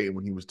Sean Payton,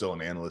 when he was still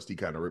an analyst, he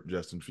kind of ripped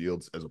Justin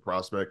Fields as a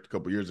prospect a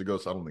couple years ago,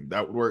 so I don't think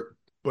that would work.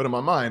 But in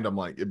my mind, I'm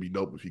like, it'd be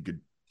dope if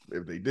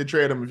they did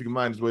trade him, if he could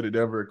find his way to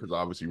Denver, because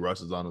obviously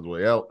Russ is on his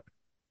way out.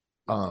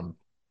 I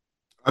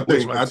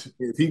think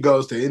if he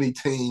goes to any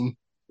team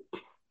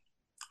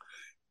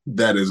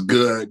that is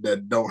good,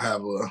 that don't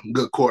have a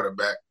good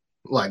quarterback,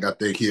 like I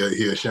think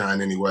he'll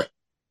shine anyway.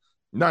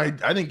 No,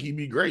 I think he'd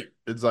be great.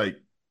 It's like,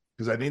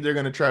 because I think they're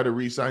going to try to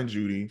re-sign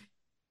Judy.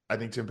 I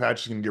think Tim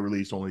Patrick's going to get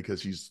released only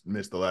because he's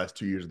missed the last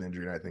 2 years of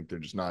injury, and I think they're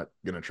just not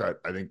going to try.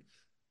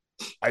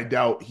 I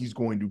doubt he's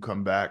going to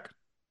come back.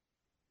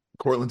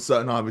 Cortland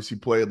Sutton obviously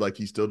played like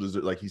he's still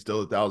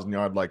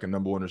 1,000-yard, like a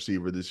number one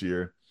receiver this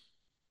year.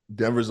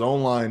 Denver's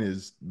own line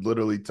is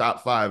literally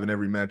top 5 in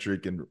every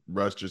metric, and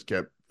Russ just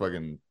kept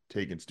fucking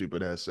taking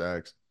stupid ass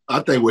sacks.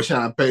 I think with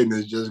Sean Payton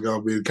is just going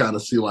to be to kind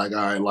of see like, all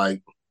right,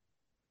 like,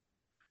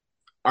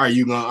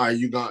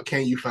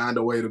 can you find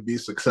a way to be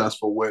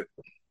successful with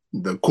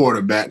the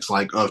quarterbacks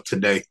like of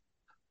today?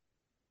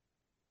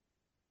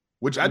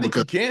 Which I think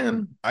he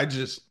can.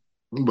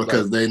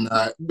 Because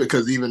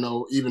even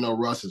though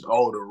Russ is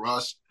older,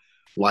 Russ,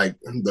 like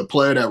the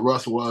player that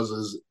Russ was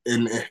is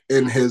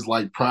in his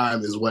like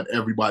prime is what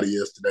everybody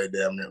is today,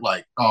 damn near.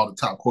 Like all the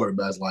top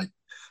quarterbacks, like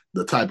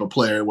the type of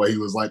player where he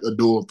was like a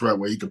dual threat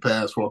where he could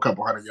pass for a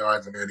couple hundred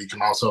yards and then he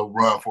can also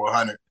run for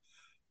 100.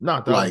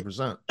 Not 1,000%.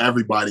 Like,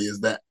 everybody is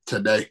that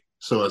today.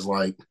 So it's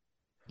like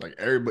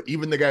everybody,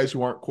 even the guys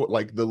who aren't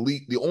like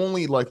the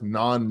only like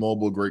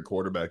non-mobile great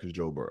quarterback is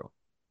Joe Burrow.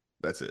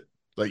 That's it.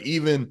 Like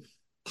even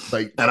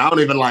like, and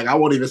I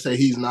won't even say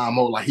he's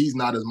non-mobile. Like he's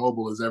not as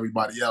mobile as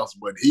everybody else,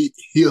 but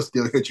he'll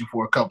still hit you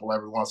for a couple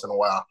every once in a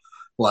while.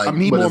 Like I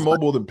mean, he's more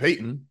mobile than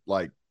Peyton.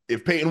 Like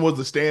if Peyton was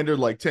the standard,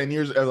 like 10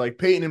 years, like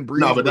Peyton and Breeze.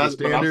 No, but that's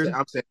the standard.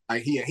 I'm saying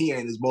like he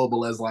ain't as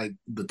mobile as like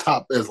the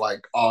top as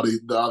like all the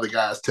other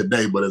guys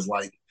today. But it's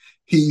like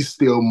he's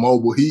still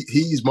mobile.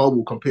 He's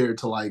mobile compared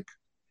to like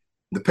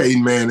the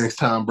Peyton Mannings,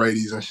 Tom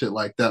Brady's, and shit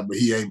like that. But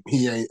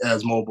he ain't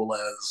as mobile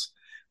as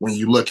when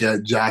you look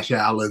at Josh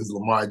Allen's,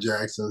 Lamar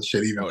Jackson's,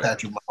 shit, even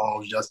Patrick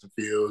Mahomes, Justin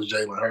Fields,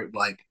 Jalen Hurts.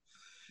 Like,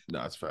 no,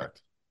 that's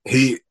fact.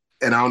 I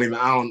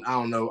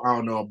don't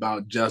know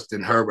about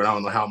Justin Herbert. I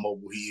don't know how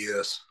mobile he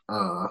is.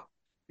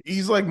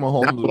 He's like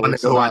Mahomes.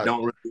 I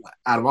don't really,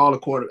 out of all the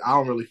quarters, I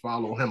don't really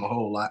follow him a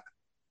whole lot.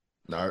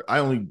 No, I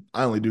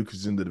only do because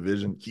he's in the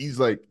division. He's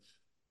like,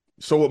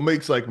 so what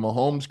makes like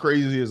Mahomes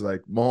crazy is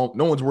like Mahomes.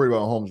 No one's worried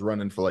about Mahomes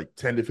running for like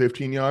 10 to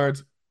 15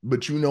 yards,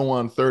 but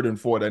on 3rd and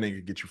 4, that nigga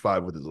could get you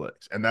 5 with his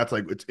legs, and that's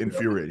like it's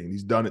infuriating.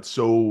 He's done it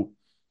so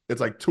it's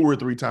like 2 or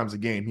 3 times a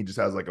game. He just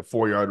has like a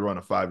 4-yard run,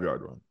 a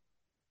 5-yard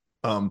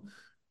run.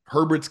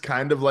 Herbert's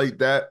kind of like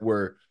that,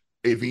 where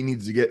if he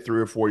needs to get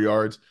 3 or 4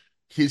 yards,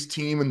 his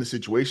team and the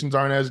situations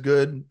aren't as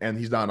good, and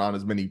he's not on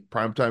as many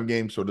primetime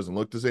games, so it doesn't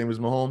look the same as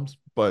Mahomes,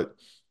 but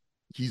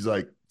he's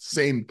like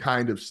same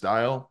kind of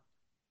style.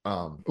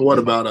 What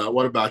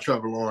about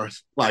Trevor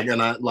Lawrence? Like,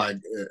 and I like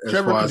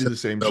Trevor can do the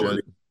same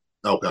shit.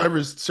 Okay.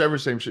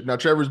 Trevor's same shit. Now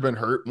Trevor's been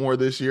hurt more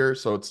this year,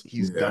 so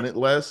he's done it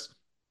less.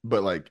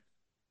 But like,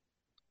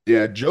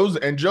 yeah, Joe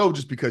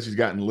just because he's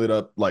gotten lit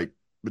up like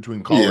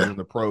between college and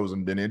the pros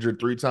and been injured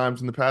 3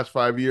 times in the past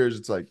 5 years,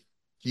 it's like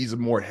he's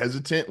more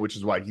hesitant, which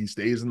is why he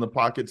stays in the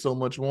pocket so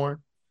much more.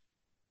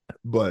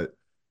 But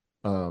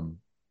you're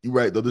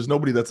right, though. There's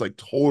nobody that's like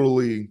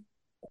totally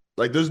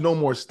like there's no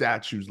more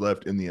statues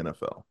left in the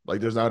NFL.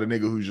 Like there's not a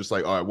nigga who's just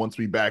like, all right, once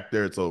we back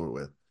there, it's over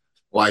with.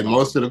 Like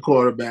most of the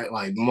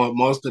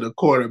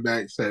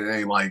quarterbacks said,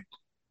 hey, like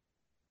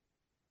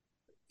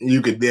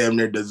you could damn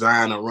near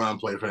design a run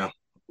play for him.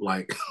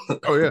 Like,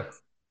 oh yeah.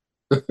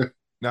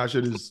 Now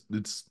shit is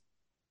it's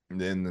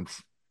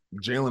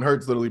Jalen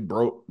Hurts literally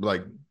broke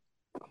like.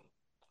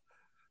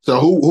 So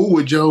who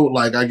would Joe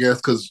like? I guess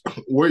because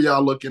where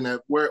y'all looking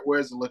at?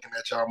 Where's it looking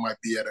at? Y'all might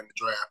be at in the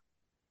draft.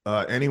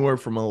 Anywhere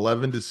from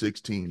 11 to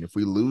 16. If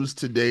we lose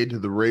today to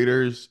the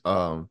Raiders,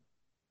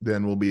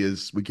 then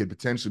we could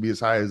potentially be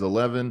as high as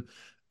 11.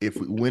 If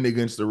we win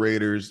against the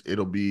Raiders,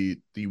 it'll be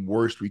the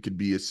worst we could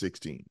be as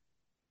 16.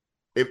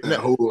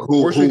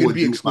 Worst we could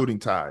be excluding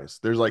ties.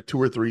 There's like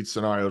 2 or 3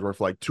 scenarios where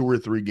if like 2 or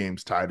 3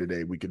 games tie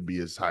today, we could be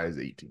as high as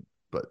 18.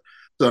 But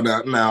so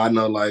now I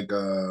know like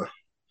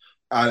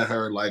I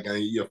heard like,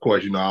 and of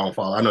course, you know, I don't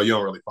follow. I know you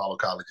don't really follow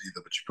college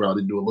either, but you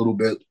probably do a little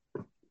bit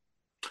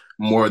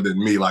more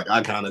than me. Like,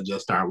 I kind of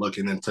just start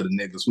looking into the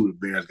niggas who the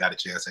Bears got a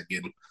chance at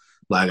getting.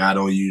 Like, I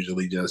don't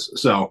usually just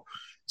so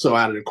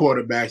out of the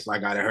quarterbacks,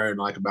 like I heard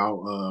like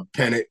about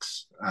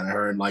Penix, I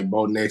heard like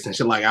Bo Nix and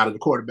shit. Like out of the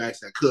quarterbacks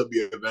that could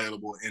be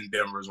available in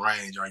Denver's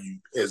range,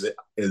 is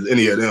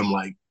any of them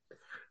like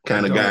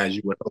kind of guys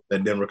you would hope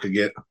that Denver could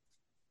get?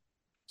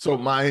 So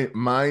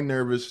my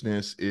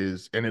nervousness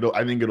is, and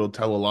I think it'll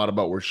tell a lot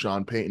about where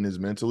Sean Payton is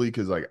mentally,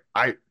 because like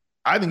I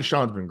think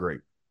Sean's been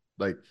great.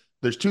 Like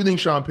there's 2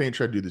 things Sean Payton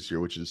tried to do this year,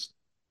 which is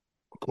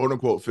quote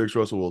unquote fix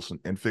Russell Wilson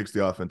and fix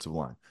the offensive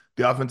line.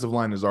 The offensive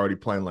line is already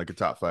playing like a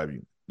top 5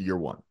 unit, year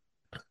 1.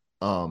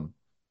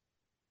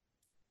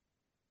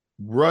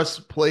 Russ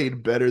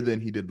played better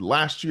than he did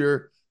last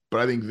year,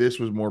 but I think this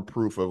was more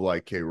proof of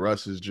like, hey,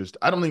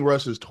 I don't think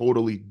Russ is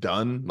totally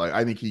done. Like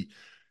I think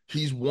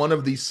he's one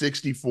of the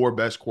 64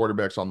 best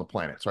quarterbacks on the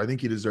planet. So I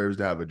think he deserves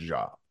to have a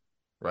job,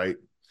 right?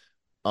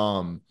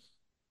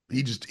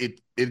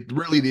 It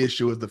really the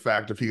issue is the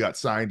fact if he got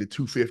signed to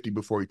 250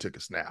 before he took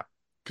a snap.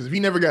 Because if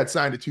he never got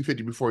signed to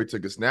 250 before he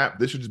took a snap,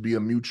 this should just be a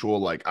mutual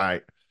like,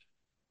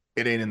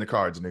 it ain't in the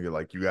cards, nigga.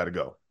 Like you got to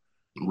go.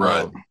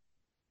 Right.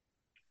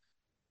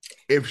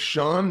 If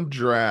Sean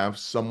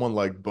drafts someone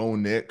like Bo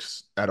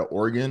Nix out of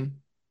Oregon,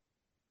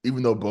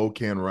 even though Bo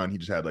can run, he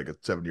just had like a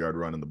 70-yard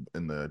run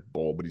in the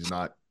bowl, but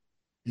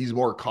he's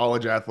more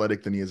college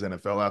athletic than he is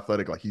NFL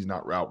athletic. Like he's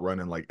not route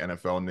running like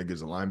NFL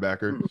niggas and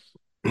linebacker.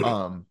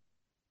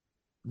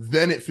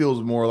 Then it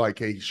feels more like,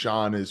 hey,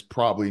 Sean is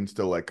probably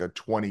still like a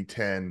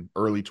 2010,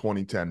 early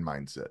 2010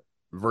 mindset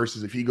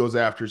versus if he goes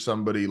after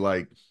somebody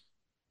like,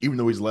 even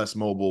though he's less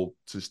mobile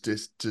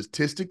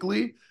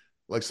statistically,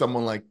 like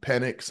someone like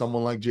Penix,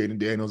 someone like Jaden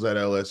Daniels at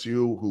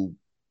LSU, who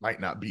might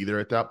not be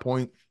there at that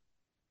point.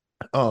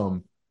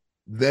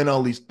 Then at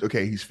least,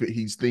 okay,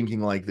 he's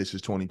thinking like this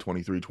is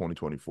 2023,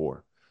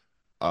 2024.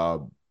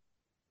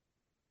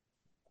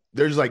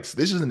 There's like,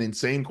 this is an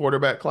insane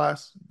quarterback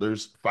class.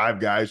 There's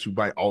 5 guys who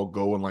might all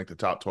go in like the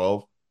top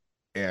 12.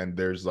 And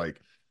there's like,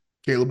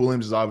 Caleb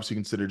Williams is obviously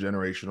considered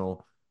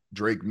generational.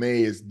 Drake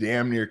May is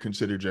damn near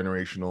considered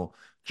generational.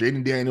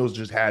 Jaden Daniels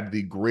just had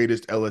the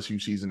greatest LSU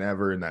season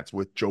ever, and that's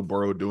with Joe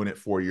Burrow doing it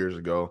 4 years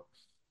ago.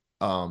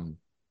 Penix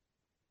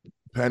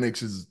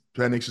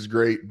is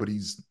great, but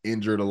he's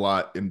injured a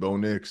lot in Bo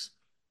Nix.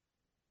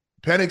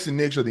 Penix and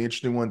Nix are the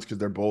interesting ones because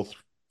they're both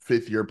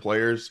 5th-year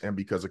players and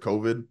because of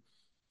COVID.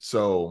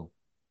 So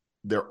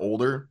they're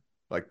older.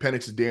 Like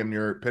Penix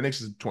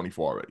is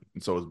 24 already,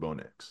 and so is Bo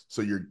Nix.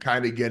 So you're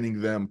kind of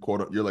getting them,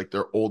 you're like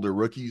they're older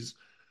rookies,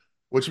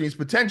 which means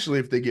potentially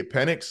if they get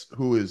Penix,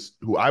 who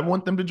I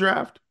want them to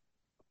draft,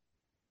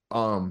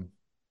 your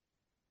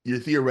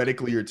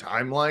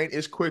timeline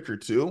is quicker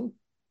too,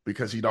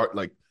 because he'd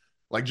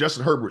like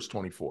Justin Herbert's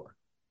 24,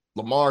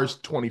 Lamar's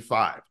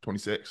 25,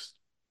 26.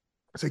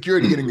 It's like you're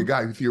already getting a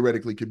guy who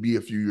theoretically could be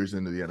a few years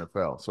into the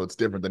NFL. So it's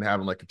different than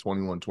having like a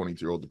 21,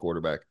 22-year-old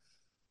quarterback.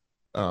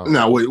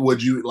 Now,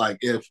 would you like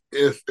if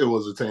it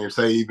was a team,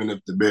 say even if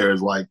the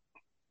Bears like,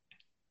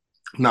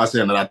 not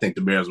saying that I think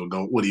the Bears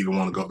would even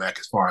want to go back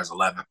as far as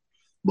 11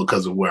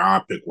 because of where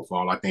our pick will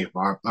fall. I think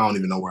I don't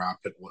even know where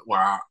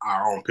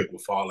our own pick will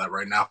fall at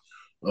right now.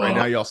 Right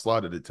now, y'all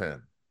slotted at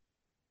 10,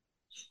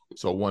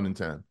 so 1 and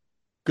 10.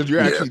 Because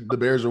you're actually the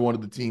Bears are one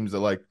of the teams that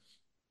like,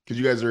 because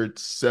you guys are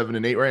 7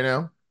 and 8 right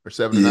now, or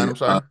 7 and 9. I'm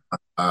sorry.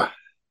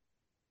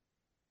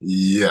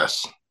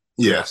 Yes.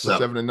 Yeah. So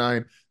 7 and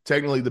 9.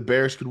 Technically, the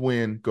Bears could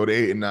win, go to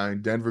 8 and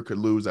 9. Denver could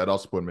lose. I'd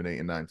also put them in 8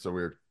 and 9.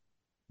 So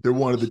they're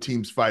one of the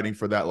teams fighting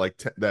for that. Like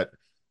that,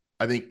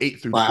 I think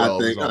 8 through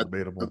 12 is all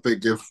debatable. I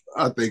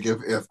think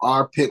if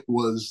our pick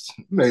was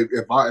maybe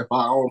if our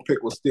own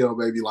pick was still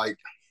maybe like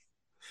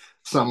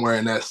somewhere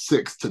in that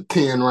 6 to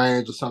 10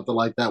 range or something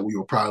like that, we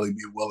would probably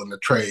be willing to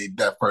trade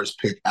that first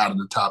pick out of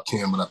the top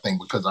 10. But I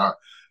think because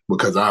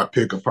our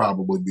pick will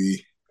probably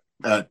be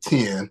at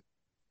 10,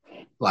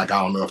 Like,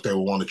 I don't know if they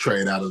would want to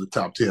trade out of the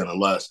top 10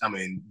 unless, I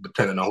mean,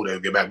 depending on who they'll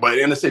get back. But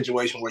in a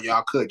situation where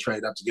y'all could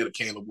trade up to get a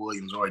Caleb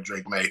Williams or a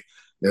Drake May,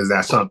 is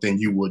that something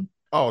you would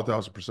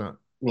 1,000%.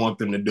 want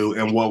them to do?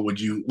 And what would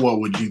you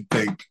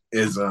think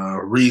is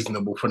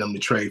reasonable for them to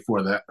trade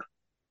for that?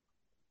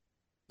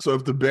 So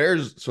if the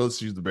Bears, so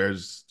let's use the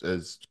Bears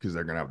as because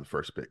they're gonna have the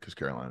first pick because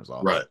Carolina's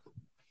off. Right.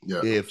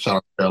 Yeah. If shout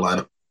out to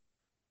Carolina.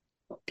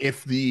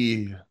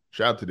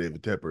 Shout out to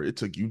David Tepper, it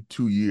took you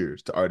 2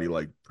 years to already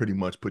like pretty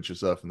much put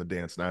yourself in the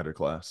Dan Snyder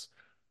class.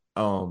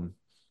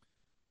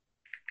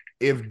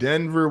 If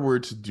Denver were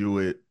to do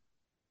it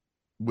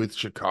with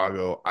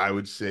Chicago, I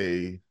would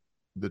say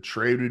the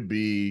trade would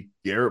be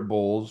Garrett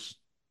Bowles,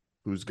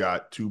 who's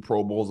got 2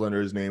 Pro Bowls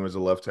under his name as a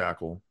left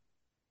tackle.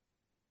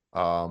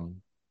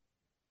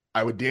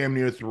 I would damn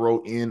near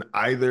throw in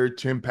either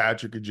Tim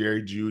Patrick or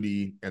Jerry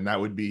Jeudy, and that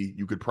would be,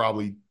 you could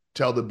probably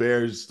tell the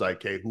Bears,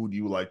 like, hey, who do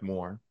you like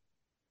more?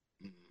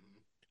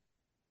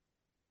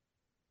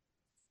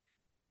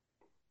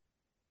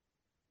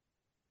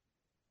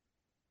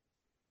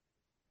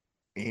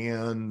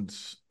 And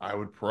I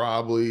would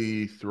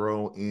probably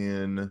throw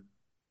in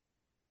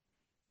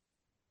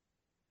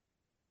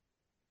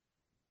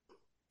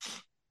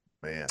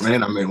man.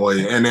 And I mean, well,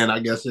 and then I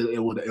guess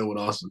it would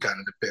also kind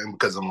of depend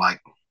because I'm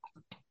like,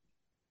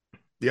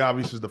 the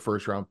obvious is the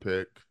first round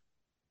pick.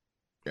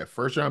 Yeah,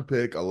 first round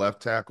pick, a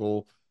left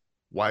tackle,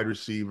 wide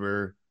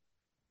receiver.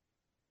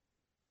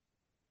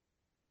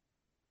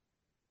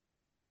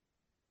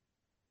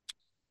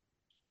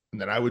 And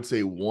then I would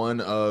say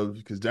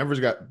because Denver's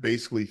got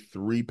basically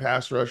 3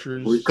 pass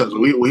rushers. Because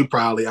we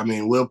probably, I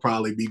mean, we'll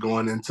probably be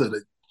going into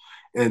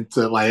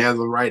like, as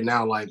of right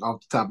now, like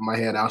off the top of my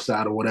head,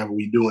 outside of whatever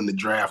we do in the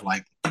draft,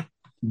 like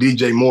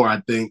DJ Moore,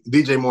 I think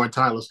DJ Moore and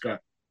Tyler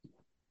Scott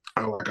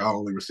are like our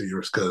only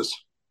receivers because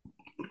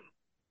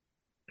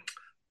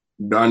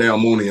Darnell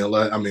Mooney,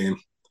 I mean,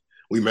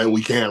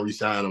 we can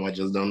resign him. I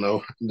just don't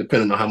know.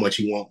 Depending on how much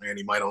he wants, man,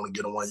 he might only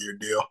get a 1-year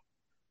deal.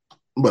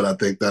 But I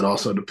think that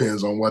also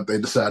depends on what they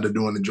decide to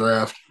do in the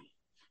draft.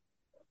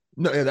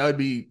 No, yeah, that would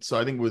be, so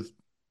I think with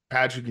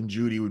Patrick and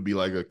Jeudy would be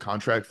like a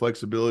contract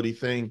flexibility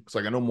thing. It's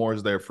like, I know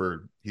Moore's there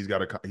for, he's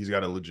got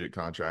a legit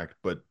contract,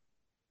 but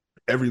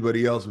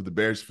everybody else with the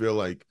Bears feel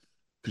like,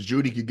 because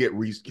Jeudy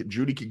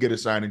could get a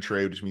sign and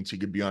trade, which means he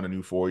could be on a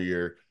new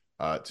 4-year.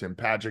 Tim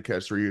Patrick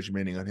has 3 years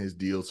remaining on his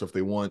deal. So if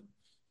they want,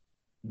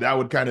 that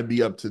would kind of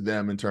be up to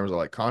them in terms of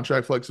like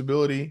contract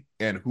flexibility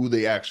and who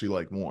they actually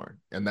like more.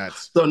 And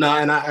that's so now,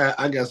 and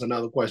I guess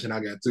another question I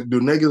got to, do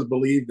niggas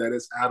believe that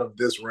it's out of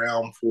this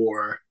realm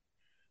for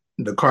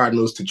the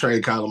Cardinals to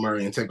trade Kyler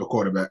Murray and take a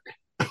quarterback?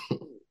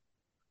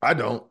 I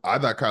don't. I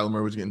thought Kyler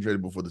Murray was getting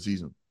traded before the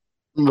season.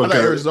 I thought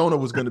Arizona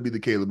was going to be the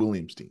Caleb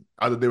Williams team.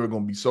 I thought they were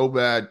going to be so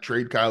bad,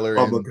 trade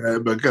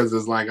Kyler. Because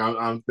it's like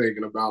I'm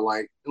thinking about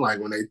like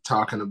when they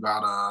talking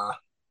about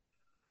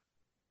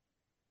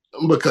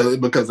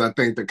because I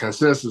think the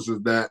consensus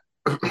is that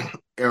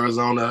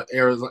Arizona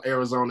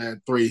at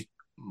 3,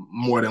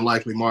 more than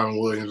likely Marvin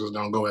Williams is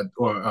going to go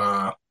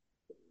at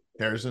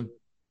Harrison.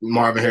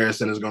 Marvin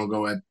Harrison is going to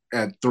go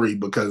at 3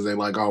 because they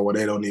like, oh well,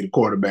 they don't need a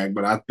quarterback.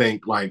 But I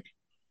think like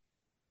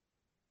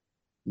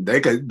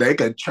they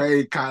could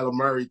trade Kyler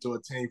Murray to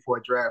a team for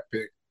a draft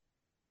pick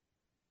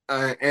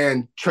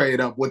and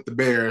trade up with the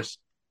Bears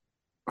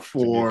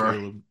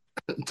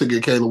to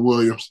get Caleb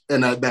Williams,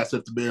 and that's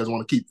if the Bears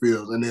want to keep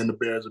Fields, and then the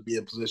Bears would be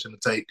in position to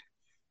take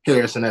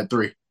Harrison at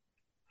 3.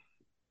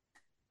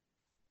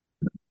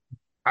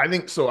 I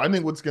think so. I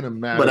think what's going to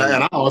matter, but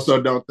I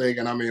also don't think,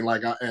 and I mean,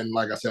 like I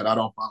said, I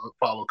don't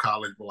follow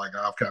college, but like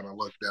I've kind of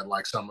looked at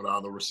like some of the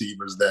other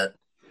receivers that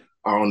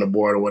are on the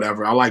board or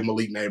whatever. I like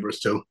Malik Neighbors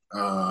too.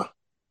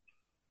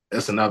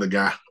 That's another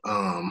guy.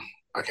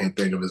 I can't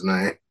think of his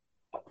name.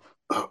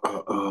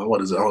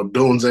 What is it? Oh,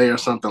 Dunze or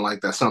something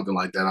like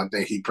that. I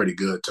think he's pretty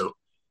good too.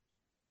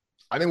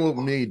 I think what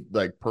me,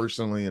 like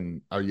personally,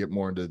 and I'll get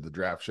more into the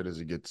draft shit as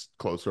it gets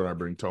closer, and I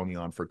bring Tony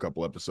on for a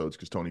couple episodes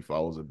because Tony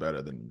follows it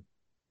better than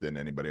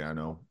anybody I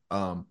know.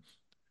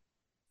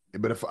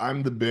 But if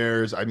I'm the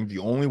Bears, I think the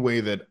only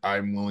way that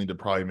I'm willing to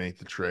probably make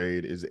the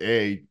trade is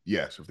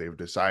yes, if they've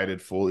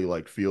decided fully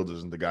like Fields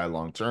isn't the guy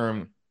long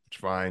term, it's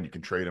fine. You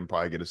can trade him,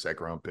 probably get a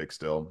 2nd round pick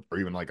still, or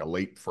even like a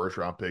late 1st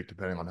round pick,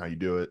 depending on how you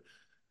do it.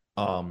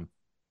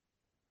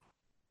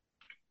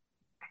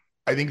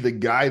 I think the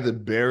guy the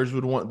Bears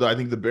would want, I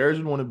think the Bears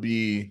would want to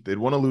be, they'd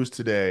want to lose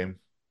today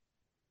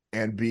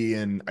and be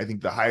in, I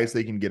think the highest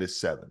they can get is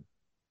 7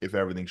 if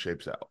everything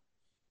shapes out.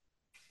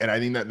 And I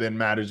think that then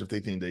matters if they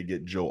think they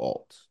get Joe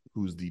Alt,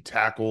 who's the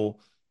tackle,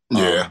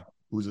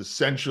 who's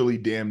essentially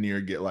damn near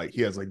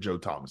he has like Joe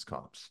Thomas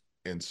comps.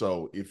 And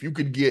so if you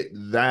could get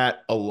that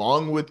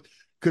along with,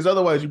 because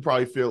otherwise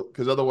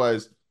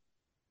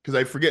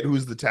I forget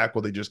who's the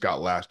tackle they just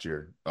got last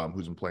year,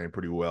 who's been playing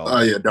pretty well.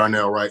 Oh, yeah,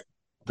 Darnell Wright.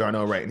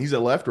 And he's a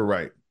left or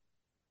right?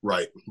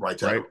 Right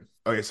tackle. Right?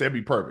 Okay, so that'd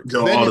be perfect.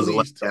 Joe Alt is a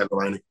left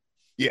tackle, ain't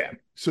he? Yeah.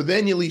 So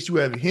then at least you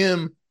have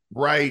him,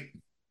 right?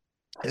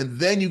 And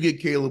then you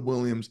get Caleb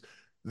Williams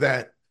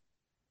that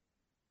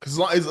Because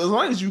as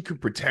long as you can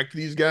protect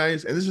these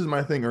guys, and this is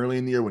my thing early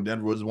in the year when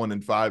Denver was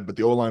 1-5, but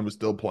the O line was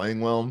still playing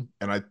well,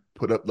 and I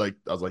put up like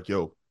I was like,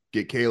 "Yo,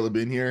 get Caleb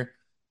in here,"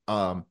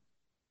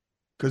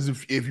 because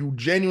if you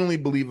genuinely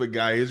believe a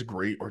guy is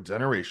great or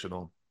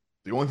generational,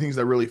 the only things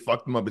that really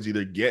fucked him up is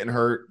either getting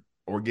hurt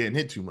or getting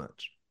hit too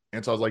much.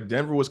 And so I was like,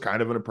 Denver was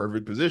kind of in a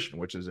perfect position,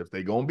 which is if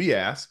they go and be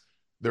ass,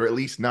 they're at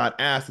least not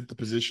ass at the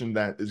position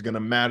that is going to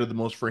matter the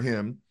most for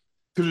him.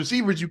 Because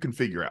receivers you can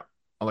figure out.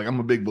 I'm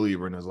a big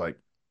believer, and it's like,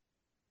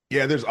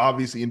 yeah, there's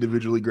obviously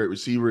individually great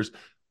receivers,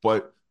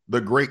 but the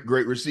great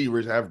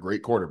receivers have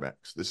great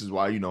quarterbacks. This is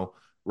why,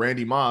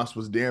 Randy Moss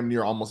was damn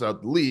near almost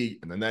out the league,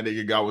 and then that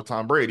nigga got with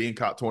Tom Brady and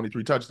caught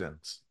 23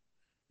 touchdowns.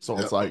 So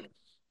Yep. it's like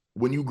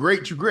when you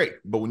great, you great.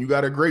 But when you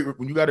got a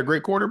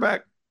great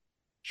quarterback,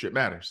 shit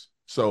matters.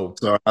 So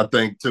I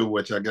think too,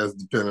 which I guess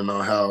depending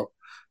on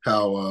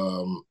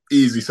how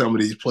easy some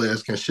of these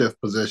players can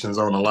shift positions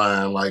on the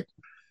line, all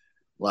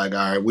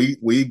right,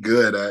 we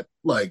good at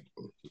like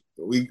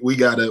we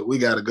got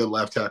a good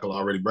left tackle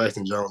already.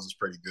 Braxton Jones is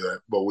pretty good,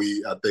 but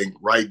I think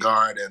right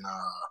guard and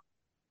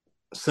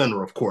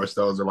center, of course,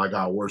 those are like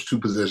our worst two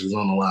positions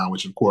on the line.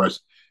 Which, of course,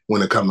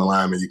 when it comes to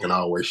linemen, you can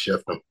always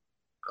shift them.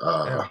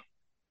 yeah.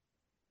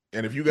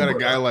 And if you got a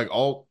But guy like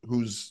Alt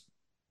who's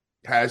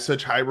has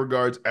such high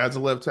regards as a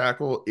left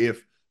tackle,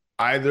 if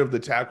either of the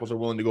tackles are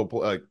willing to go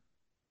play, like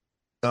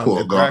pull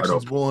if guard up.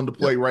 Braxton's willing to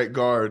play right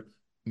guard,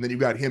 and then you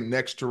got him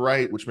next to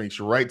right, which makes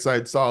your right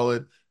side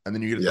solid, and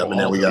then you get to Yeah, throw and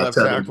then Alt we at got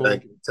left tackle.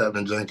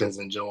 Tevin Jenkins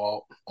and Joe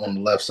Alt on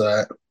the left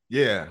side.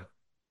 Yeah.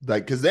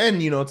 Like, because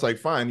then, it's like,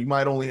 fine, you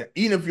might only,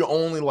 even if your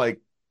only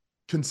like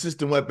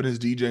consistent weapon is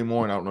DJ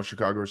Moore, and I don't know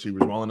Chicago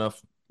receivers well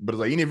enough, but it's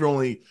like, even if your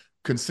only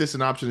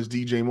consistent option is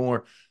DJ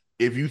Moore,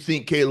 if you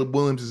think Caleb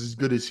Williams is as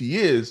good as he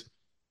is,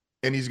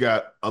 and he's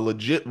got a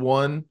legit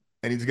one,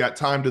 and he's got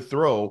time to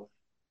throw,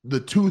 the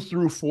 2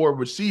 through 4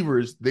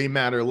 receivers, they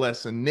matter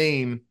less in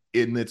name,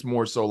 and it's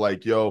more so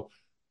like, yo,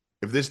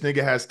 if this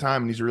nigga has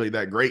time and he's really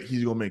that great,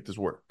 he's gonna make this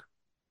work.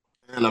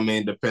 And I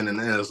mean, depending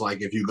on it's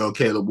like if you go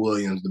Caleb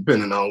Williams,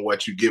 depending on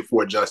what you get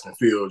for Justin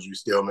Fields, you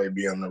still may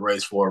be in the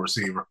race for a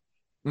receiver.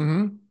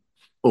 Mm-hmm.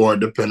 Or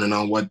depending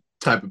on what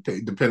type of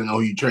pick, depending on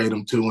who you trade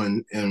them to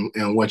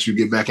and what you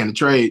get back in the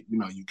trade, you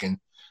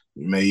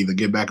may either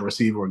get back a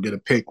receiver or get a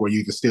pick where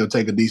you can still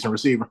take a decent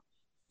receiver.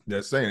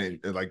 That's saying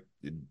it, like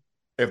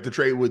if the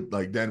trade would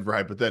like Denver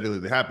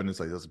hypothetically happen, it's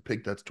like there's a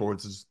pick that's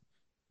towards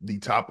the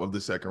top of the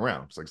second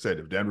round. It's like I said,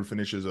 if Denver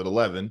finishes at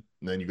 11,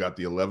 then you got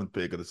the 11th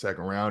pick of the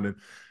second round, and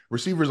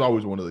receiver is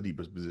always one of the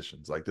deepest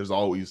positions. Like there's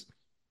obviously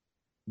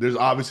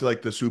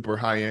like the super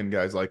high end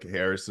guys like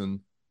Harrison,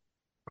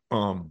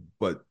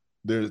 but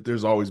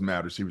there's always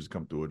mad receivers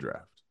come through a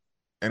draft.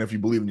 And if you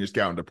believe in your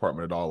scouting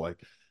department at all, like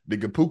the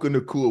Puka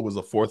Nacua was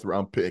a 4th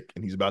round pick,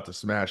 and he's about to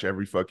smash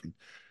every fucking.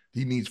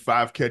 He needs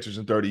 5 catches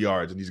and 30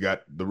 yards, and he's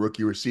got the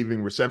rookie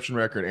receiving reception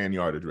record and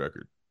yardage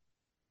record.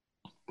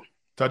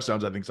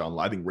 Touchdowns, I think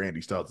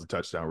Randy still has the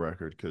touchdown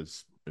record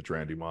because it's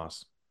Randy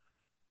Moss.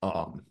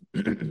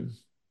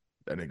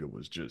 That nigga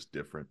was just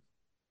different.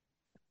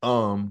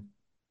 Or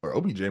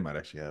OBJ might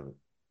actually have it.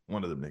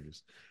 One of them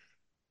niggas.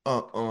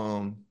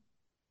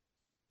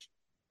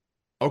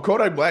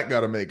 Kodak Black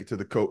got to make it to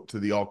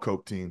the all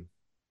Coke team.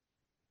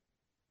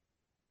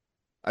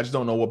 I just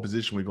don't know what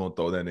position we're gonna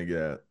throw that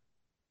nigga at.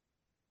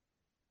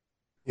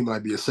 He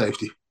might be a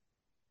safety.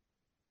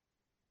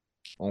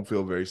 I don't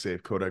feel very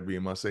safe. Kodak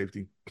being my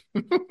safety.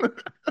 But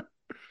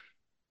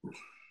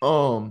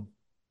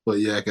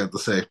Yak at the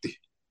safety.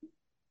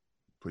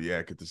 Put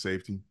Yak at the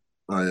safety.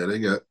 Oh yeah, they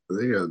got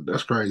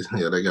that's crazy.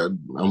 Yeah,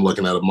 I'm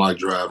looking at a mock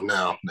drive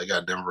now. They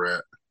got Denver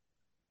at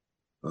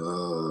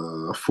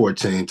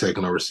 14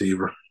 taking a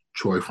receiver,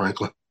 Troy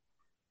Franklin.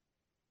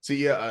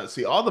 See,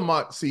 all the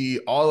mock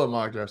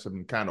drafts have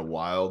been kind of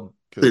wild.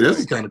 See, this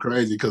is kind of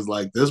crazy because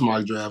like this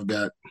mock draft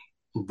got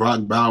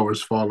Brock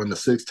Bowers falling to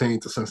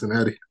 16 to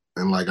Cincinnati,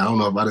 and like I don't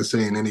know if I've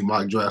seen any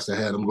mock drafts that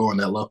had him going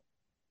that low.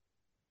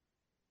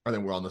 I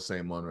think we're on the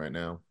same one right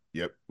now.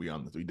 Yep, we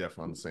definitely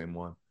on the same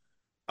one.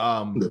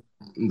 The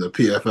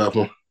PFF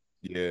one.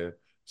 Yeah.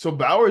 So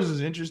Bowers is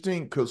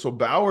interesting because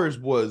Bowers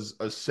was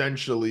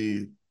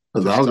essentially I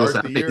was gonna say,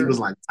 I think he was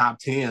like top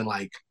 10,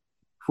 like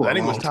I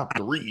think it was top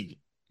 3.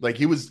 Like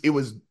it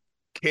was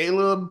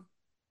Caleb,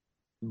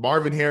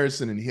 Marvin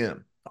Harrison, and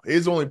him.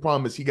 His only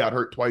problem is he got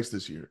hurt twice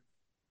this year.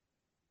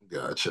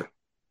 Gotcha.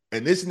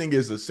 And this nigga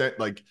is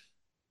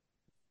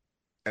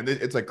and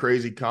it's like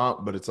crazy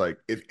comp, but it's like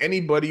if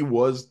anybody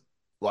was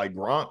like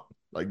Gronk,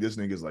 like this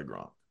nigga's like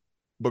Gronk.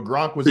 But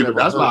Gronk was never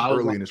hurt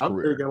early in his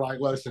career. Thinking like,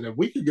 listen, if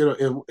we could get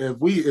if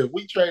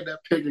we trade that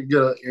pick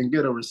and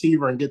get a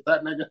receiver and get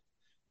that nigga,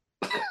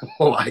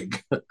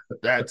 like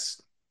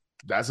that's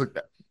like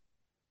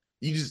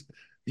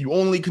you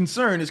only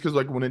concern is because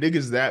like when a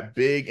nigga's that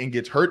big and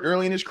gets hurt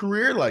early in his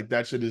career, like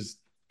that shit is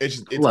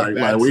it's like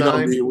we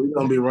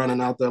gonna be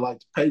running out there like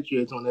the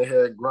Patriots when they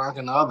had Gronk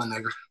and the other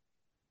nigga.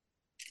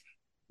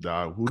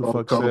 Who the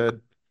fuck said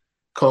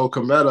Cole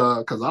Kmet?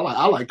 Because I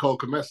like Cole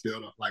Kmet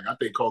still though. Like I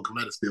think Cole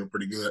Kmet is still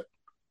pretty good.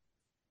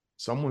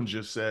 Someone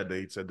just said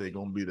they're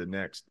gonna be the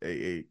next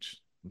AH.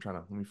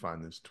 Let me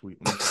find this tweet.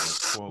 Let me find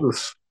this quote.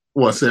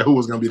 What said who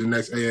was gonna be the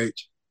next AH?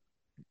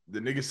 The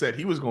nigga said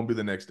he was gonna be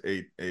the next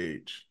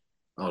AH.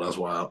 Oh, that's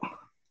wild.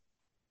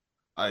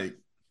 I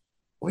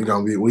we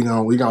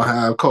gonna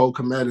have Cole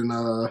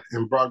Kmet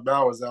and Brock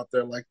Bowers out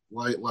there like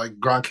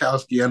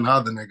Gronkowski and the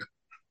other nigga.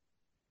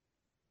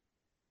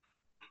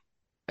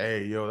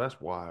 Hey, yo,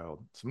 that's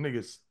wild. Some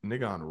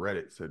nigga on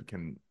Reddit said,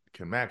 can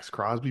Max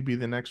Crosby be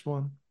the next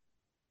one?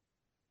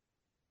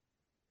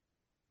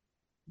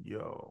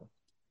 Yo.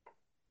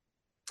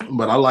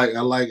 But I like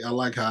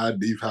how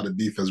the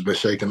defense been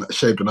shaping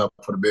up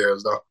for the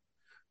Bears though.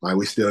 Like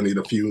we still need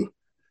a few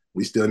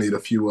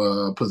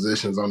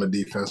positions on the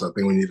defense. I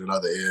think we need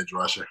another edge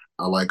rusher.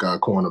 I like our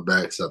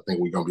cornerbacks. I think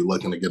we're gonna be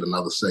looking to get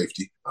another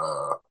safety.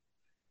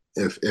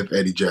 If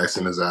Eddie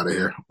Jackson is out of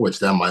here, which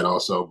that might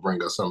also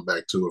bring us some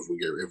back too if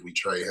we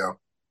trade him.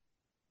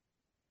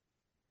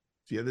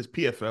 Yeah, this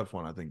PFF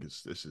one I think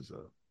this is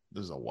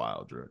a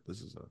wild draft.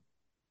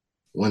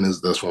 When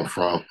is this one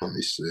from? Let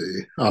me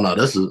see.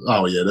 This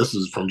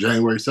is from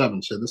January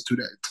 7th. Shit, this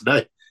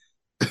today.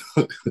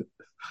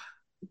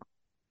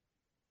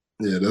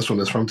 Yeah, this one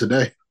is from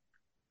today.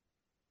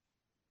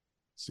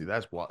 See,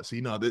 that's why. See,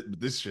 no,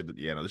 this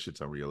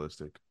shit's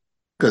unrealistic.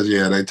 Because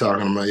they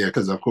talking about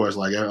because of course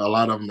like a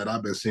lot of them that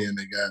I've been seeing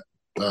they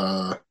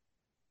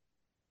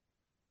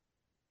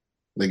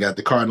got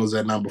the Cardinals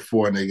at number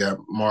 4 and they got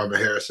Marvin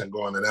Harrison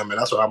going to them, and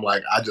that's what I'm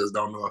like.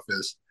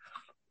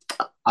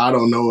 I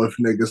don't know if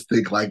niggas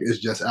think like it's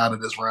just out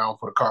of this round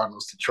for the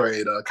Cardinals to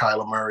trade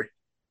Kyler Murray.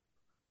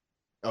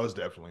 That was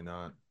definitely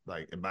not,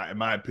 like, in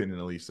my opinion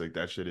at least, like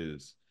that shit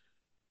is.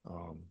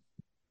 And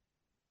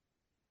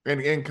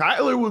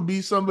Kyler would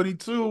be somebody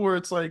too where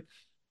it's like,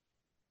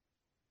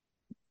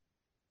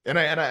 and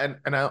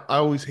I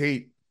always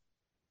hate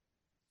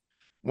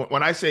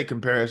when I say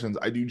comparisons.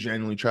 I do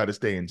genuinely try to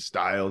stay in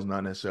styles,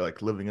 not necessarily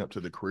like living up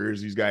to the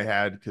careers these guys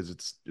had, because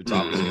it's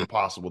obviously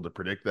impossible to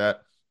predict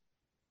that.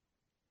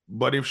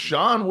 But if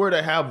Sean were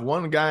to have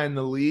one guy in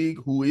the league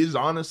who is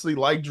honestly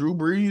like Drew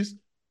Brees,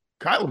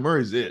 Kyler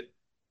Murray's it.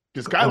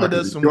 Because Kyler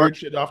does some weird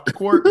shit off the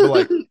court, but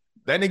like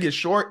that nigga's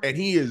short, and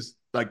he is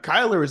like,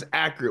 Kyler is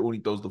accurate when he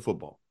throws the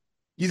football.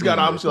 He's got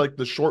obviously like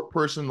the short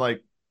person,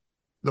 like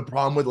the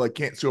problem with like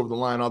can't see over the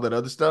line, all that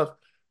other stuff.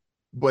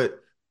 But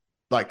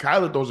like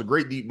Kyler throws a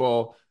great deep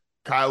ball.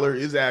 Kyler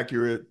is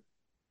accurate.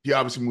 He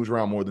obviously moves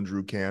around more than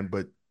Drew can,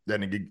 but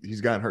then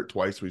he's gotten hurt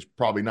twice, so he's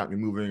probably not going to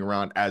be moving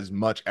around as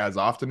much as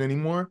often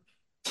anymore.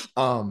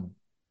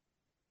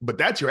 But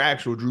that's your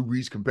actual Drew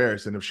Brees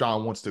comparison if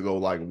Sean wants to go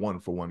like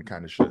 1-for-1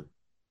 kind of shit.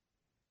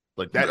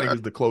 Like that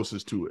nigga's the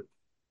closest to it.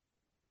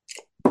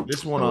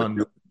 This one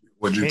on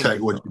would you take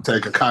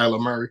a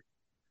Kyler Murray?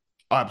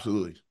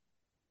 Absolutely.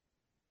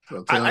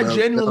 So I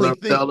genuinely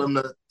think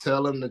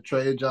tell him to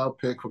trade y'all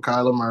pick for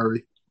Kyler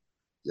Murray.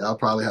 Y'all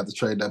probably have to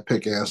trade that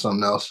pick and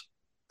something else,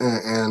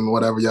 and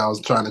whatever y'all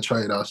was trying to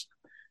trade us.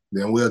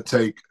 Then we'll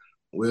take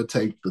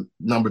the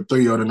number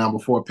 3 or the number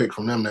 4 pick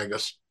from them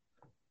niggas,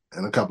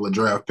 and a couple of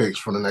draft picks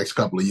for the next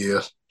couple of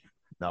years.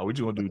 No, we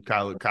just gonna do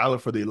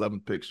Kyler for the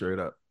 11th pick straight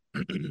up.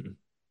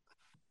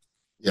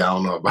 Yeah, I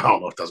don't know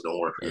if that's gonna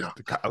work for you.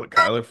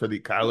 Kyler for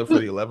the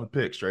 11th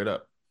pick straight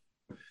up.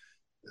 Yeah,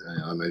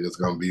 y'all niggas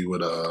gonna be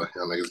with y'all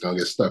niggas gonna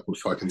get stuck with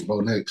fucking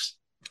Bo Nix.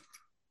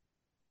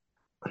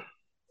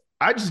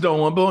 I just don't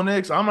want Bo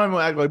Nix. I'm not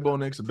gonna act like Bo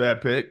Nix a bad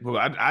pick,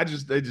 but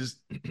they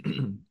just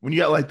when you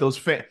got like those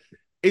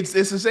it's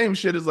the same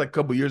shit as like a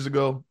couple years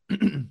ago.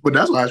 But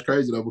that's why it's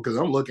crazy though, because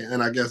I'm looking,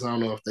 and I guess I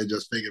don't know if they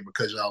just figured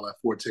because y'all at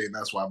 14,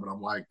 that's why. But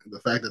I'm like, the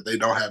fact that they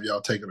don't have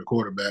y'all taking a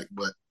quarterback,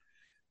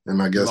 and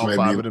I guess all maybe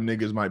 5 of them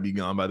niggas might be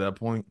gone by that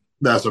point.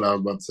 That's what I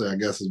was about to say. I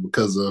guess it's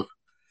because of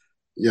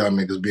y'all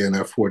niggas being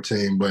at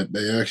 14, but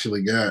they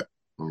actually got.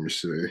 Let me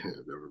see.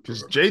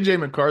 Because JJ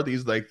McCarthy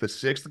is like the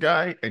 6th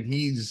guy, and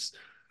he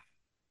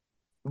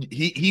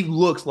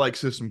looks like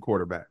system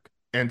quarterback,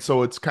 and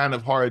so it's kind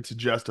of hard to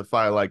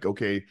justify. Like,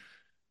 okay,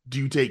 do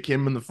you take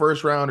him in the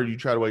 1st round, or do you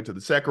try to wait to the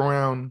 2nd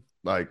round?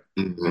 Like,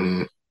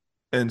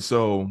 and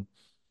so,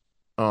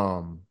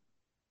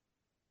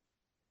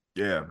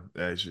 yeah,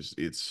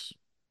 it's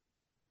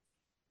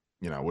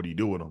what do you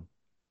do with him?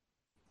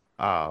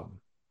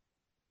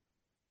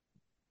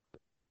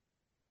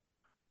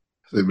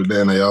 But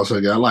then they also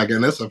got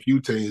and there's a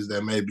few teams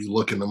that may be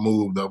looking to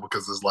move though,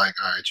 because it's like,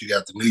 all right, you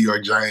got the New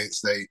York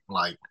Giants. They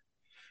like,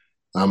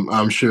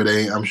 I'm sure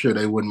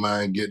they wouldn't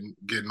mind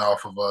getting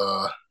off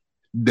of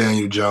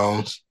Daniel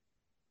Jones.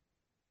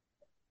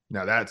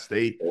 Now that's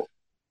right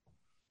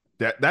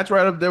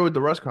up there with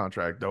the Russ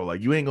contract though.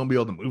 Like, you ain't gonna be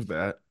able to move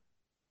that.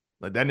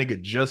 Like, that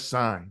nigga just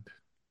signed.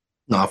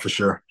 No, for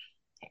sure.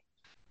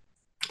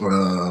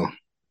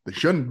 They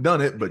shouldn't have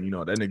done it, but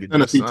that nigga just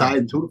Tennessee signed.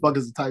 Titans. Who the fuck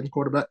is the Titans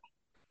quarterback?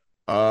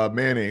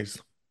 Mayonnaise.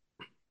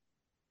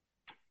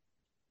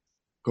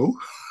 Who?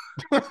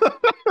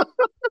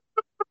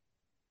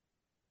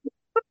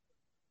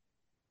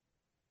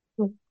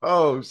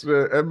 Oh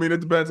shit! I mean, it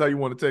depends how you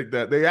want to take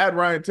that. They had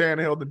Ryan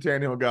Tannehill, then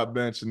Tannehill got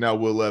benched, and now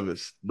Will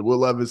Levis. The Will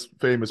Levis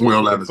famous for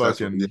Will putting Levis, that's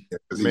what, yeah, fucking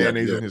because he got,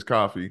 mayonnaise yeah. in his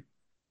coffee.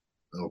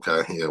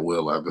 Okay, yeah,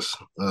 Will Levis.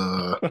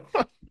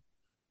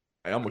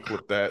 Hey, I'm gonna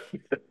clip that.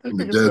 The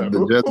Nigga Jets, said,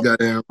 the Jets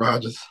got Aaron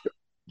Rodgers.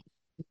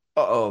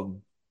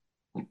 um,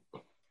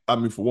 I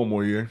mean, for one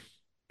more year.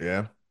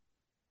 Yeah.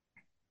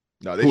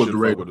 No, they Who was the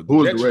should fuck Raiders? with him. The Who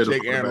was the Jets should Raiders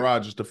take Aaron quarterback?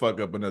 Rodgers to fuck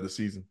up another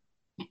season.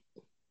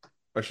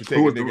 I should Who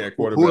take a was nigga at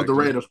who was quarterback the too.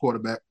 Raiders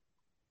quarterback?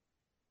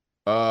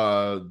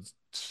 Uh,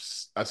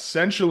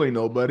 Essentially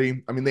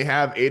nobody. I mean, they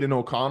have Aiden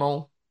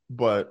O'Connell,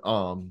 but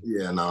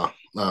Yeah, no.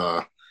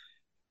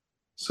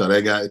 So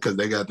they got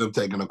them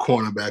taking a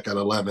cornerback at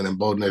 11 and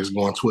Bo Nix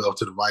going 12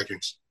 to the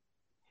Vikings.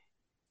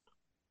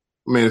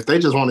 I mean, if they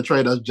just want to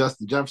trade us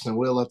Justin Jefferson,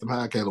 we'll let them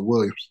have Caleb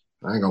Williams.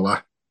 I ain't gonna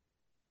lie.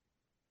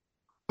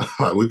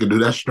 We could do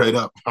that straight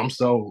up. I'm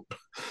sold.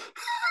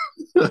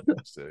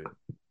 say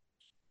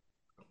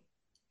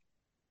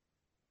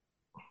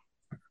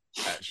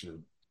that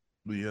should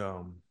be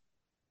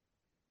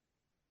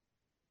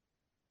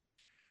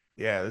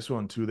yeah, this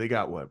one too. They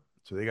got what?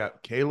 So they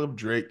got Caleb,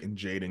 Drake, and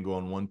Jaden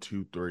going 1,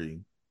 2,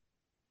 3.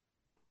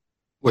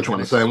 Which one?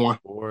 The Penix same one?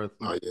 fourth.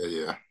 Oh yeah,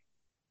 yeah.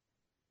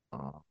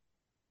 Uh,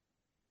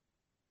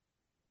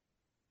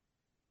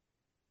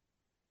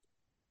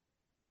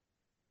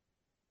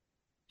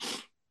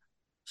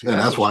 See, And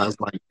that's that's what's why it's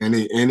like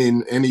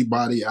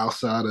anybody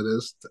outside of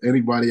this,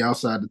 anybody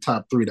outside the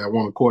top three that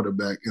want a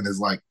quarterback, and it's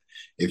like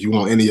if you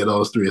want any of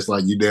those three, it's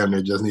like you damn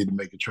near just need to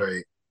make a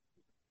trade.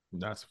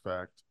 that's a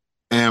fact.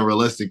 And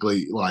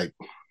realistically, like,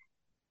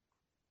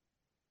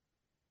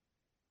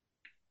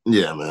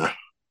 yeah, man.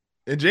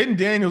 And Jaden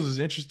Daniels is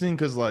interesting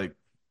because I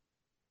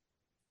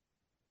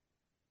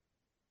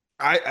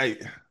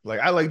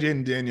like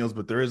Jaden Daniels,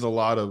 but there is a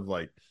lot of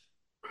like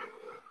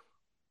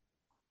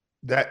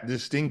that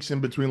distinction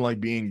between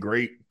like being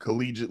great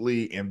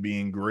collegiately and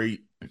being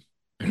great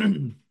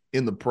in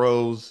the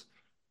pros.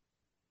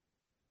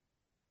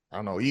 I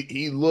don't know.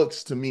 He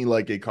looks to me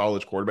like a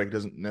college quarterback. He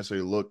doesn't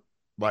necessarily look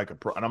like a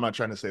pro. And I'm not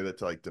trying to say that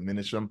to like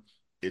diminish him.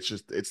 It's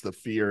the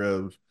fear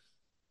of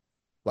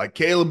like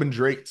Caleb and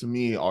Drake to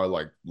me are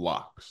like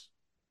locks.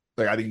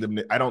 Like I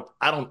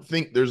don't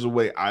think there's a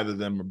way either of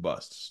them are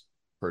busts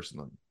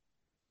personally.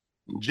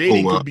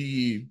 Jaden Oh, could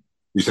be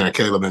you saying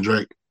Caleb and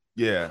Drake?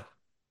 yeah.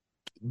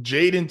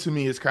 Jaden to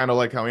me is kind of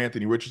like how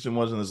Anthony Richardson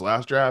was in this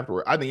last draft,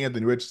 where I think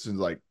Anthony Richardson's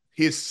like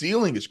his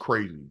ceiling is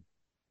crazy.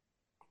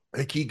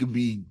 Like he could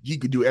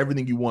do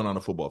everything you want on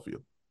a football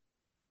field.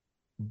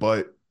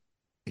 But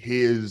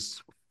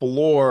his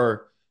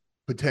floor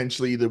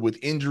potentially either with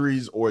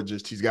injuries or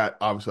just he's got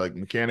obviously like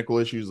mechanical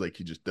issues, like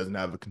he just doesn't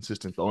have a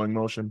consistent throwing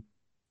motion.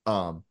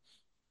 Um,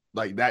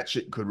 like that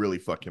shit could really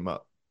fuck him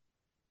up.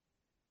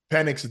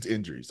 Penix, it's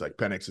injuries. Like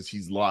Penix is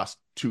he's lost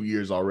 2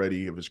 years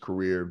already of his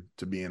career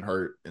to being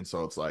hurt. And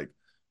so it's like,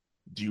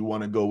 do you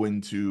want to go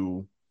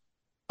into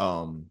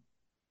um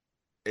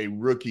a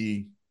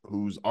rookie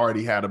who's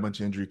already had a bunch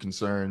of injury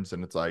concerns?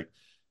 And it's like,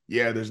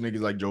 yeah, there's niggas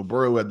like Joe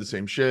Burrow who had the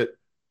same shit.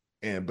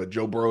 But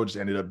Joe Burrow just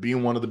ended up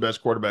being one of the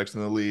best quarterbacks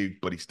in the league,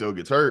 but he still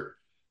gets hurt.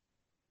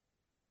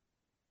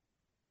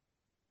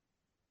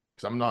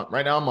 Because I'm not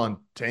right now. I'm on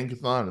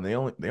Tankathon, and they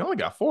only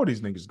got 4 of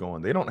these niggas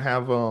going. They don't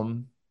have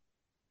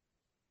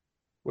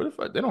What if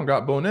they don't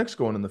got Bo Nix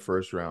going in the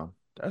first round?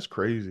 That's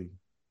crazy.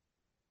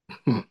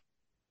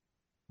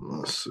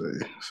 Let's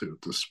see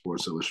what the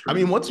Sports I Illustrated.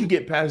 mean, once you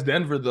get past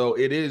Denver, though,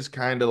 it is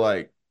kind of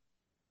like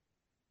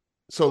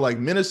so like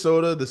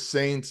Minnesota, the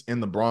Saints,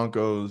 and the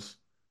Broncos.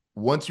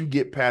 Once you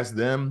get past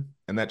them,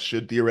 and that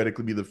should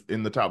theoretically be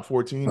in the top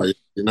 14. Oh, yeah,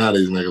 now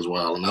these niggas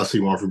wild. And I see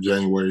one from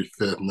January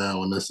 5th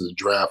now, and this is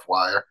Draft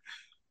Wire.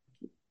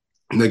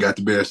 And they got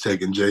the Bears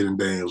taking Jaden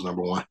Daniels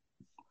number 1.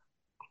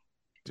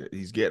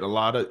 He's getting a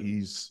lot of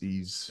he's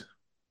these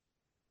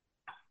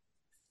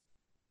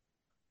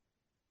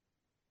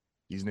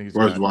niggas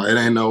First of got all, it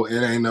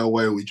ain't no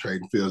way we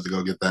trading Fields to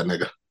go get that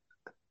nigga.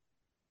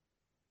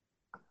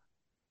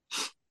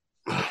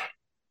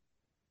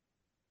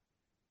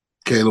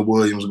 Caleb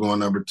Williams going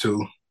number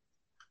 2.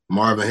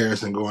 Marvin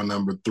Harrison going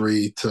number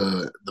 3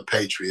 to the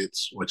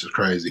Patriots, which is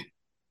crazy.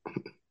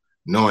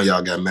 Knowing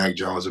y'all got Mac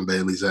Jones and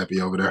Bailey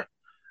Zappi over there.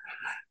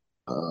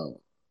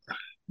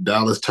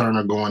 Dallas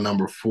Turner going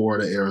number 4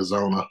 to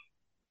Arizona.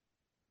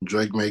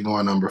 Drake May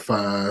going number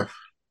 5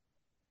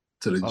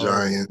 to the oh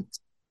Giants.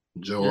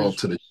 Joe Alt here's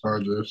to the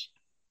Chargers.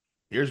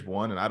 here's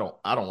one, and I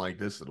don't like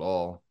this at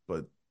all,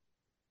 but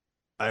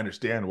I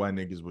understand why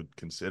niggas would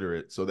consider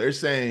it. So they're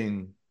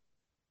saying,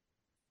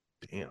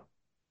 damn.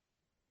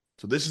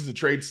 So this is the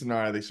trade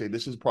scenario. They say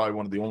this is probably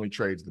one of the only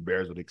trades the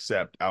Bears would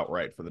accept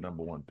outright for the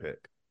number 1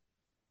 pick.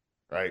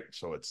 Right?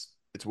 So it's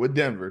with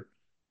Denver.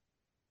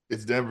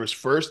 It's Denver's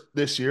first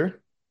this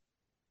year,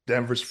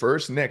 Denver's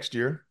first next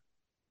year,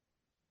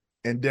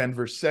 and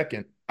Denver's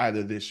second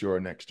either this year or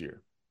next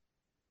year.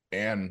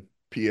 And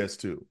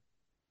PS2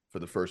 for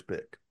the first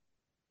pick.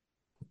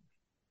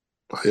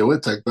 Yeah, we'll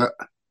take that.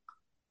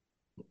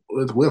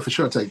 We'll for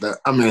sure take that.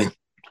 I mean,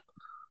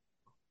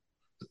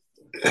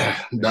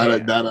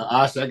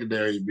 our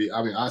secondary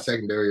our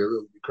secondary will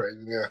really be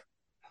crazy. Yeah.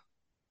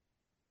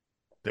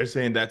 They're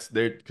saying that's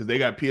there because they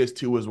got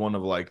PS2 as one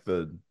of like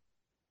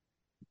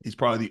he's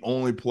probably the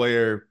only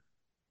player.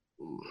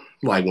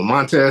 Like with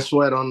Montez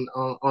Sweat on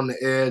the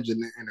edge,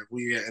 and then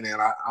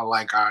I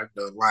like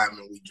the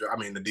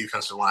lineman the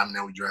defensive lineman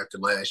that we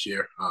drafted last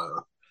year,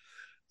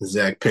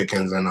 Zach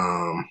Pickens and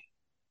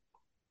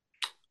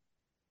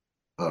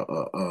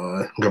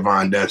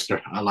Gavon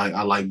Dexter. I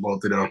like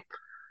both of them.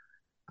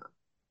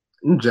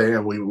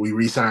 We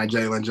re-signed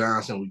Jalen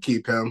Johnson. We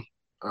keep him.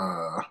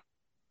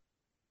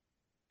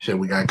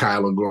 We got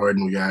Kyler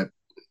Gordon. We got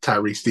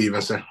Tyreek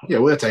Stevenson. Yeah,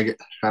 we'll take it.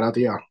 Shout out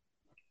to y'all.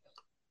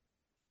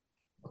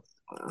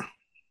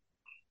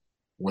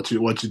 What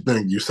you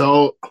think? You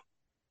sold?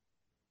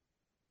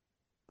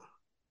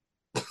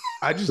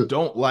 I just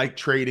don't like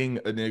trading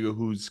a nigga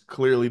who's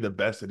clearly the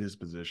best at his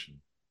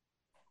position.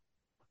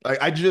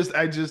 Like I just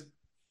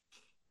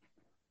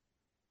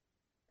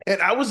and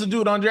I was a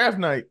dude on draft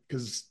night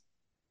because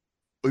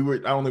I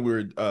don't think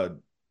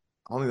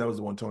that was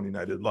the one Tony and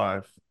I did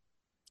live.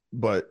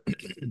 But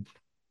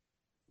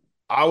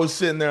I was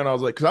sitting there and I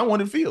was like, because I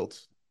wanted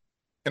Fields.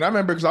 And I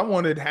remember because I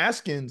wanted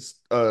Haskins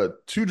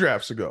 2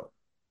 drafts ago.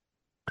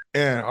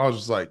 And I was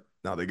just like,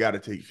 no, they got to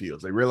take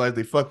Fields. They realized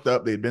they fucked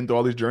up. They'd been through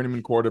all these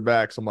journeyman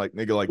quarterbacks. I'm like,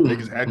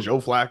 niggas had Joe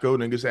Flacco,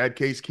 niggas had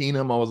Case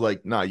Keenum. I was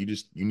like, nah, you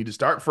need to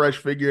start fresh,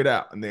 figure it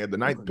out. And they had the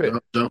 9th pick.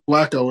 Joe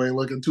Flacco ain't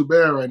looking too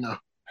bad right now.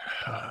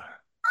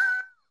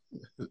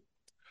 And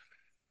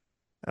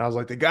I was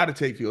like, they got to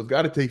take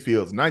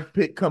Fields, 9th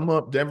pick come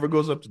up, Denver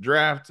goes up to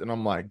draft, and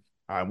I'm like,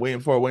 I'm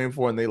waiting for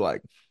it, and they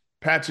like,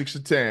 Patrick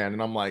Surtain,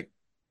 and I'm like,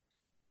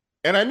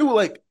 and I knew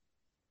like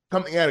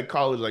coming out of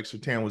college, like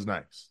Surtain was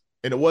nice.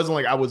 And it wasn't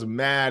like I was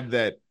mad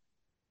that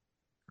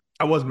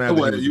you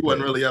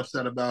wasn't really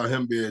upset about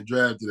him being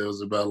drafted. It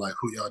was about like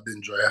who y'all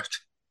didn't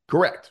draft.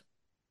 Correct.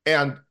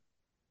 And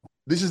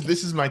this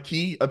is my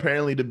key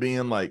apparently to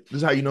being like, this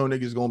is how you know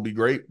niggas gonna be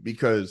great,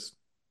 because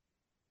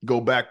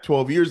go back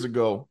 12 years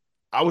ago,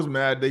 I was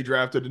mad they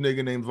drafted a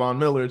nigga named Von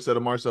Miller instead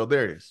of Marcel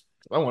Darius.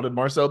 I wanted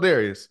Marcel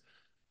Darius.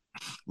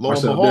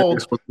 Marcel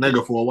Darius was a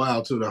nigga for a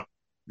while too, though.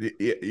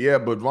 Yeah,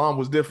 but Von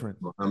was different.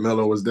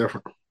 Miller was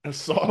different.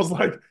 So I was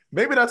like,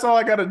 maybe that's all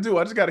I got to do.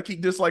 I just got to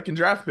keep disliking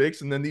draft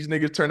picks, and then these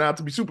niggas turn out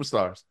to be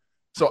superstars.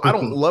 So I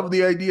don't love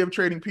the idea of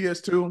trading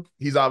PS2.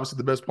 He's obviously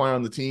the best player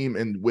on the team,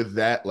 and with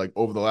that, like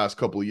over the last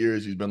couple of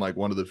years, he's been like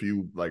one of the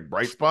few like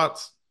bright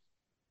spots.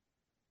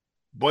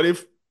 But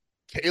if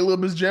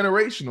Caleb is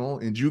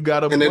generational, and you got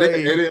to play,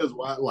 it is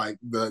like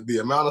the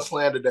amount of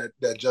slander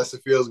that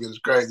Justin Fields gets is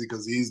crazy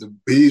because he's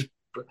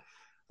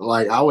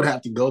like, I would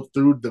have to go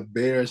through the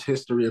Bears'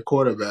 history of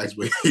quarterbacks,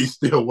 but he's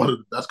still one of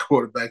the best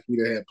quarterbacks we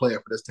had playing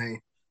for this team.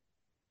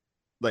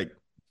 Like,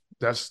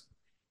 that's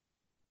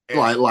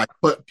like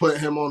put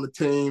him on the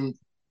team,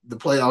 the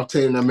playoff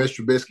team that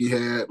Mr. Trubisky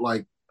had.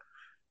 Like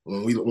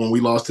when we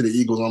lost to the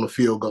Eagles on the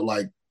field goal,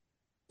 like,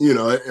 you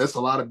know, it's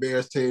a lot of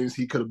Bears teams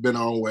he could have been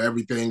on where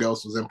everything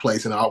else was in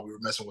place and all we were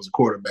missing was a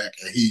quarterback,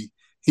 and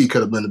he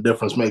could have been the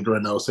difference maker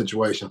in those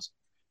situations.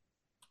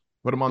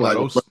 Put him on like,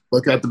 the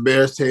look at the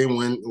Bears team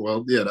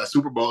that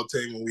Super Bowl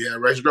team when we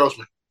had Rex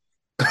Grossman.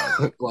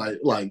 So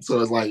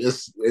it's like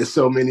it's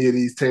so many of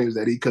these teams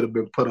that he could have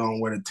been put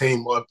on where the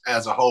team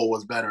as a whole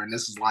was better, and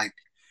this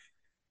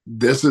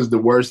is the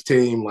worst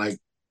team. Like,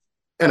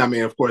 and I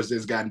mean, of course,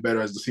 it's gotten better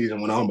as the season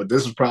went on, but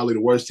this is probably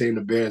the worst team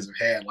the Bears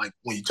have had. Like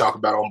when you talk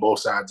about on both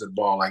sides of the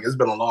ball, like it's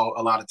been a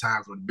lot of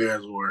times when the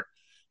Bears were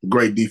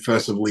great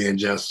defensively and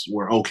just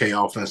were okay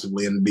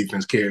offensively, and the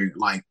defense carried.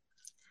 Like,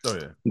 oh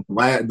yeah,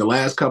 the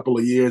last couple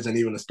of years and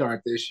even the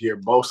start this year,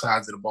 both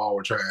sides of the ball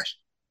were trash.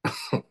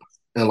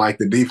 And like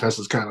the defense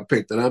has kind of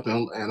picked it up,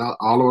 and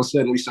all of a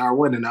sudden we start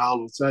winning. Now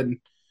all of a sudden,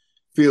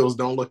 Fields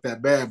don't look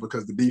that bad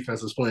because the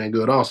defense is playing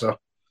good also.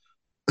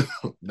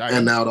 Nice.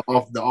 And now the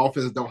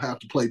offense don't have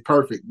to play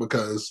perfect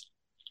because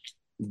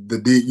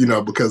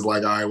because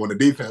like, all right, when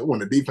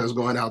the defense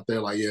going out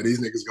there, like, yeah, these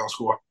niggas gonna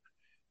score.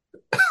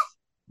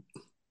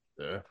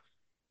 Yeah.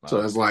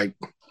 So it's like,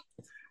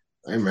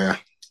 hey man,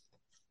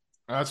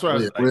 that's what I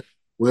was like.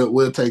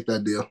 We'll take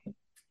that deal.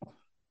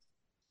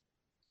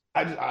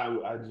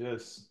 I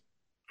just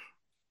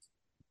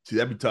see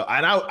that'd be tough.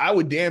 And I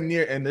would damn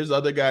near, and there's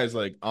other guys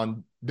like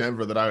on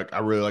Denver that I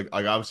really like.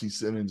 Like obviously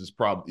Simmons is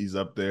he's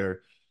up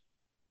there.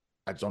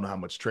 I just don't know how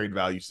much trade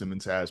value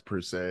Simmons has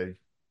per se,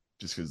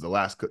 just because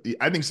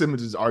I think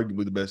Simmons is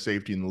arguably the best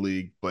safety in the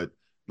league, but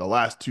the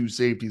last 2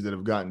 safeties that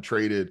have gotten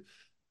traded,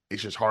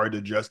 it's just hard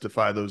to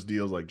justify those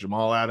deals. Like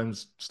Jamal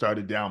Adams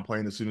started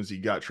downplaying as soon as he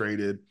got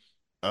traded.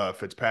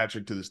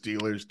 Fitzpatrick to the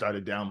Steelers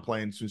started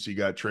downplaying as soon as he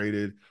got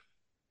traded.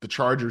 The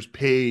Chargers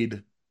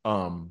paid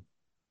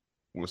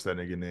what's that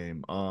nigga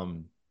name?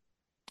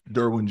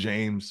 Derwin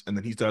James, and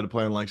then he started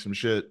playing like some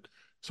shit.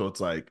 So it's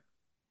like,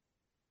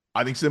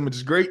 I think Simmons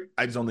is great.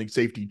 I just don't think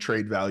safety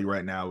trade value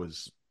right now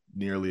is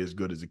nearly as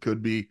good as it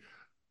could be.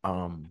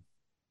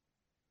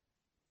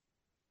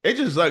 It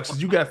just sucks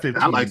because you got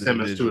 15. I like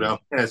Simmons too, though,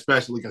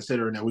 especially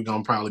considering that we're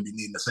gonna probably be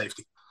needing a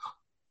safety.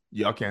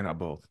 Y'all can't have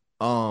both.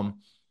 No,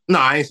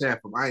 I ain't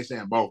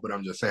saying both, but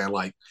I'm just saying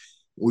like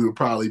we would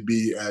probably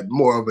be at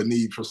more of a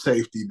need for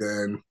safety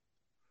than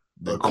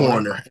the a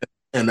corner. corner,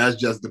 and that's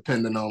just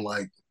depending on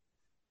like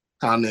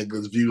how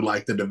niggas view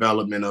like the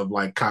development of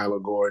like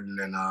Kyler Gordon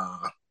and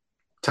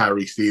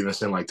Tyreek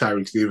Stevenson. Like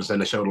Tyreek Stevenson,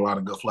 that showed a lot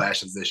of good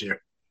flashes this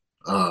year.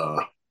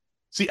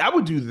 See, I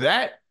would do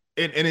that,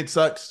 and it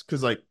sucks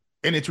because like,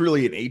 and it's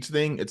really an age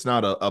thing. It's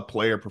not a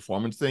player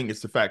performance thing.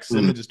 It's the fact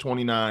Simmons is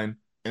 29,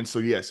 and so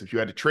yes, if you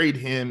had to trade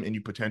him and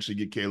you potentially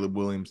get Caleb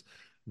Williams,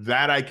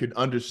 that I could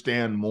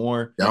understand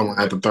more. Y'all gonna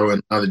have to throw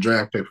in another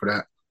draft pick for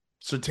that.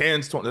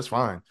 Sertan's 20. That's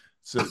fine.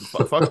 So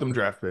fuck them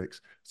draft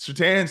picks.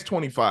 Sertan's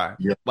 25.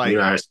 Yeah, Like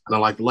yeah, I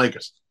don't like the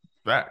Lakers.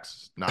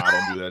 facts. Nah, I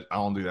don't do that. I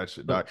don't do that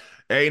shit, dog.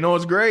 Hey, you know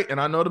it's great, and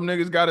I know them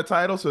niggas got a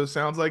title, so it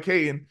sounds like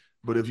hating.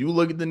 But if you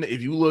look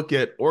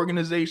at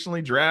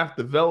organizationally, draft,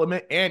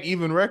 development, and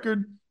even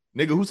record,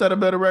 nigga, who's had a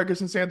better record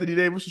since Anthony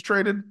Davis was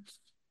traded?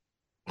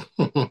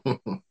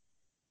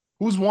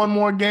 Who's won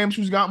more games?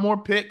 Who's got more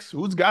picks?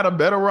 Who's got a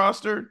better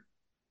roster?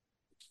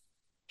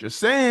 Just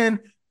saying.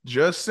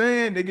 Just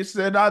saying. Niggas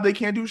said, they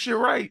can't do shit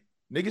right.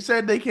 Niggas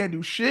said they can't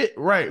do shit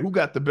right. Who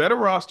got the better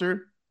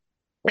roster?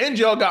 And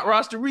y'all got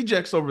roster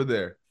rejects over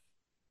there.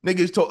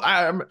 Niggas told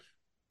I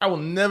will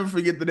never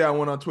forget the day I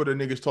went on Twitter.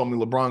 Niggas told me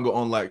LeBron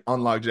go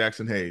unlock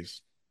Jackson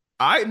Hayes.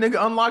 I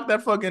nigga unlock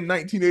that fucking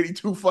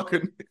 1982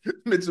 fucking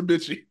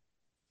Mitsubishi.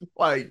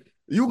 Like,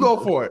 you go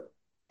for it.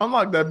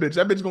 Unlock that bitch.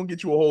 That bitch gonna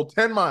get you a whole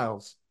 10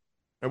 miles.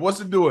 And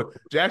what's it doing?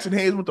 Jackson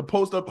Hayes went to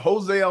post up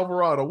Jose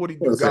Alvarado. What'd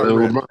he do? So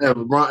if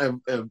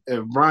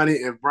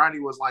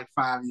Bronny was like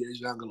 5 years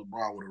younger,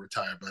 LeBron would have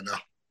retired by now.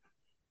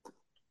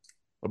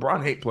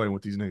 LeBron hate playing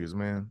with these niggas,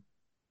 man.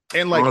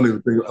 And like I don't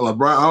even think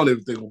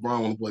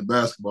LeBron want to play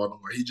basketball no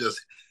more.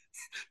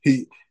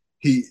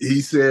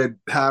 He said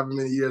however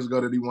many years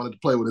ago that he wanted to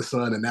play with his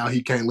son, and now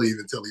he can't leave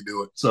until he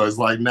do it. So it's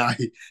like now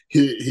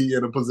he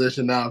in a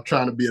position now of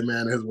trying to be a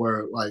man of his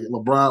word. Like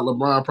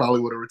LeBron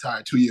probably would have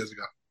retired 2 years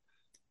ago.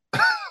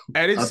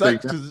 and it I sucks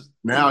think because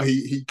now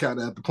he kind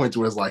of at the point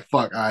where it's like,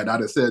 fuck, all right, I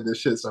just said this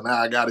shit, so now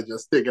I got to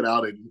just stick it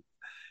out. And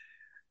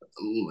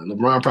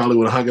LeBron probably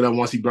would have hung it up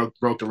once he broke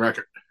the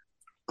record.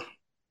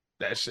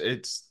 that's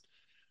it's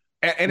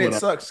and it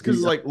sucks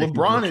because like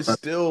LeBron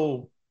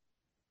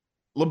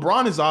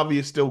is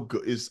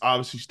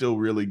obviously still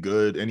really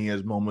good, and he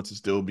has moments of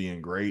still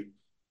being great.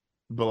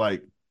 But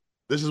like,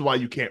 this is why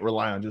you can't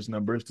rely on just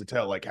numbers to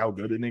tell like how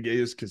good a nigga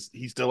is, because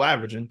he's still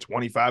averaging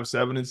 25,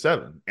 7, and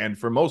 7. And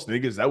for most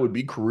niggas, that would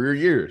be career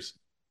years.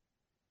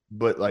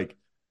 But like,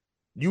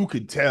 you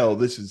could tell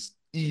this is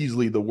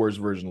easily the worst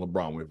version of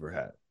LeBron we've ever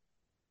had.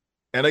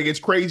 And like, it's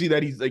crazy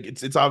that he's like,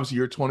 it's obviously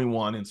you're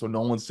 21, and so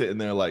no one's sitting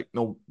there, like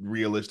no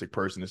realistic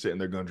person is sitting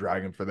there going to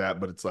drag him for that.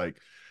 But it's like,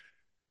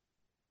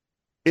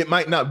 it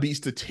might not be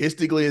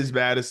statistically as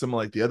bad as some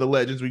like the other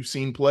legends we've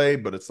seen play,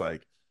 but it's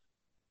like,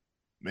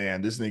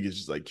 man, this nigga's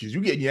just like, because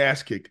you get your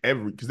ass kicked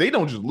because they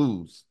don't just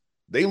lose.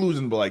 They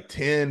losing by like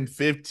 10,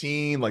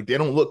 15. Like, they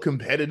don't look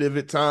competitive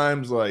at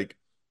times. Like,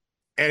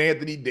 and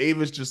Anthony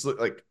Davis just look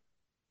like,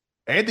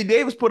 Anthony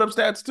Davis put up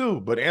stats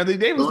too, but Anthony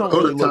Davis don't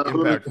really look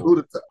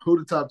impactful. Who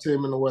the top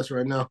team in the West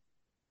right now?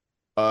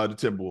 The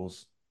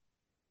Timberwolves.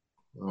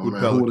 Oh, Who man,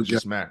 Pelicans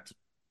just smacked.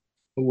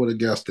 Who would have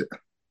guessed it?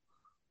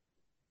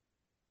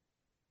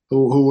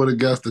 Who would have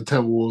guessed the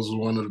Timberwolves was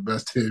one of the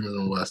best teams in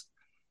the West?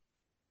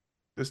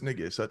 This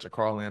nigga is such a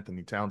Karl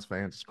Anthony Towns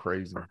fan. It's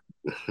crazy.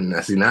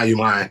 Now, see, now you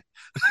lying.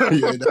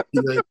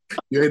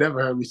 you ain't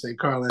ever heard me say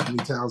Karl Anthony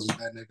Towns was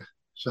that nigga.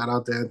 Shout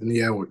out to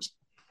Anthony Edwards.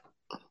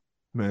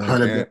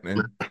 Man,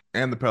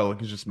 and the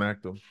Pelicans just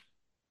smacked them.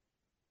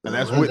 And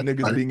that's with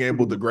niggas being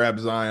able to grab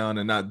Zion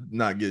and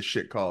not get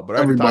shit called. But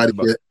everybody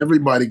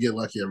get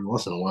lucky every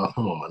once in a while.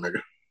 Come on, my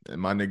nigga.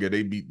 And my nigga,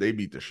 they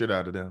beat the shit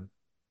out of them.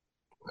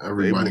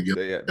 Everybody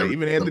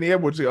even Anthony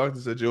Edwards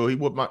said, "Yo,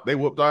 they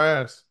whooped our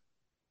ass."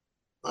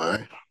 All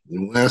right,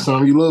 you win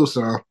some, you lose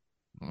some.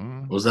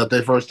 Was that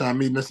their first time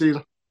meeting this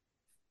season?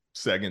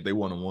 Second, they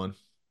won and won.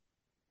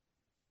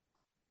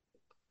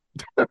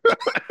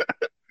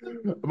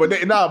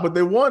 but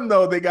they won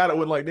though. They got it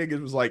when like niggas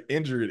was like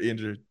injured,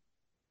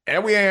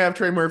 and we ain't have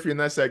Trey Murphy in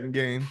that second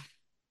game.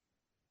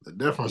 The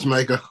difference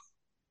maker.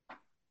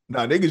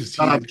 Nah, niggas.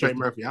 Shout out to Trey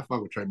Murphy. I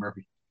fuck with Trey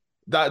Murphy.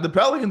 The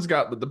Pelicans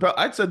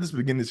I said this at the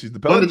beginning of the season. The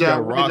Pelicans got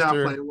a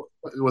roster.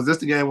 Was this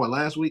the game? What,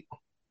 last week?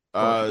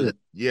 Yeah,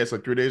 it's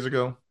like 3 days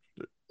ago.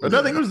 I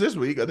think it was this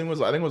week. I think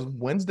it was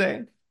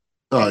Wednesday.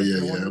 Oh yeah.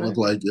 It was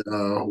like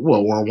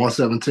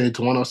 117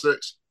 to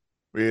 106.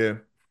 Yeah.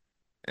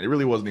 And it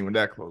really wasn't even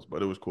that close,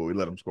 but it was cool. We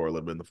let them score a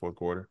little bit in the fourth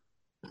quarter.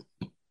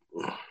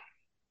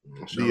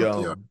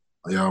 Y'all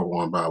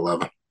won by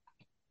 11.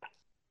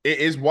 It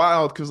is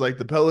wild because like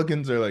the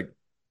Pelicans are like,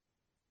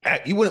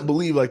 you wouldn't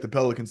believe like the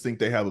Pelicans think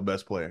they have a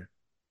best player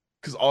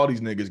because all these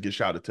niggas get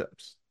shot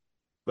attempts.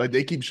 Like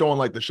they keep showing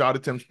like the shot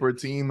attempts per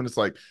team, and it's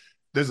like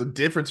there's a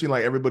difference between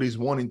like everybody's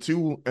 1 and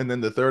 2, and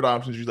then the third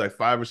option is usually like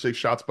 5 or 6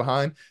 shots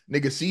behind.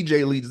 Nigga,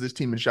 CJ leads this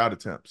team in shot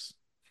attempts.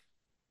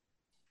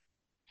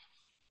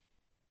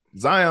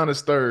 Zion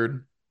is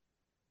third,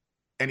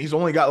 and he's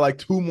only got like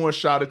 2 more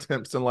shot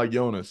attempts than like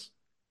Jonas.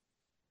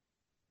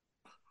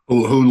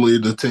 Who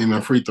lead the team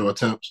in free throw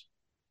attempts?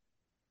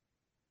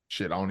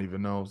 Shit, I don't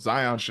even know.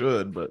 Zion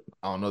should, but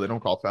I don't know. They don't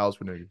call fouls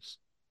for niggas.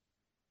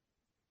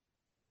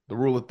 The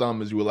rule of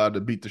thumb is you're allowed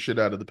to beat the shit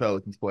out of the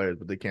Pelicans players,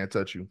 but they can't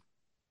touch you.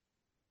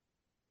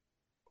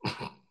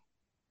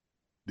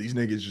 These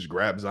niggas just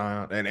grab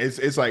Zion, and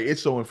it's like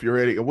it's so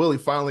infuriating. And Willie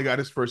finally got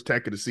his first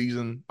tech of the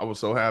season. I was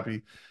so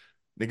happy.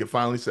 Nigga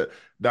finally said,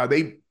 "Now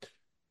they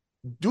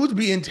dudes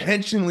be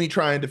intentionally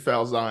trying to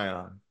foul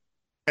Zion,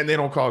 and they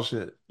don't call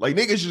shit. Like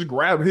niggas just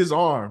grab his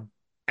arm,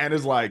 and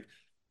it's like,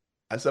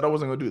 I said I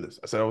wasn't gonna do this.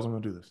 I said I wasn't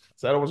gonna do this. I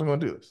said I wasn't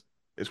gonna do this.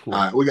 It's cool.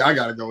 All right, I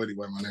gotta go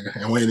anyway, my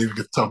nigga, and we ain't even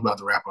get to talk about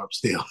the wrap up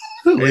still.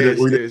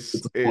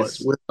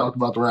 We'll talk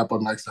about the wrap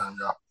up next time,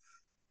 y'all.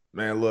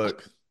 Man,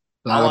 look.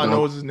 All I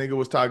know is this nigga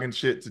was talking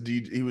shit to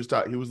DJ. He was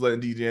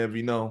letting DJ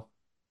Envy know,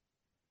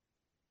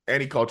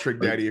 and he called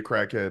Trick Daddy a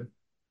crackhead.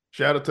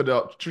 Shout out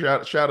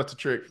to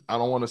Trick. I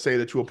don't want to say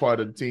that you were part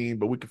of the team,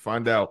 but we can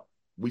find out.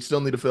 We still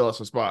need to fill out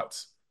some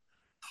spots.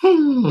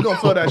 We're gonna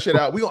fill that shit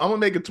out. I'm gonna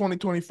make a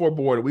 2024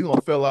 board. And we're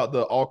gonna fill out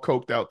the all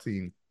coked out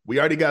team. We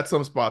already got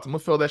some spots. I'm gonna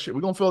fill that shit.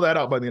 We're gonna fill that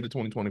out by the end of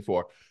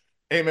 2024.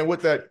 Hey man,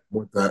 with that.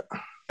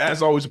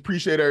 As always,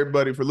 appreciate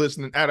everybody for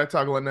listening. At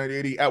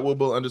Toggle980, at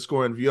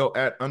Wilbo_NVO,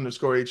 at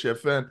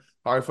 _HFN,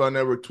 RFL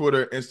Network,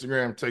 Twitter,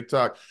 Instagram,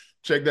 TikTok.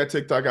 Check that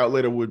TikTok out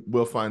later.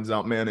 Will finds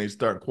out mayonnaise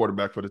starting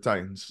quarterback for the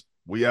Titans.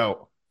 We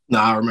out.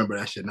 Nah, I remember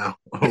that shit now.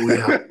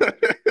 We out.